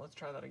 now let's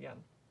try that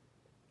again.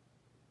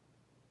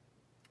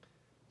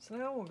 So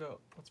now we'll go,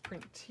 let's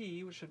print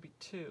T, which should be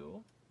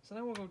 2. So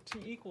now we'll go T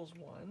equals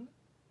 1.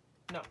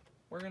 No,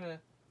 we're gonna,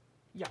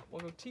 yeah,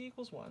 we'll go T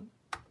equals 1.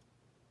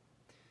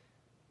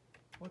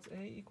 What's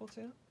A equal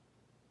to?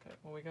 Okay,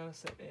 well we gotta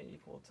set A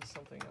equal to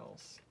something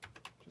else,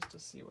 just to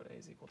see what A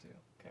is equal to.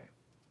 Okay,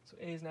 so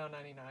A is now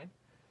 99.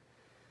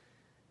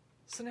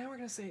 So now we're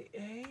gonna say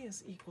A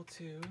is equal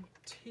to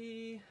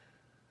T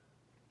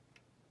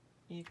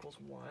equals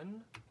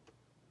 1,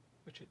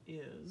 which it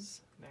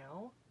is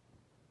now.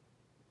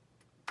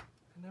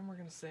 And then we're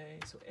gonna say,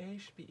 so A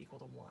should be equal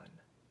to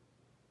 1.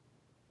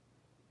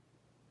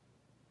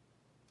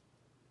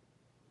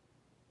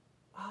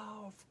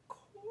 Oh, of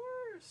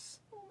course!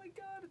 Oh my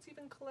god, it's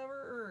even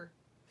cleverer.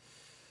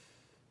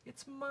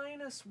 It's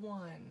minus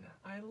 1.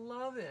 I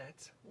love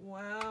it.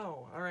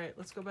 Wow. All right,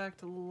 let's go back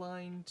to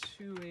line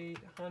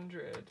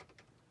 2800.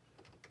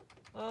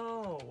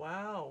 Oh,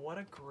 wow, what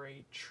a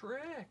great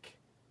trick.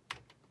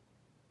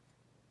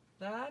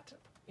 That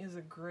is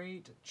a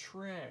great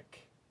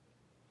trick.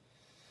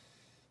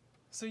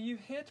 So you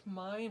hit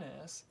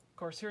minus, of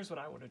course, here's what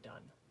I would have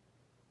done.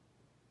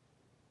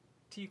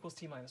 T equals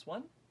T minus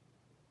 1.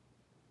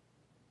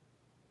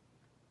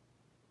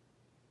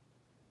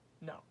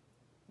 No.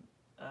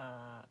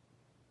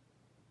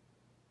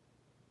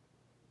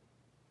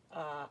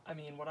 I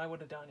mean, what I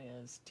would have done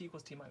is T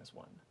equals T minus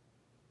 1.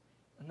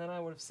 And then I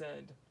would have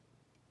said,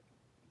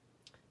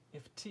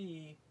 if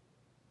T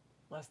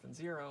less than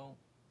 0,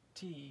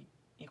 T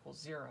equals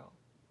 0.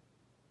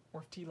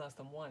 Or if T less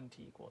than 1,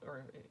 T equals,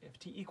 or if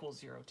T equals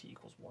 0, T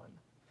equals 1.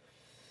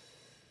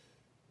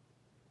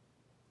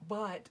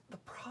 But the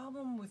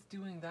problem with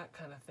doing that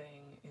kind of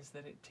thing is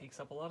that it takes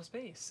up a lot of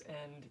space.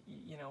 And,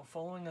 you know,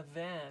 following a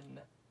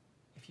then,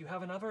 If you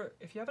have another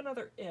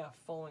if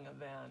following a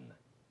then,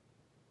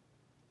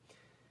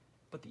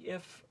 but the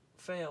if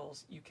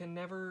fails, you can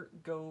never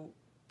go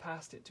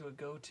past it to a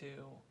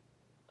goto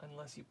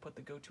unless you put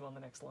the goto on the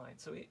next line.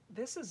 So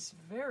this is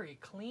very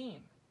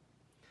clean.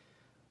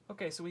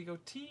 Okay, so we go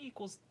t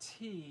equals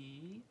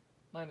t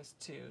minus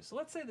 2. So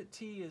let's say that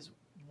t is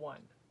 1.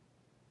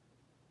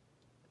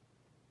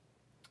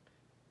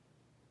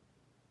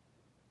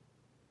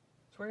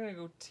 So we're going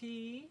to go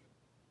t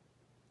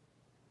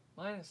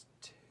minus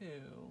 2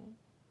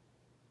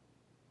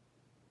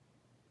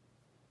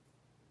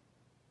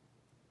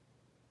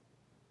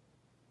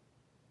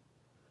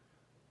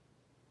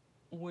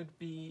 would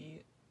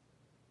be,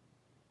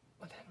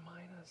 but then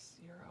minus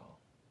 0.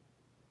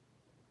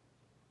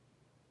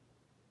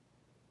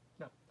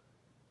 No.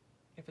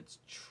 If it's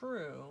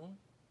true,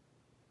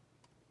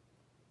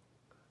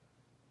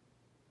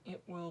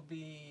 it will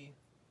be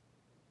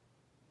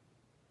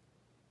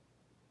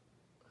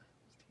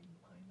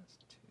minus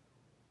 2.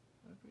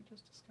 What did we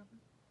just discover?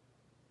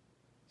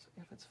 So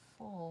if it's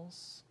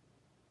false,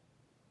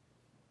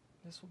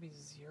 this will be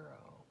 0.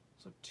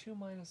 So 2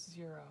 minus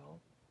 0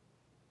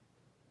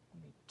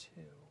 will be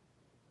 2.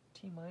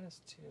 T minus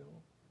 2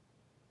 will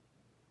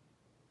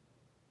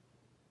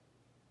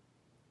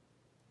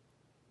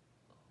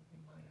be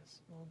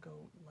minus, we'll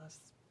go less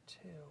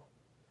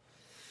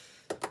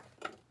 2.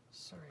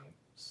 Sorry,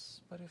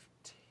 but if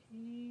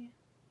t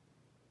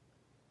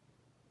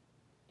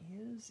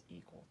is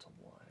equal to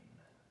 1,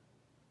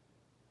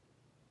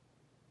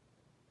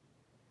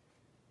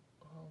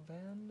 well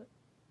then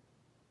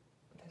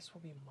this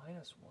will be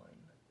minus 1.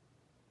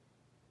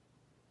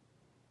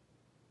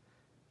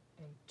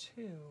 And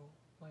 2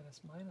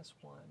 minus minus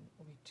 1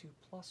 will be 2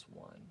 plus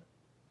 1.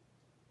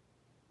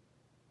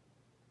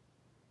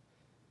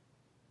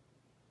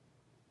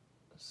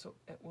 So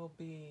it will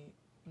be,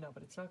 no,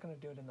 but it's not going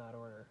to do it in that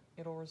order.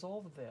 It'll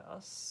resolve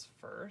this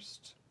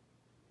first,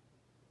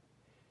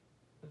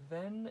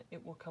 then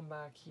it will come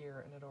back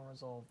here and it'll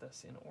resolve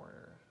this in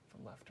order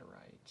from left to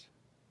right.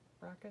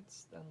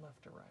 Brackets, then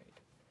left to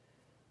right.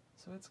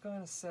 So it's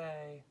going to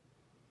say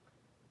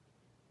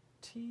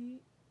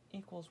t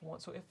equals 1.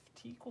 So if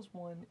t equals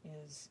 1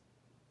 is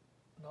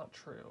not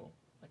true,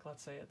 like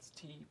let's say it's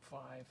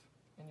t5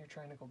 and you're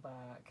trying to go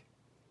back,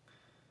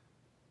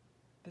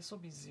 this will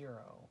be 0.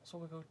 So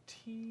we'll go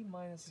t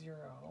minus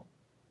 0.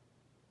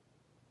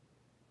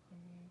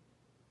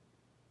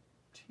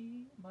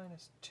 T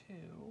minus 2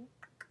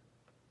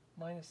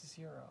 minus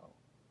 0.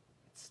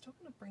 It's still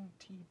going to bring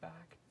t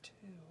back 2.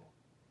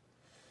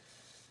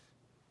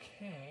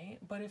 Okay,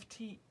 but if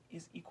t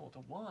is equal to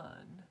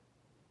 1,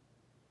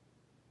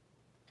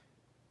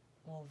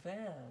 well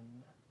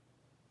then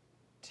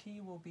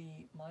t will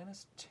be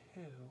minus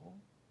 2,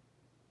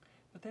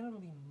 but then it'll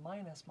be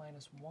minus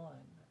minus 1.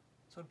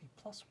 So it'll be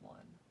plus 1.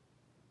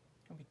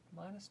 It'll be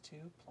minus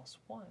 2 plus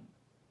 1,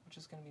 which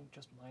is going to be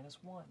just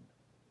minus 1.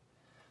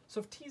 So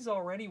if t is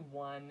already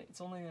 1,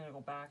 it's only going to go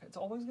back, it's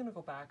always going to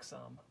go back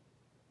some.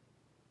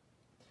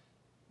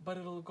 But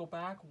it'll go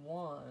back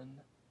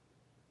 1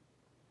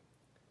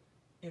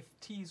 if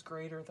t is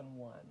greater than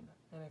 1.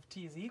 And if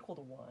t is equal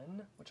to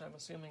 1, which I'm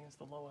assuming is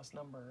the lowest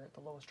number,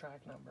 the lowest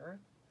track number,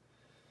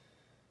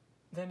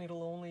 then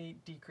it'll only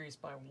decrease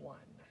by 1.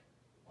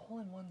 All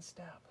in one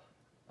step.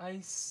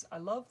 I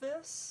love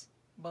this,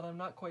 but I'm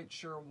not quite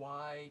sure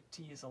why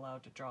t is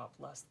allowed to drop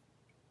less,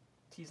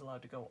 t is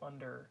allowed to go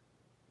under.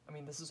 I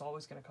mean, this is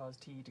always going to cause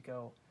t to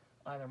go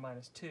either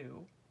minus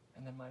 2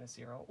 and then minus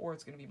 0, or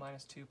it's going to be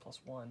minus 2 plus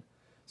 1.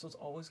 So it's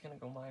always going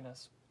to go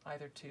minus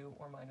either 2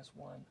 or minus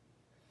 1.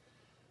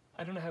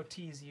 I don't know how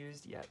t is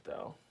used yet,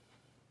 though.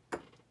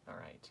 All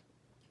right.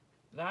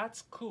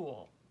 That's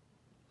cool.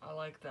 I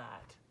like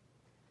that.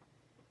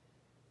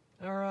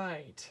 All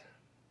right.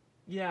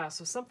 Yeah,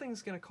 so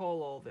something's going to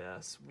call all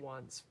this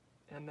once,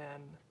 and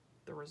then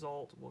the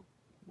result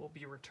will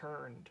be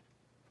returned.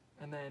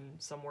 And then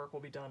some work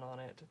will be done on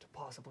it to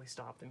possibly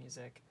stop the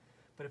music.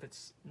 But if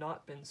it's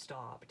not been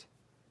stopped,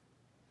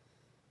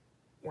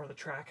 or the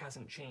track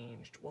hasn't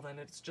changed, well then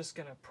it's just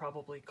going to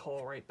probably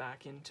call right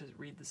back in to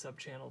read the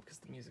subchannel because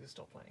the music is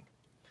still playing.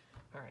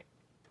 Alright.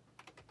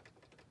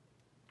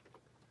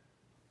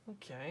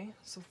 Okay,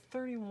 so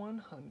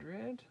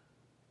 3100.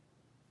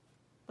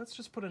 Let's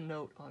just put a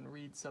note on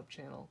read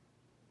subchannel.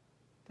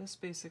 This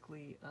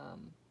basically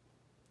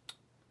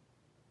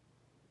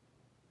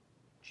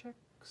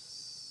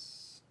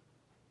checks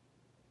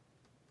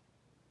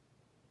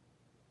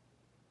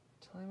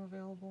time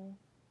available,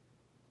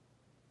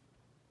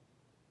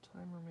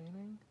 time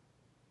remaining,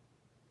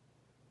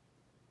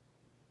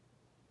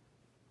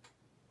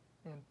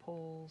 and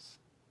polls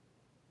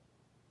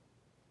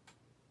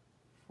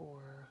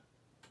for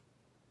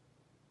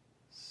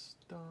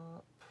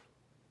stop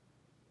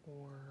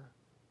or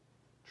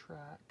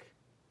track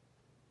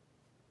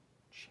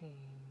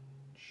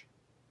change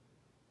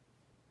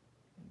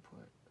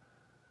input.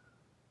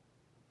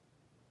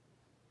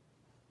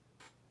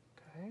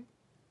 Okay.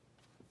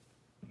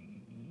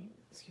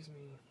 Excuse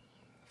me.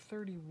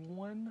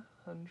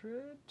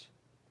 3100.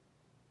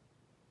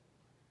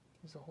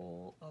 There's a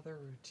whole other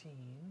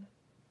routine,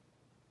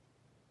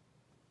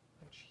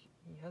 which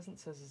he hasn't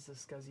says is a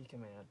SCSI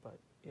command, but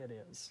it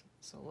is.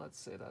 So let's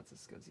say that's a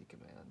SCSI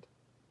command.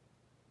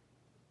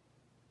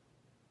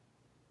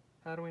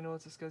 How do we know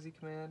it's a SCSI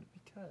command?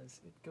 Because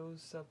it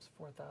goes subs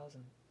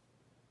 4000.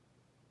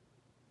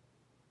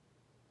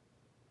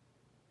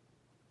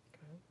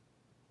 Okay.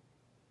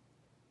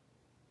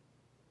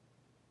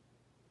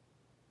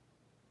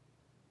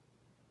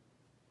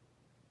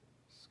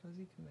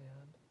 SCSI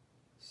command,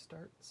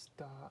 start,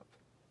 stop,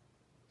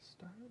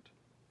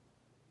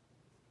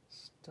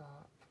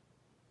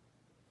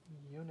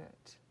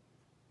 unit.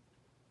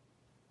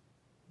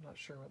 I'm not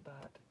sure what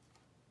that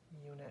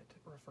unit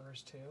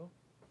refers to.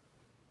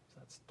 Does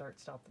that start,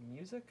 stop the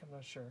music? I'm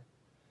not sure.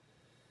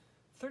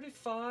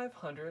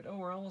 3500. Oh,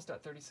 we're almost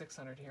at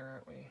 3600 here,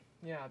 aren't we?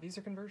 Yeah, these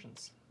are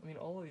conversions. I mean,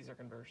 all of these are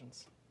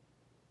conversions.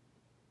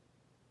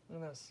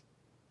 Look at this.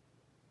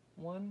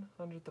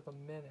 1/100th of a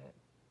minute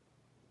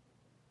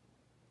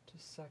to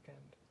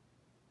second.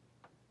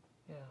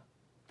 Yeah.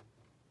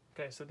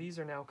 Okay, so these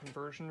are now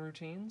conversion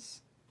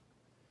routines,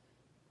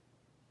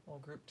 all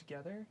grouped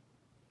together.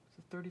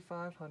 So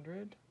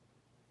 3500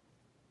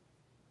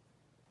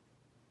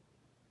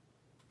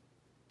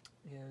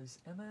 is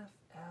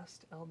MFS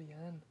to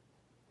LBN,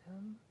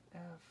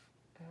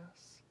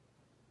 MFS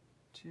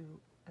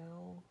to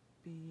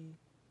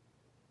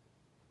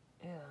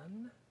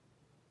LBN,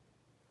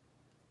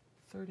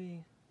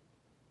 3540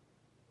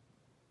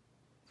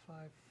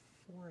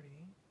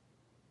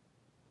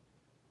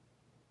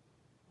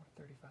 or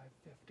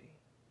 3550.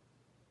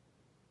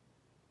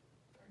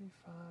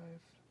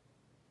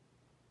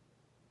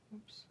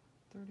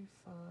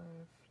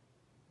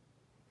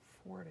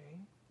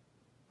 3540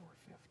 or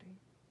 50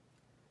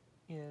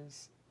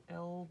 is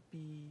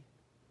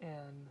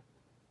LBN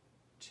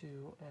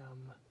to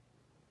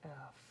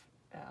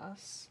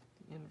MFS,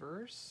 the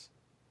inverse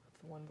of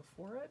the one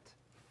before it.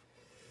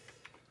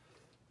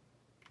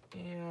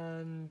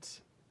 And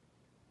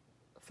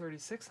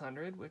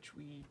 3600, which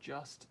we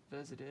just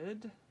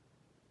visited,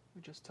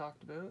 we just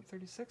talked about,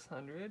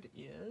 3600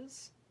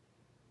 is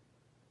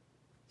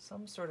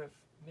some sort of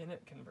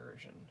minute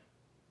conversion.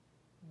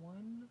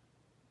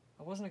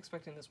 I wasn't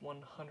expecting this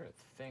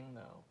 1/100th thing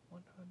though.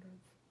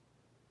 1/100th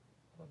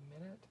of a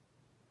minute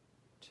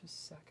to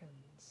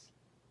seconds.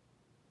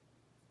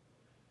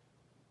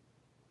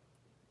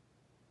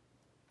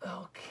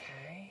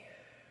 Okay.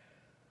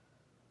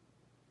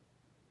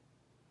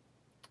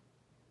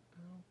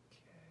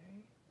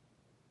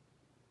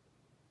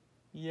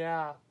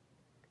 Yeah.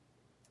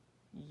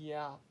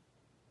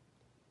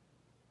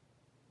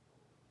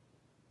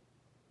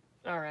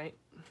 All right.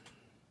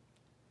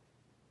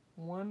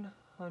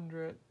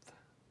 1/100th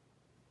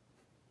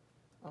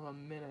of a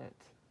minute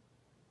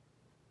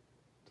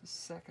to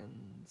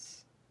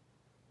seconds.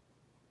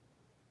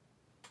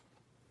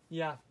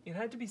 Yeah, it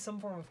had to be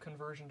some form of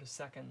conversion to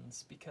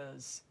seconds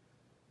because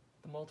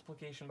the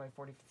multiplication by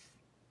 40.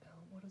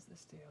 What does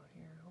this do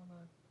here? Hold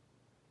on.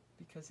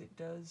 Because it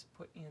does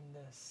put in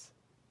this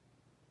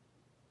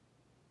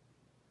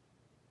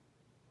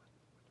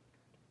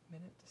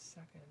minute to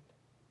second.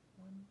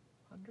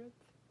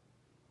 1/100th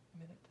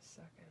minute to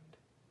second.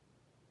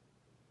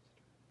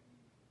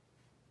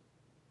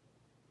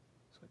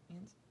 So it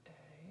ends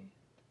A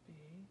to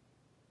B.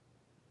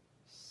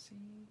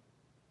 C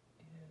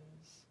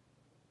is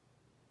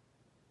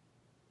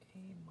A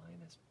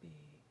minus B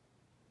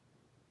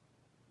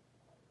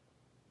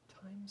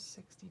times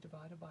 60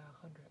 divided by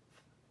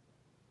 100th.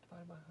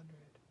 Divided by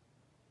 100.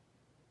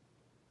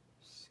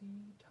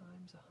 C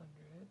times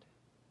 100.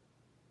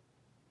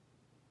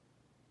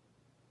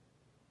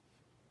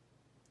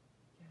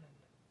 Again,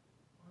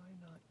 why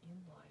not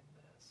inline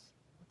this?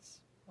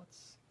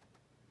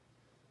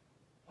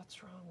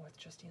 What's wrong with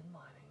just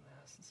inlining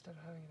this instead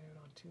of having it out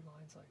on two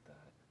lines like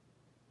that?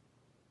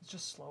 It's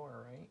just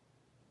slower, right?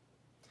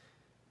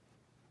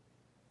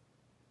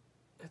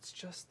 It's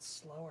just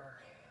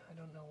slower. I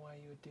don't know why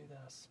you would do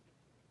this.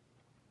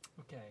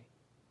 Okay.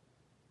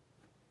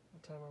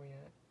 What time are we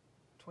at?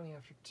 20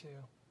 after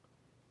 2.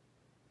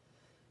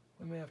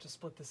 We may have to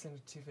split this into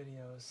 2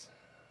 videos.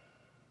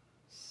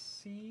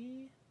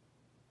 C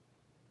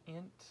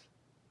int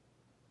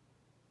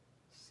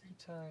C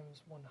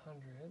times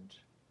 100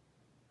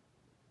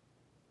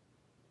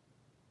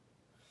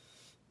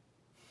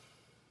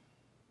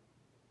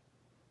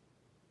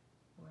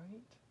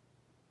 right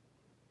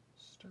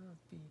stir of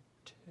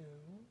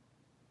B2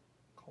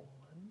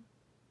 colon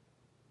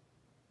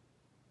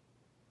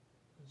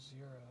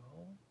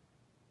 0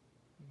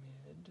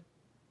 mid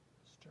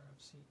stir of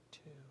C2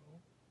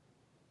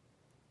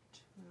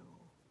 2.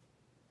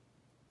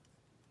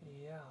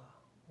 Yeah,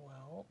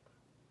 well,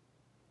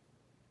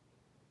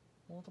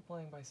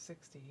 multiplying by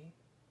 60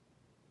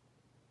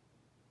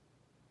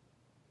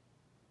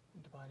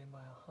 and dividing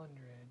by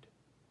 100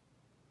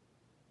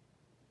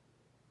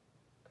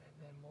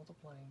 and then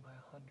multiplying by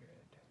 100.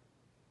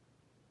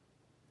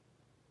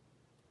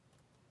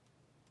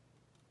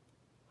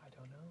 I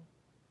don't know.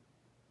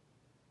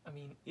 I I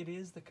mean, it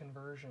is the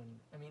conversion.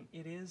 I mean,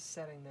 it is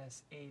setting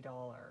this $A,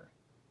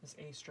 this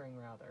A string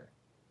rather.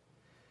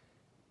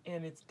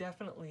 And it's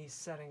definitely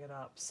setting it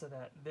up so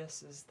that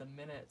this is the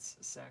minutes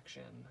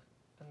section,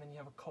 and then you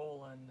have a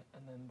colon,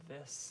 and then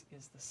this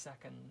is the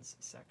seconds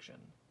section.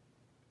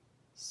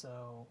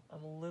 So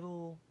I'm a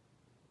little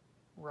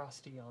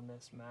rusty on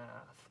this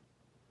math,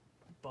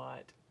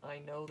 but I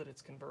know that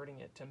it's converting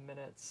it to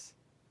minutes,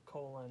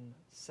 colon,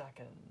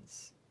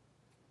 seconds.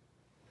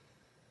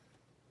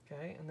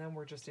 Okay, and then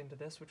we're just into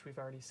this, which we've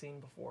already seen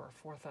before.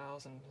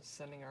 4000 is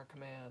sending our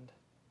command.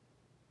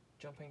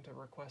 Jumping to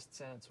request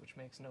sense, which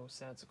makes no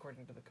sense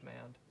according to the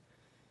command.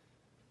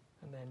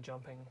 And then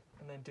jumping,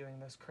 and then doing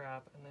this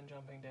crap, and then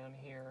jumping down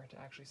here to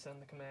actually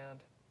send the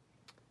command.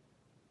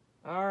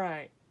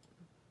 Alright.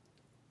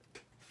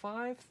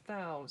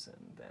 5000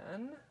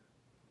 then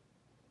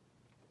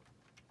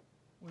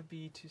would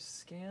be to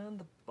scan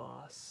the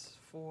bus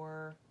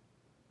for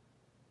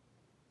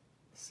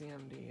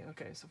CMD.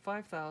 Okay, so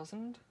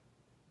 5000.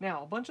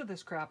 Now, a bunch of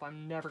this crap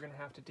I'm never going to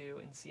have to do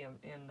in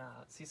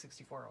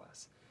C64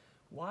 OS.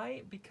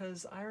 Why?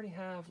 Because I already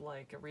have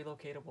like a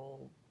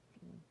relocatable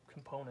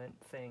component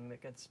thing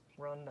that gets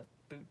run at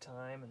boot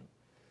time and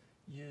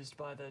used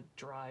by the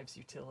drives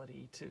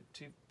utility to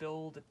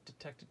build a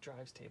detected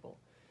drives table.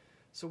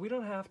 So we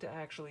don't have to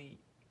actually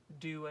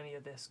do any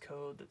of this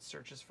code that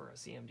searches for a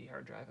CMD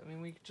hard drive. I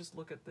mean, we could just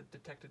look at the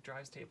detected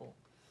drives table.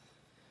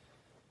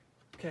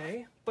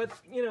 Okay, but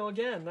you know,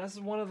 again, that's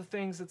one of the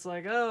things that's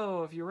like,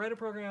 oh, if you write a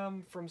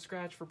program from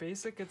scratch for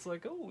BASIC, it's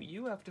like, oh,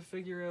 you have to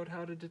figure out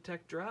how to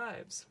detect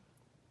drives.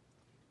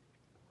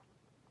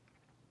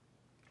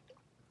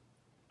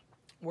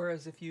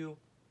 Whereas if you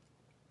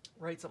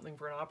write something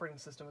for an operating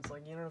system, it's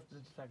like, you don't have to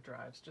detect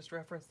drives, just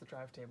reference the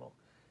drive table.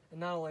 And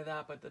not only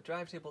that, but the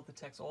drive table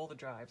detects all the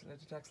drives, and it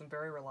detects them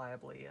very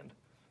reliably,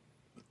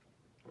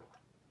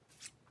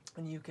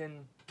 and you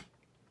can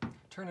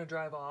turn a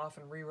drive off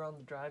and rerun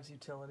the drives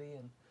utility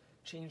and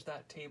change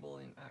that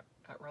table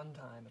at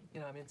runtime. And, you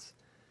know, I mean,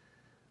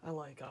 I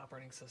like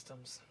operating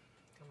systems.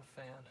 I'm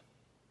a fan.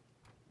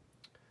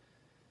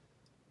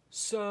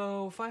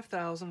 So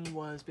 5000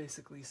 was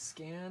basically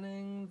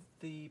scanning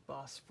the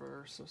bus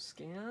first. So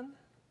scan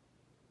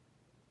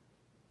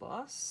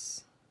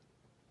bus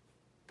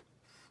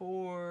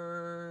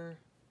for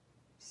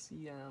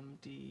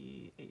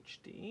CMD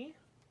HD.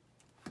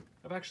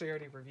 I've actually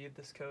already reviewed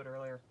this code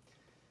earlier.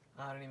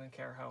 I don't even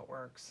care how it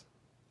works,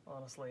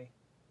 honestly.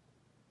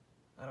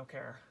 I don't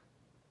care.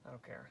 I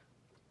don't care.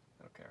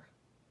 I don't care.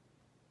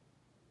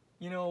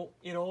 You know,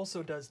 it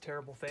also does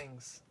terrible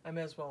things. I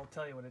may as well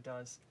tell you what it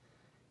does.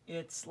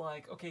 It's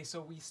like, okay,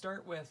 so we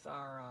start with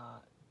our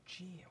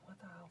G. What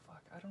the hell,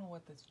 fuck? I don't know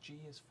what this G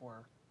is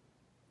for.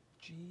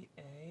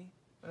 GA?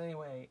 But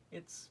anyway,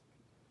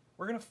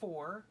 we're going to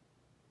for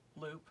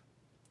loop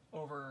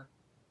over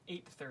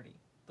 8 to 30.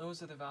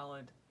 Those are the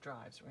valid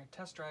drives. We're going to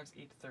test drives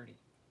 8 to 30.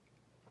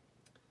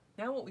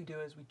 Now what we do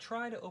is we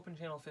try to open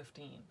channel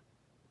 15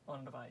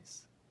 on a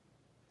device.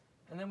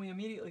 And then we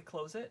immediately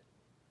close it,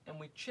 and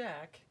we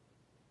check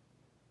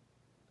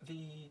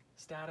the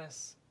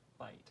status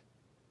byte.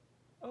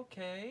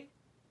 Okay,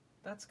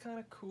 that's kind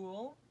of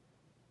cool,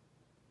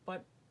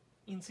 but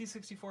in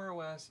C64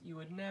 OS, you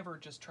would never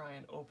just try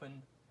and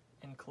open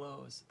and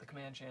close the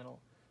command channel,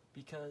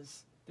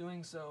 because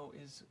doing so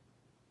is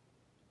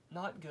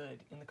not good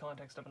in the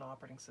context of an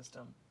operating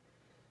system,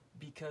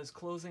 because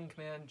closing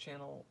command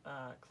channel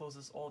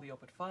closes all the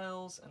open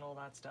files and all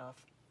that stuff.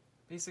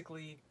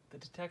 Basically, the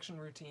detection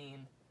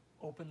routine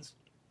opens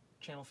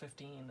channel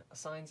 15,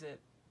 assigns it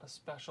a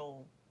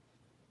special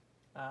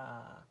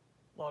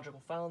logical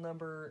file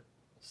number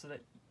so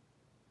that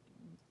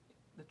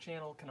the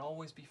channel can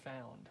always be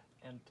found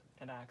and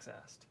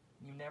accessed.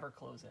 You never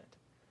close it.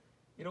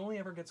 It only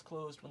ever gets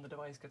closed when the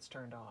device gets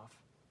turned off.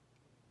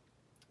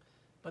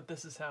 But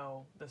this is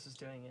how this is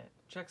doing it.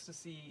 Checks to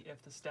see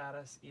if the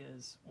status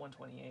is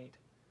 128,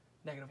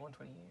 negative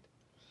 128.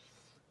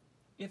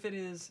 If it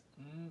is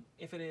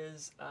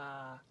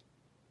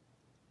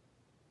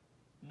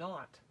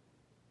not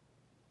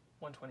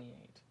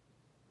 128,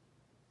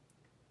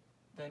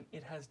 then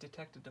it has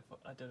detected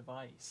a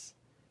device.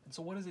 And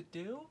so what does it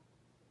do?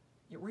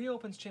 It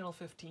reopens channel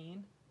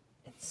 15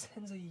 and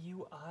sends a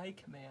UI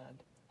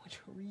command, which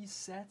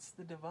resets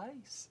the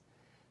device.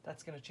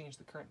 That's going to change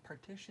the current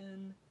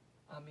partition.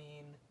 I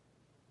mean,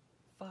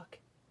 fuck,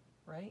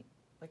 right?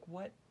 Like,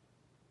 what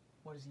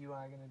is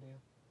UI going to do?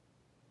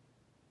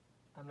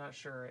 I'm not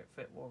sure if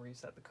it will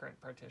reset the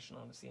current partition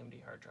on a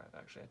CMD hard drive.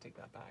 Actually, I take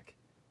that back.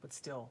 But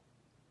still.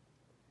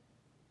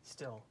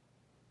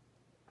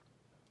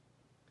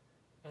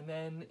 And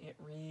then it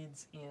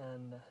reads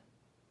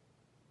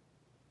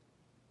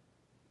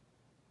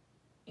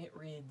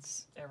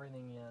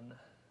everything in,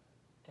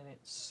 and it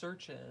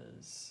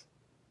searches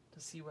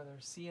to see whether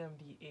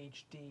CMD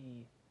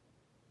HD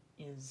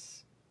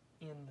is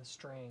in the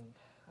string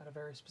at a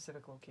very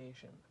specific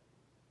location.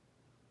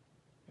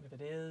 And if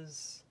it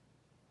is,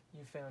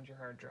 you found your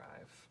hard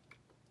drive.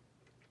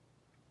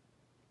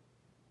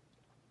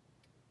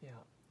 Yeah.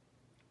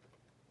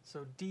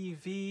 So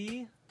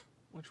DV,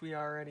 which we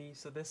already,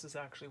 so this is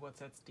actually what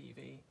sets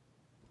DV.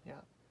 Yeah,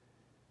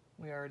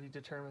 we already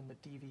determined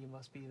that DV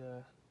must be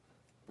the,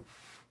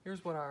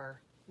 here's what our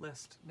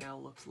list now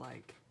looks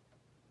like.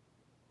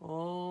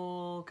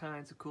 All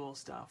kinds of cool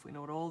stuff. We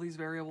know what all these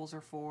variables are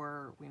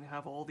for. We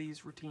have all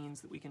these routines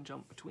that we can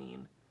jump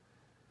between.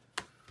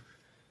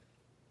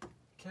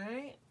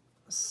 Okay,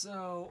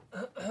 so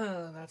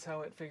that's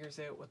how it figures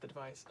out with the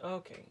device.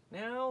 Okay,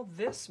 now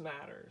this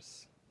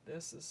matters.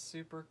 This is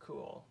super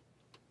cool.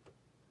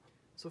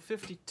 So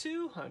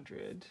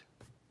 5200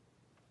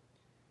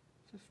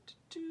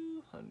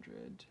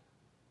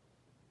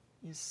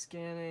 is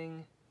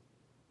scanning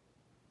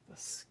the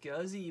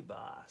SCSI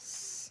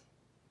bus.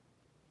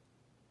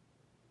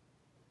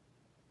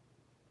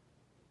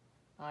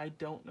 I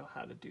don't know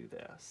how to do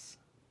this.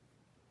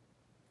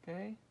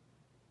 Okay?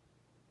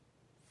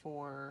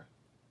 For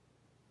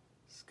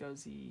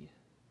SCSI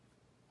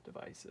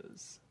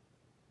devices.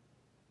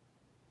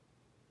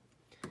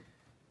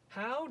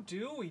 How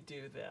do we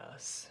do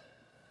this?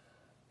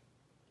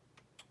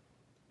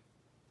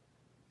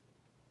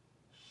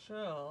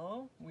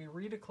 So, we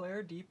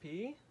redeclare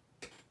DP.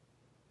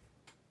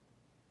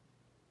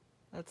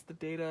 That's the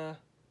data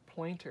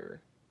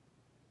pointer.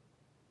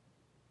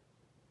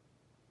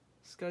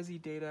 SCSI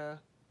data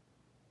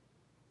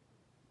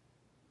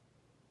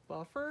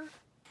buffer?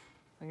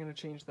 I'm going to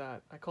change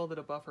that. I called it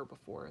a buffer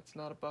before. It's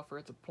not a buffer,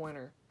 it's a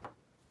pointer.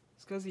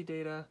 SCSI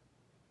data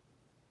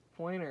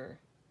pointer.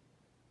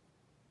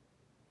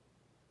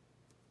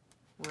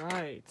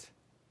 Right.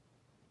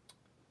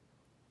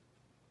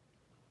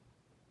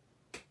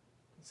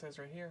 It says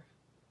right here,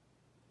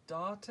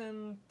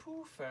 Datenpuffer.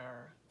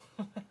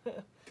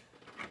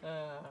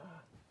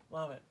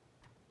 Love it.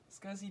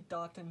 SCSI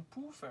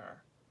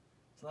Datenpuffer.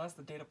 So that's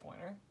the data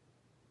pointer.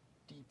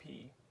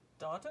 DP.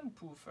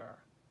 Datenpuffer.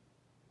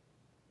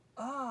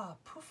 Ah,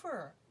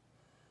 puffer.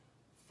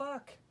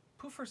 Fuck.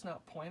 Puffer's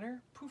not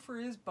pointer. Puffer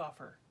is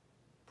buffer.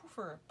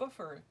 Puffer,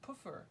 buffer,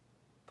 puffer.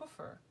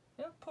 Puffer.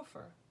 Yeah,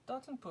 puffer.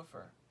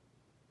 Datenpuffer.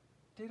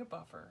 Data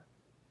buffer.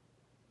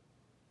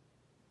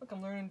 Look,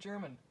 I'm learning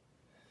German.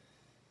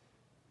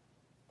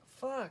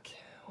 Fuck.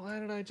 Why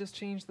did I just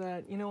change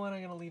that? You know what? I'm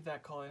going to leave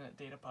that calling it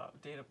data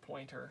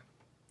pointer.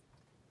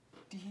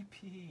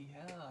 DP.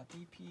 Yeah,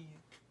 DP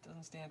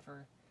doesn't stand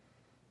for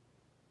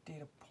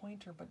data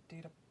pointer, but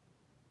data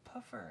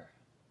puffer.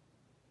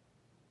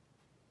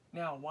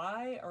 Now,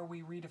 why are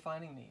we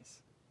redefining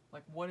these?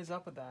 Like, what is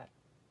up with that?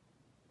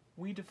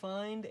 We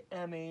defined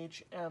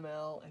MH,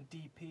 ML, and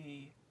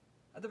DP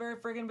at the very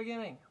friggin'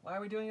 beginning. Why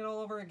are we doing it all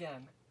over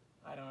again?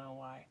 I don't know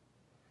why.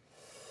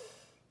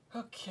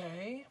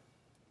 Okay.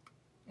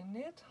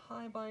 Init,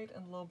 high byte,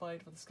 and low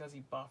byte for the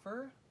SCSI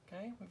buffer.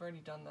 Okay, we've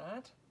already done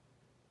that.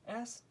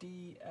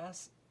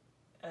 SDSL.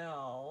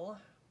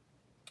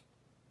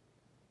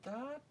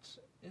 That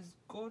is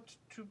going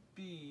to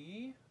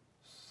be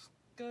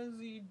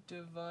SCSI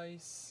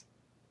device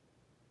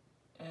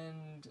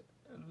and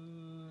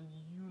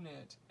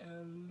unit,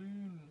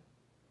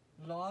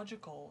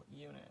 logical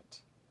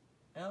unit.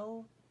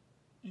 LUN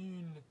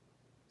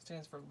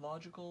stands for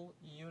logical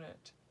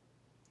unit.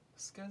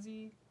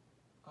 SCSI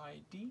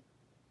ID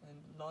and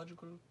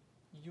logical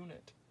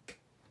unit.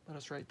 Let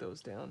us write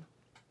those down.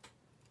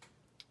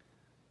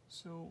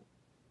 So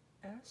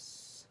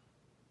SD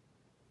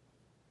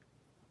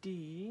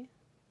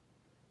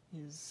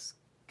is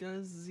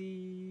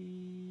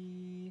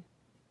SCSI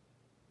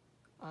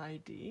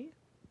ID.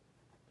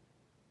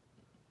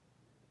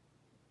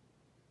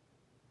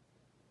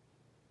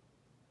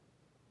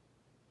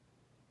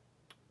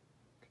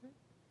 Okay.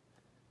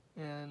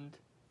 And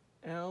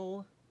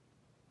SL.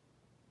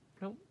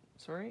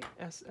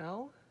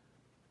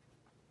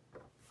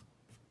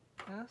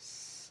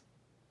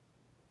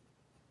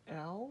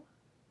 SL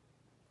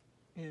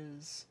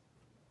is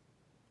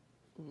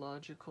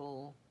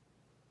logical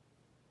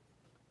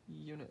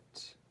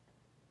unit.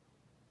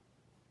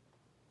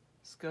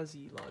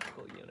 SCSI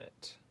logical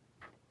unit,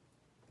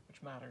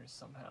 which matters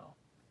somehow.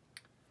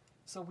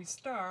 So we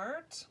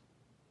start,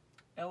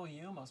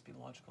 LU must be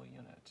logical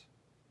unit.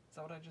 Is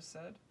that what I just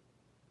said?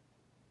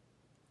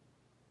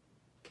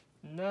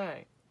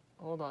 No,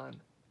 hold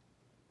on.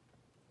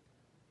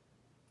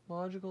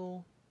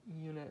 Logical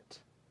unit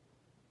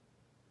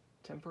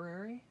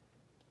temporary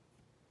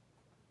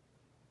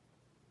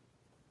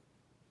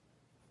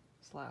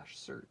 /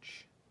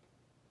 search.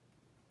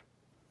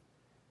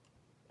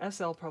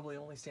 SL probably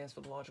only stands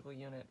for the logical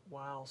unit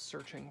while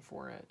searching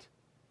for it.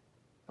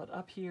 But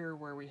up here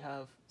where we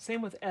have,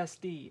 same with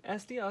SD.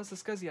 SD, oh, it's the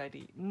SCSI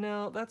ID.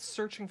 No, that's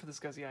searching for the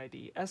SCSI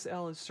ID.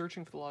 SL is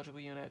searching for the logical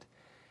unit.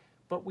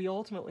 But we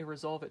ultimately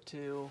resolve it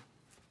to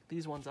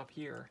these ones up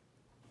here.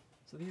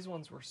 So these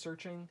ones we're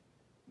searching.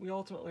 We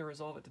ultimately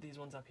resolve it to these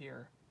ones up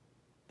here.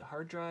 The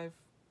hard drive,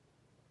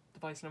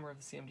 device number of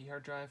the CMD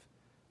hard drive,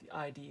 the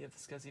ID of the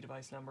SCSI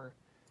device number,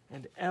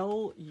 and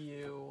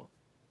LU,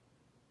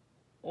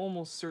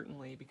 almost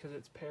certainly, because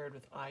it's paired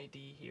with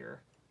ID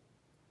here,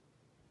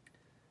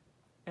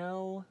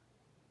 LU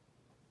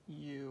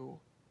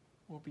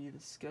will be the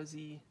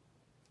SCSI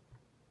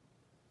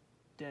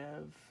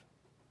dev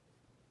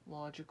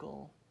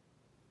logical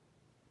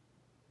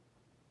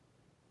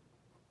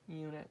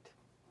unit.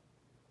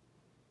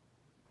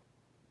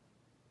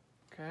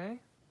 Okay.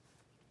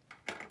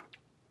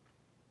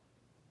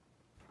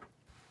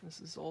 This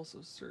is also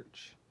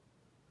search.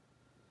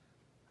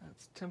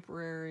 That's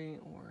temporary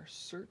or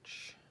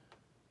search.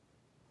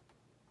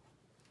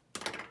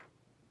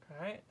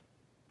 Okay.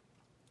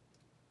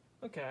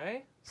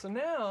 Okay, so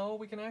now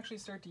we can actually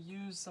start to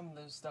use some of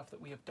the stuff that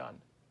we have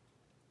done.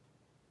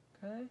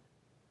 Okay.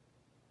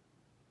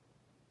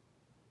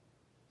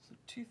 So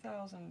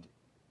 2000,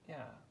 yeah,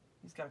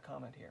 he's got a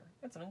comment here.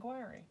 It's an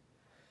inquiry.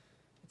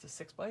 It's a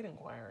 6-byte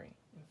inquiry,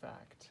 in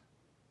fact.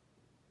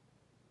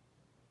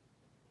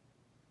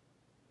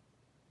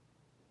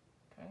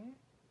 Okay.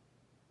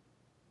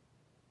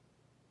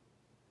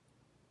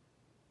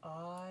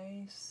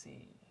 I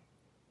see.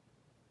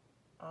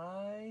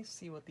 I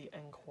see what the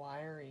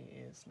inquiry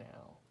is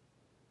now.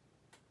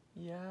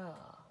 Yeah,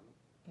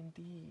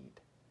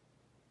 indeed.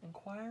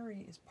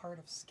 Inquiry is part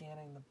of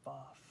scanning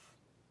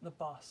the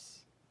bus,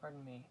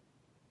 pardon me.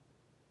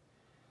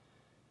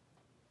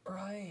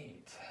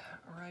 Right.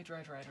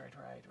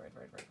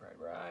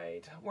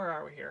 Where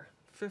are we here?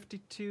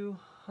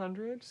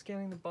 5200,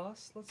 scanning the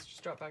bus. Let's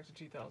just drop back to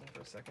 2000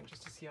 for a second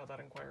just to see how that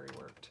inquiry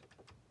worked.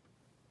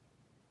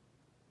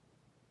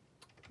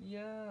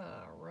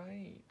 Yeah,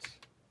 right.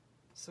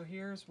 So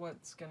here's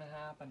what's going to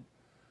happen.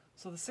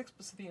 So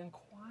the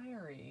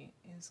inquiry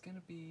is going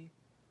to be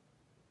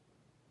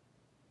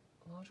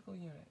logical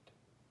unit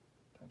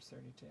times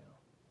 32.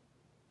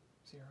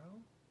 0,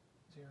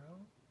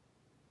 0,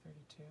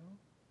 32,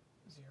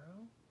 0,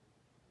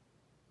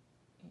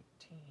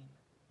 18.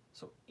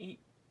 So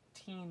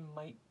 18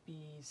 might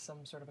be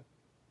some sort of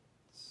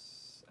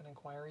an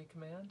inquiry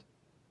command.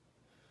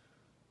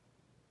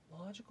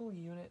 Logical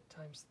unit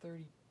times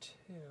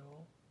 32.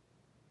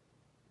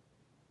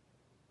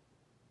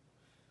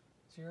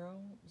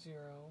 0, 0,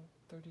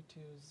 32,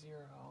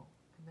 0,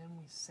 and then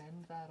we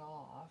send that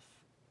off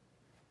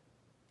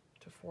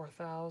to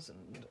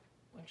 4000,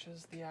 which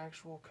is the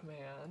actual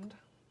command.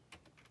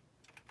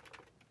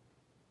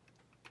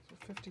 So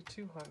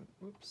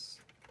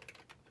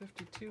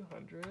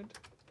 5200,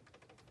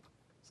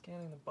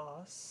 scanning the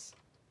bus.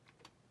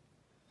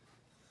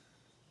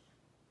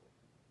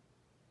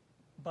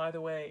 By the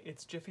way,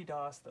 it's Jiffy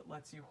DOS that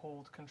lets you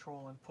hold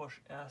Control and push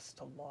S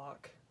to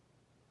lock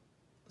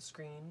the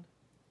screen,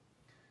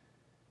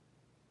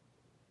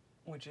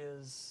 which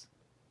is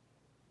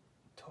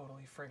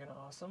totally friggin'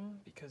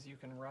 awesome because you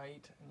can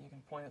write and you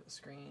can point at the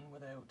screen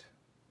without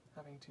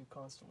having to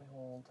constantly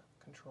hold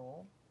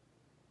Control.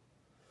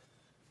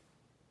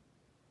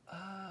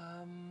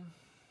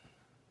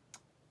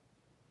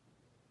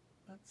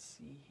 Let's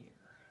see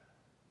here.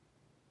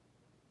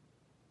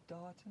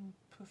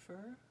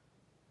 Datenpuffer.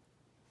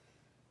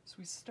 So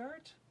we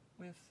start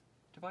with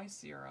device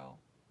 0,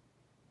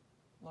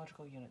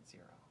 logical unit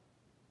 0.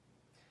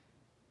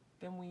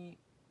 Then we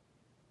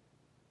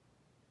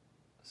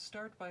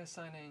start by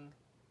assigning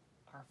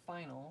our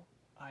final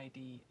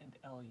ID and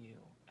LU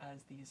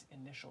as these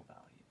initial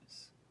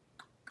values.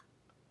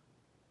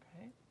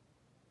 Okay.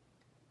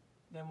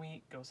 Then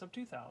we go sub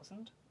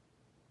 2000.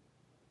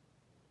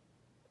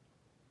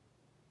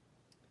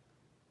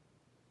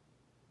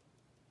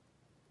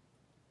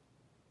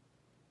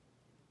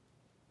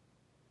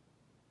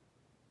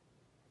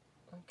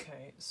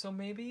 Okay, so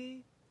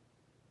maybe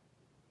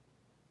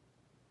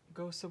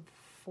go sub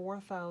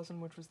 4000,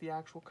 which was the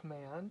actual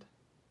command.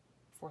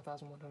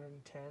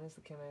 4110 is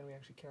the command we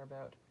actually care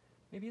about.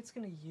 Maybe it's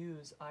going to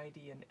use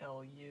ID and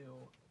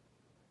LU.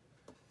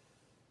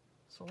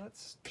 So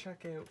let's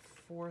check out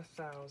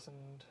 4010.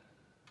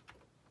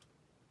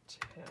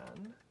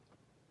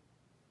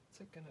 What's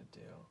it going to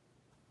do?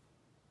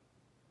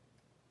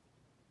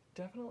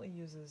 Definitely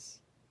uses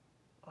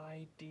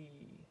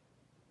ID.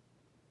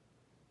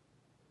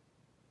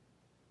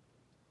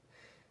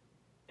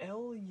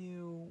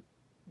 LU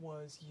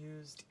was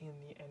used in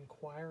the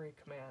inquiry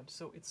command,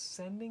 so it's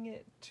sending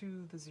it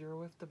to the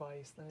 0th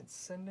device, then it's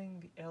sending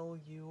the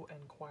LU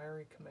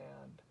inquiry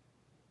command.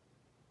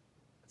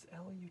 It's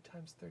LU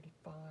times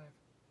 35.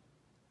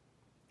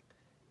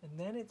 And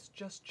then it's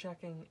just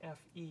checking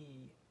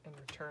FE and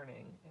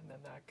returning, and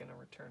then that's going to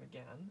return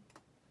again.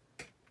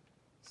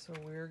 So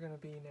we're going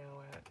to be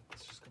now at,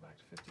 let's just go back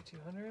to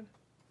 5200.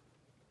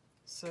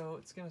 So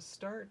it's going to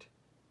start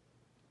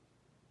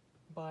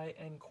by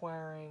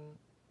inquiring,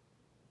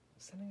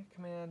 sending a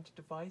command to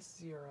device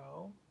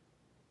 0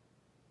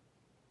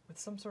 with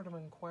some sort of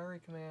inquiry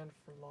command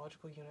for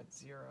logical unit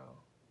 0.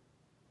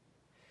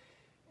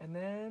 And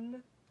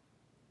then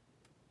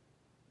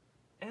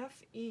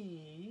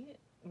FE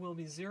will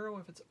be 0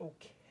 if it's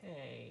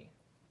okay.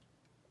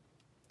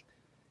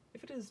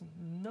 If it is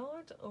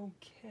not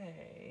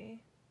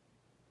okay,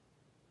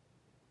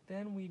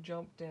 then we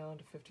jump down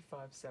to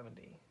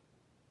 5570.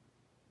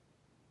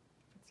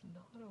 If it's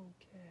not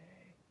okay,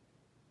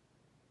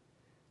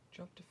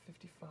 jump to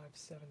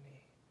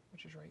 5570,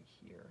 which is right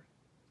here.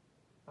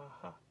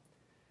 Aha.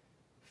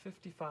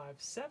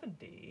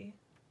 5570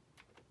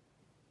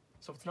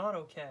 So if it's not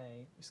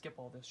okay, we skip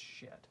all this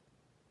shit.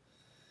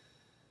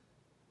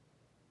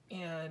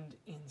 And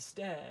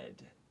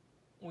instead,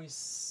 we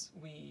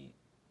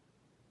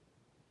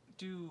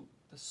do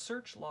the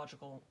search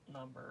logical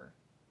number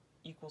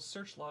equals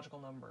search logical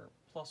number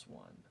plus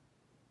 1.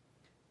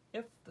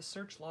 If the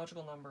search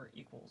logical number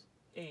equals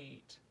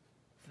 8,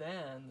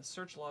 then the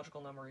search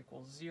logical number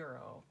equals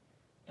 0,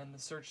 and the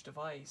search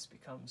device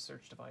becomes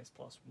search device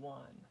plus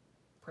 1.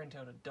 Print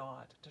out a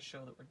dot to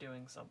show that we're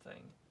doing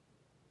something.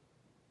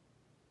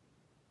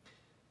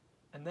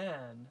 And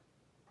then,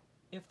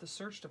 if the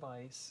search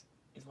device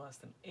is less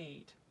than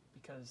 8,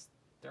 because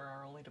there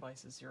are only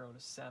devices 0 to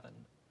 7,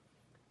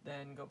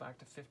 then go back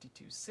to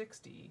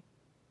 5260,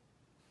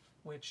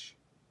 which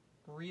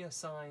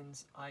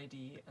reassigns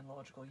ID and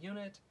logical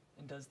unit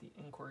and does the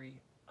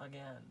inquiry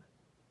again.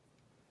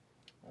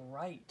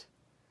 Right.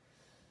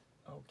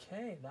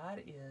 Okay, that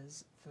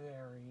is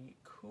very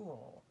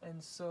cool.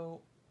 And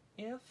so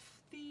if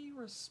the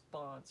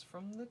response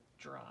from the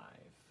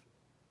drive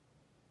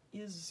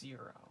is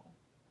 0,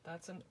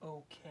 that's an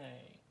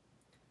okay.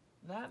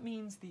 That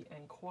means the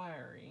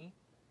inquiry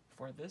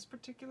for this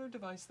particular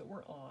device that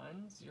we're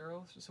on,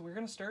 0, so we're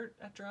going to start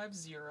at drive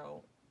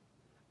 0,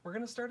 we're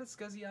going to start at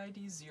SCSI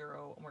ID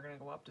 0, and we're going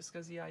to go up to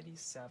SCSI ID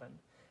 7.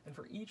 And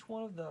for each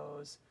one of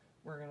those,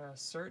 we're going to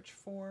search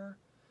for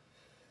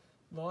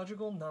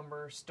logical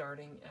number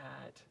starting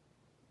at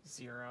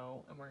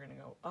 0, and we're going to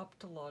go up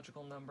to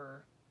logical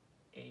number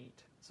 8,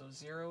 so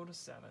 0 to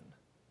 7.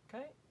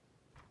 Okay?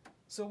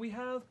 So we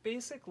have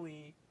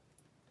basically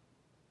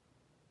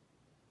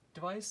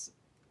device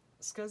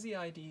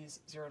SCSI IDs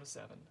 0 to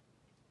 7.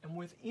 And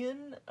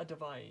within a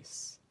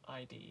device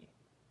ID,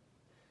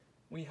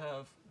 we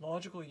have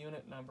logical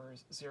unit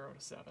numbers 0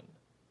 to 7.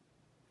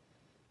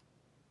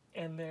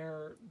 And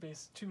they're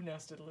two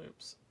nested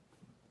loops.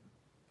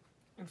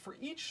 And for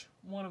each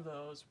one of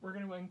those, we're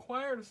going to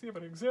inquire to see if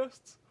it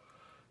exists.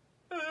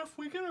 And if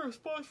we get a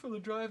response from the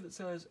drive that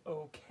says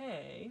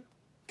okay,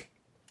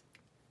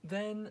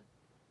 then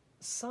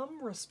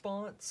some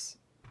response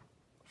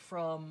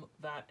from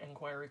that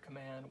inquiry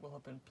command will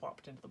have been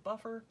plopped into the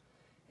buffer,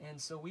 and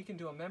so we can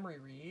do a memory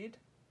read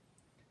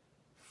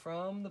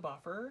from the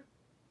buffer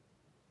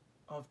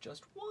of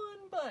just 1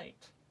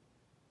 byte,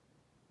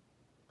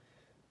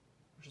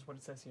 which is what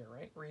it says here,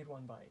 right? Read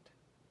 1 byte.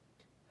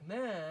 And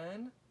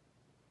then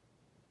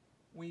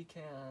we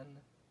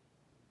can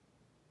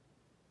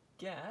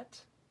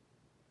get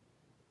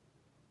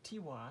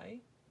ty,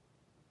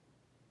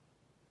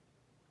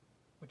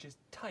 which is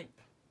type.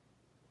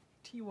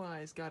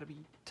 ty's got to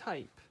be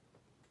type.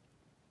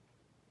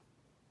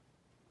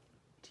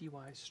 ty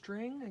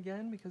string,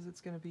 again, because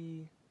it's going to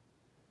be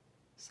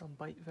some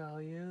byte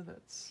value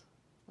that's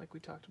like we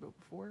talked about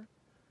before.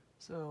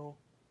 So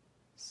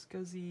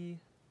SCSI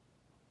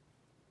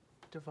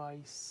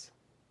device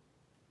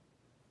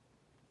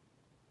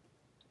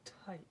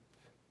type,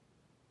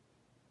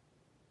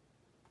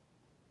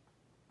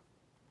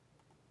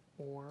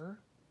 or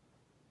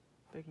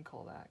they can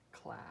call that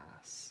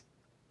class.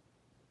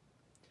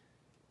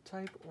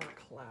 Type or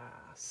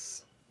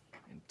class.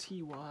 And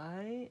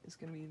ty is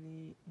going to be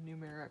the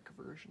numeric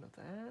version of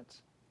that.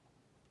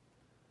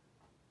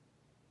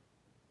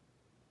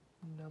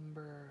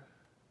 Number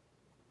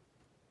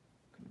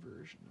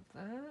conversion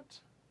of that.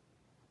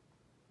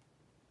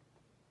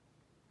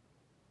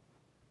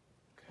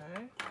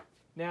 Okay.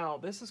 Now,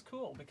 this is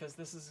cool because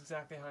this is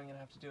exactly how I'm going to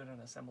have to do it in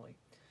assembly.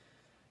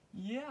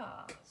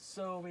 Yeah,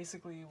 so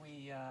basically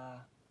we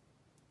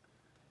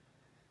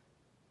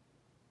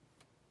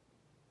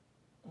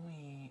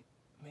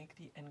make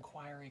the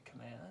inquiry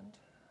command.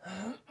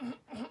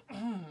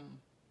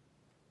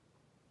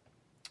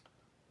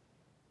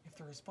 If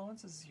the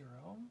response is 0,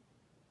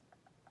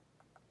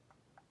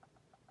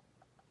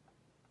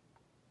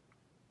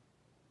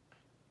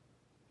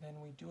 then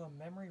we do a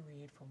memory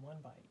read from 1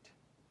 byte.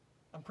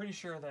 I'm pretty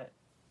sure that,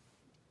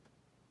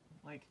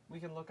 like, we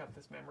can look up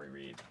this memory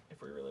read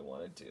if we really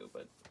wanted to,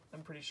 but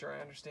I'm pretty sure I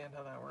understand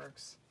how that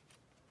works.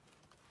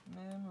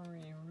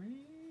 Memory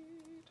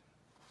read.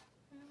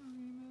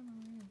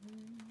 Memory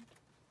read.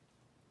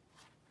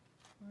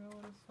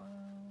 Relative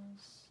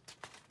files.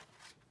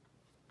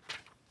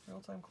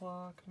 Real-time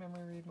clock.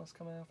 Memory read must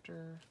come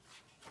after.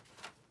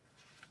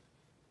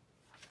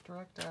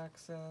 Direct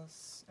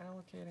access.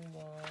 Allocating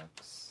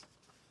blocks.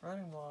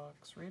 Writing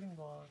blocks. Reading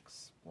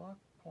blocks. Block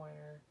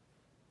pointer.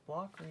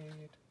 Block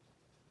read.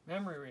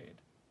 Memory read.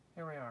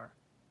 Here we are.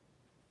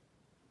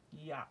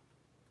 Yeah.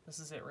 This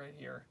is it right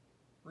here.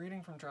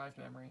 Reading from drive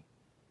memory.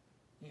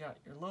 You got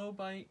your low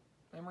byte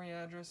memory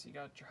address, you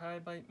got your high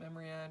byte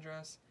memory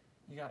address,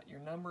 you got your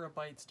number of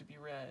bytes to be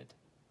read.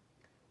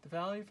 The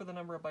value for the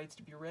number of bytes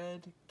to be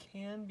read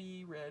can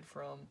be read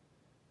from,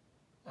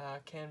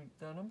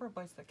 the number of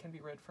bytes that can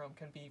be read from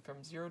can be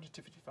from 0 to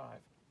 255.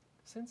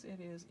 Since it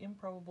is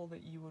improbable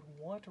that you would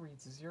want to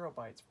read 0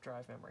 bytes of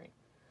drive memory,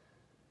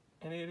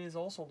 and it is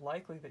also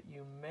likely that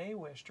you may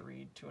wish to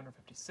read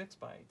 256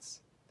 bytes,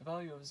 the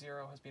value of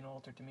 0 has been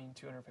altered to mean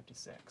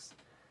 256.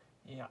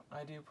 Yeah,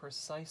 I do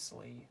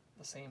precisely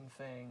the same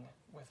thing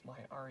with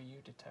my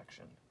RU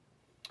detection.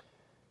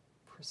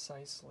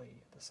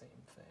 Precisely the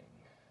same thing.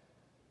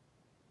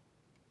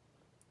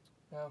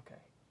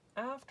 Okay.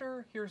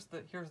 Here's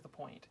the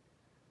point.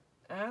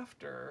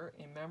 After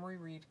a memory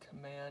read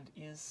command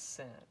is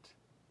sent,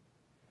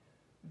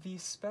 the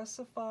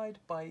specified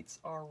bytes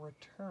are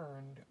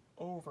returned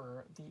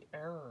over the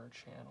error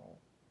channel.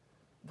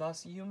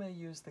 Thus, you may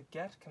use the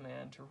get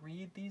command to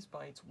read these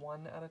bytes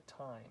one at a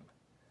time.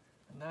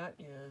 And that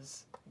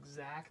is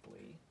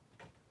exactly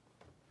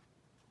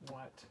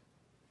what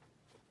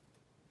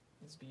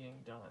is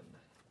being done.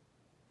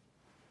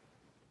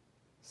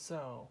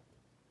 So,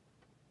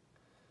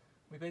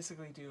 we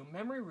basically do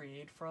memory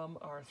read from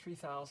our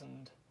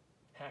 3000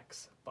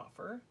 hex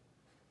buffer,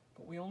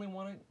 but we only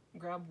want to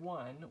grab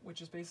one, which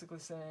is basically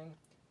saying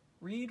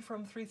read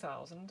from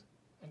 3000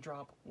 and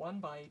drop one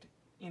byte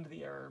into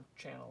the error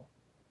channel.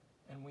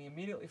 And we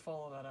immediately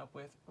follow that up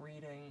with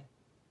reading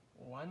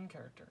one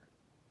character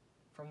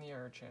from the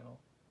error channel.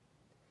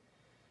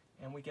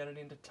 And we get it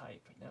into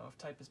type. Now if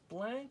type is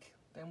blank,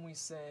 then we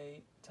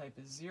say type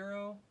is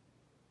 0,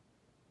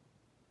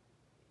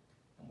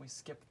 and we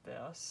skip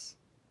this.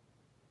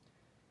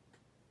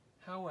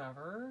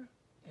 However,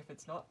 if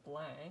it's not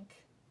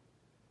blank,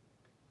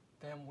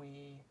 then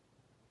we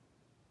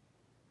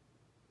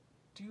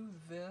do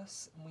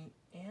this, and we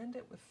end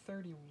it with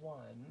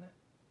 31.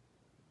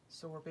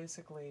 So we're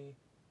basically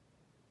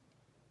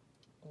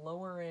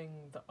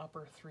lowering the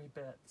upper 3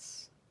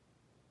 bits.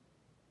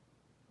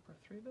 Upper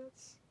 3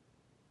 bits?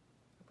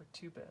 Upper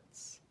 2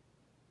 bits.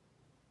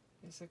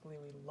 Basically,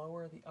 we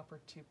lower the upper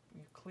 2,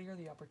 we clear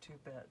the upper 2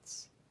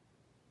 bits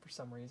for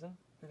some reason.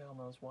 Who the hell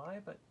knows why,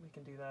 but we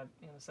can do that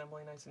in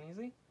assembly nice and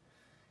easy.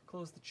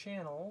 Close the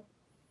channel.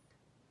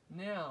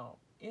 Now,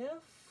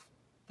 if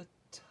the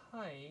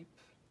type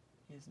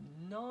is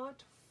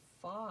not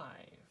 5,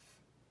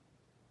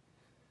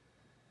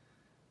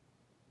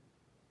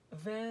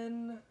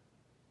 then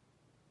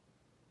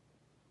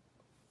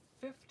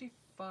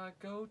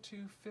go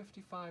to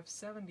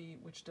 5570,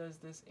 which does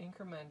this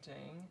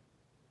incrementing,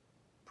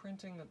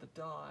 printing of the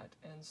dot,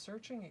 and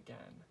searching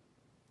again.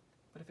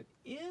 But if it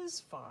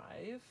is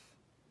 5,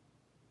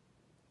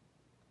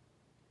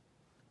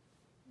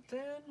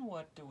 then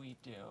what do we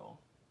do?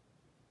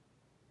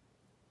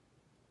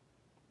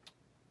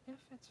 If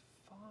it's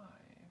 5,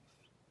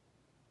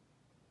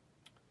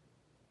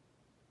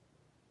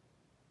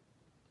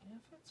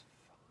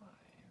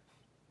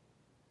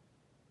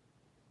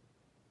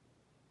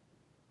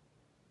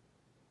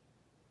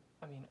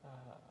 I mean,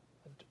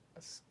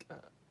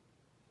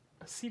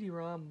 a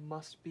CD-ROM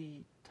must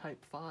be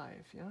type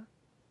 5, yeah?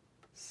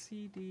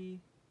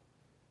 CD-ROM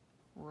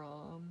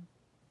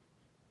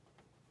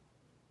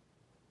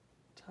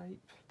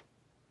type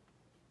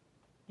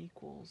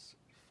equals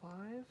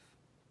 5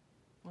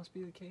 must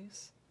be the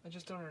case. I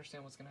just don't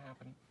understand what's going to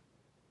happen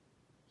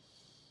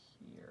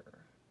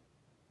here.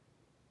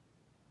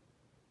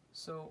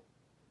 So,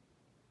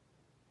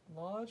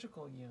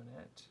 logical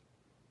unit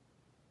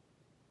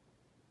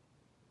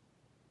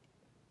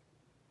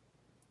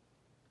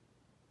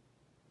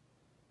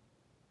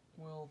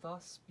will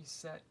thus be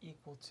set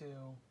equal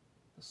to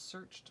the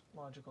searched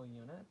logical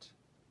unit.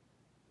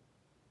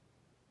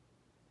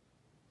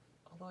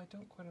 Although I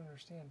don't quite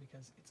understand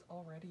because it's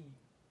already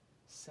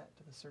set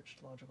to the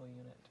searched logical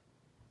unit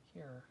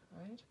here,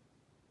 right?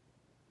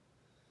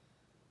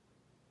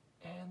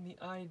 And the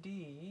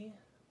ID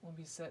will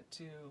be set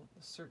to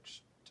the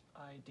searched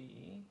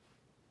ID,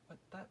 but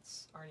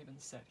that's already been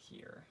set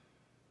here.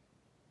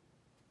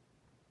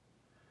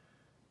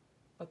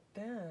 But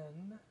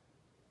then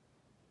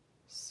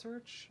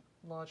search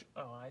log.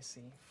 Oh, I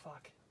see.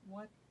 Fuck.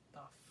 What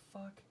the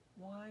fuck?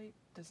 Why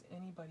does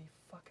anybody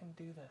fucking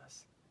do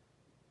this?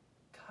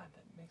 God,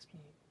 that makes me.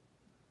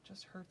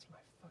 Just hurts my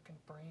fucking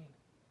brain.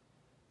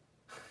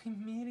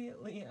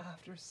 Immediately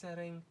after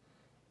setting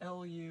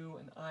LU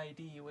and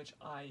ID, which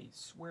I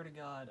swear to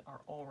God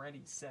are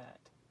already set.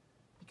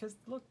 Because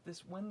look,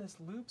 when this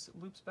loops, it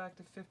loops back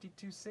to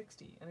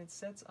 5260, and it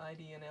sets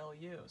ID and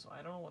LU, so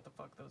I don't know what the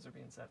fuck those are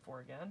being set for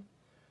again.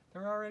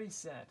 They're already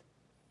set.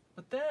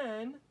 But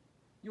then,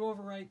 you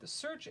overwrite the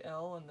search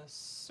L and the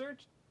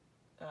search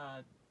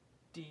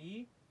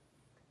D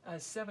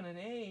as 7 and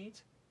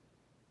 8,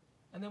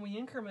 and then we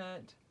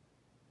increment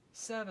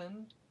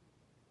 7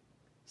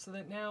 so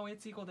that now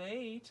it's equal to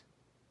 8,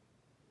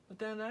 but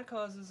then that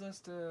causes us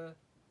to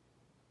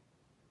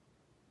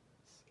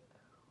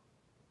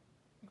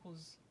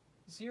equals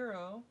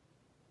 0,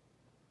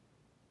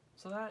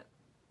 so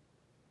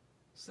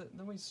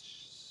then we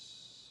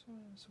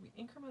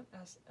increment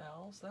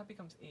SL, so that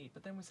becomes 8,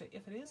 but then we say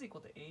if it is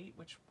equal to 8,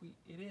 which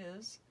it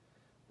is,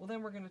 well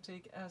then we're going to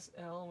take SL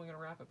and we're going to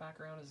wrap it back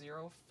around to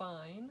 0,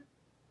 fine.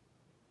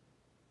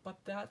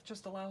 But that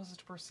just allows us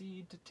to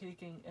proceed to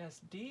taking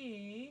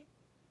SD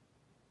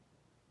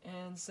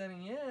and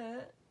setting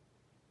it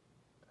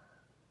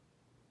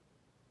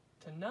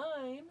to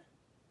 9,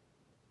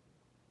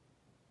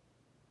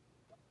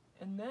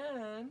 and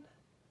then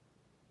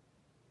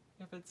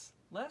If it's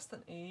less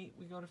than 8,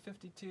 we go to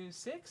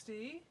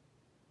 5260.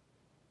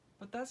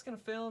 But that's going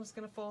to fail and it's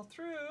going to fall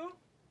through.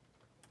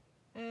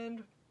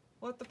 And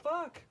what the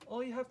fuck?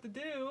 All you have to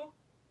do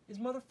is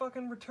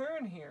motherfucking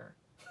return here.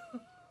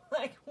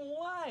 Like,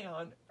 why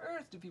on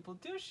earth do people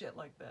do shit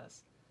like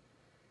this?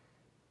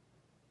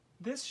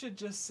 This should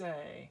just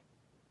say,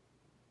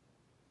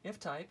 if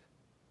type,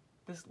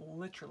 this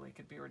literally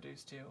could be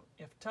reduced to,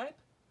 if type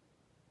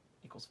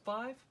equals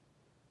 5,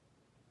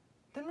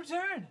 then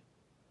return.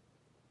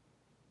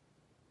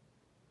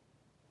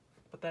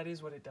 But that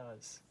is what it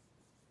does.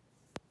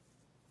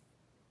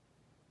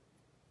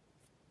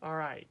 All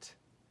right.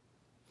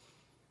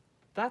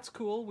 That's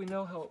cool. We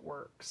know how it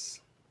works.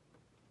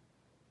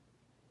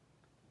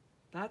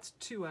 That's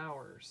 2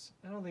 hours.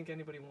 I don't think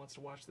anybody wants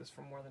to watch this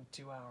for more than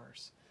 2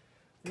 hours.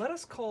 Let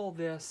us call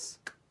this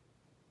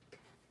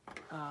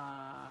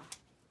the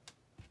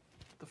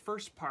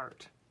first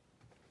part.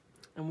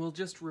 And we'll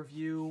just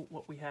review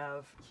what we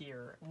have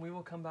here. And we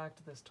will come back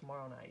to this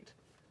tomorrow night.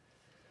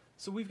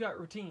 So we've got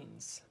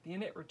routines, the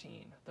init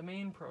routine, the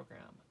main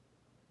program.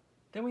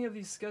 Then we have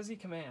these SCSI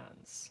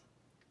commands,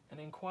 an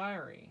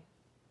inquiry,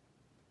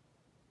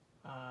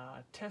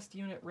 test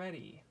unit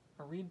ready,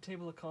 a read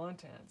table of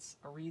contents,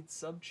 a read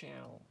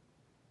subchannel.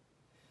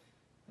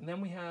 And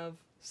then we have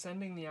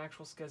sending the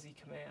actual SCSI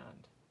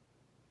command.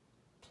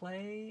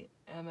 Play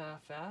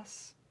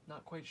MFS,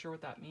 not quite sure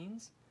what that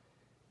means.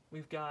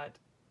 We've got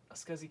a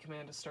SCSI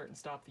command to start and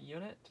stop the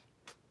unit,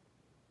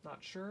 not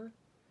sure.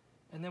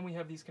 And then we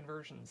have these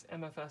conversions,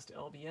 MFS to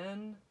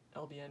LBN,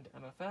 LBN to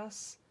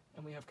MFS,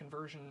 and we have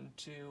conversion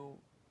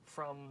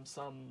from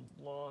some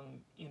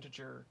long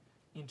integer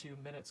into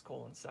minutes,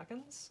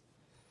 seconds.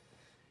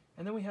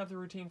 And then we have the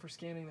routine for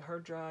scanning the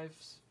hard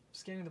drives,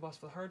 scanning the bus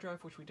for the hard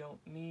drive, which we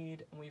don't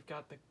need, and we've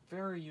got the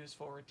very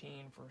useful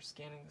routine for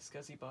scanning the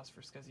SCSI bus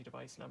for SCSI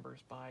device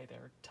numbers by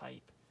their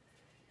type.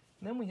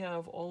 And then we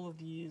have all of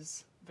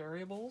these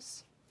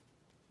variables,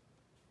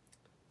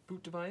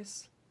 boot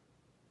device,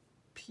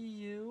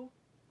 PU,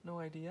 no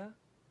idea,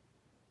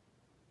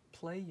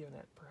 play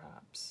unit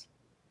perhaps,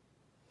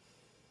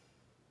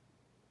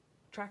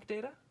 track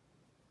data,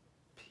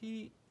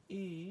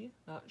 PE,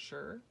 not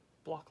sure,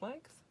 block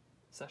length,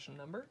 session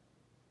number,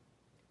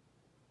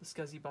 the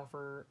SCSI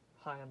buffer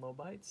high and low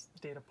bytes, the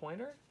data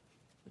pointer,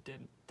 the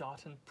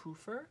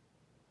Datenprüfer.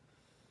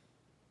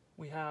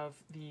 We have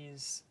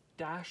these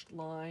dashed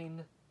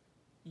line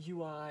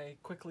UI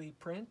quickly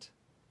print,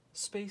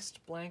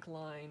 spaced blank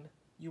line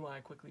UI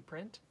quickly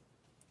print.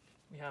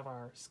 We have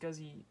our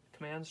SCSI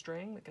command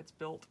string that gets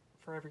built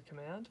for every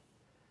command.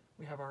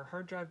 We have our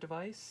hard drive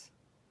device,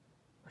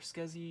 our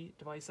SCSI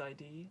device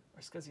ID,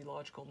 our SCSI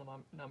logical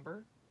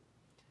number.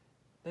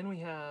 Then we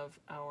have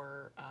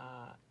our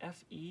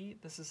FE,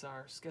 this is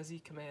our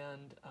SCSI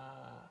command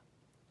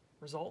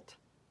result,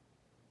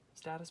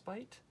 status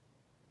byte.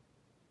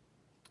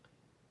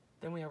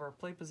 Then we have our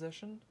play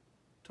position,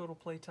 total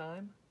play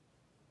time,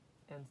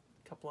 and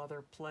a couple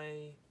other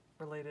play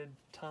related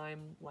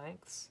time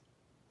lengths.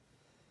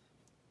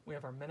 We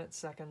have our minutes,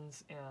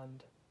 seconds,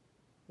 and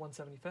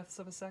 1/75th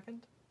of a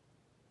second.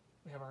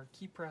 We have our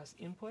key press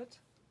input.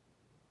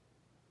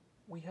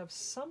 We have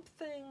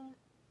something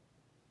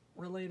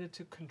related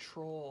to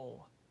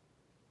controlling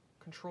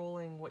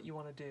what you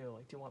want to do.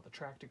 Like, do you want the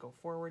track to go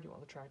forward? Do you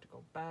want the track to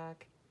go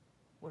back?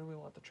 What do we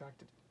want the track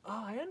to do?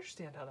 Oh, I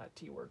understand how that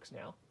T works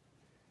now.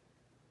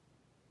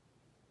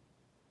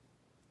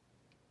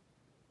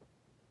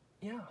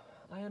 Yeah,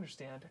 I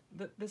understand.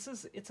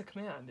 It's a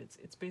command.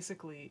 It's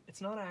basically,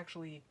 it's not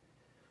actually,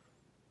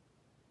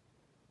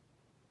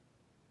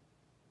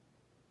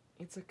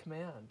 it's a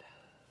command.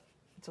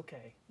 It's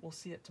okay. We'll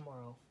see it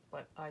tomorrow.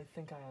 But I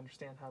think I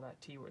understand how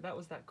that T works. That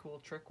was that cool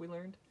trick we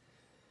learned.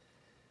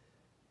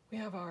 We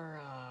have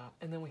our,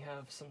 and then we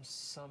have some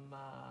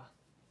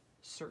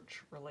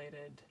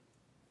search-related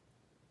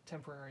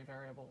temporary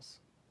variables.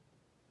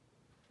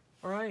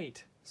 All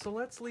right, so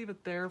let's leave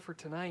it there for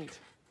tonight.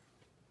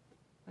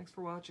 Thanks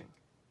for watching.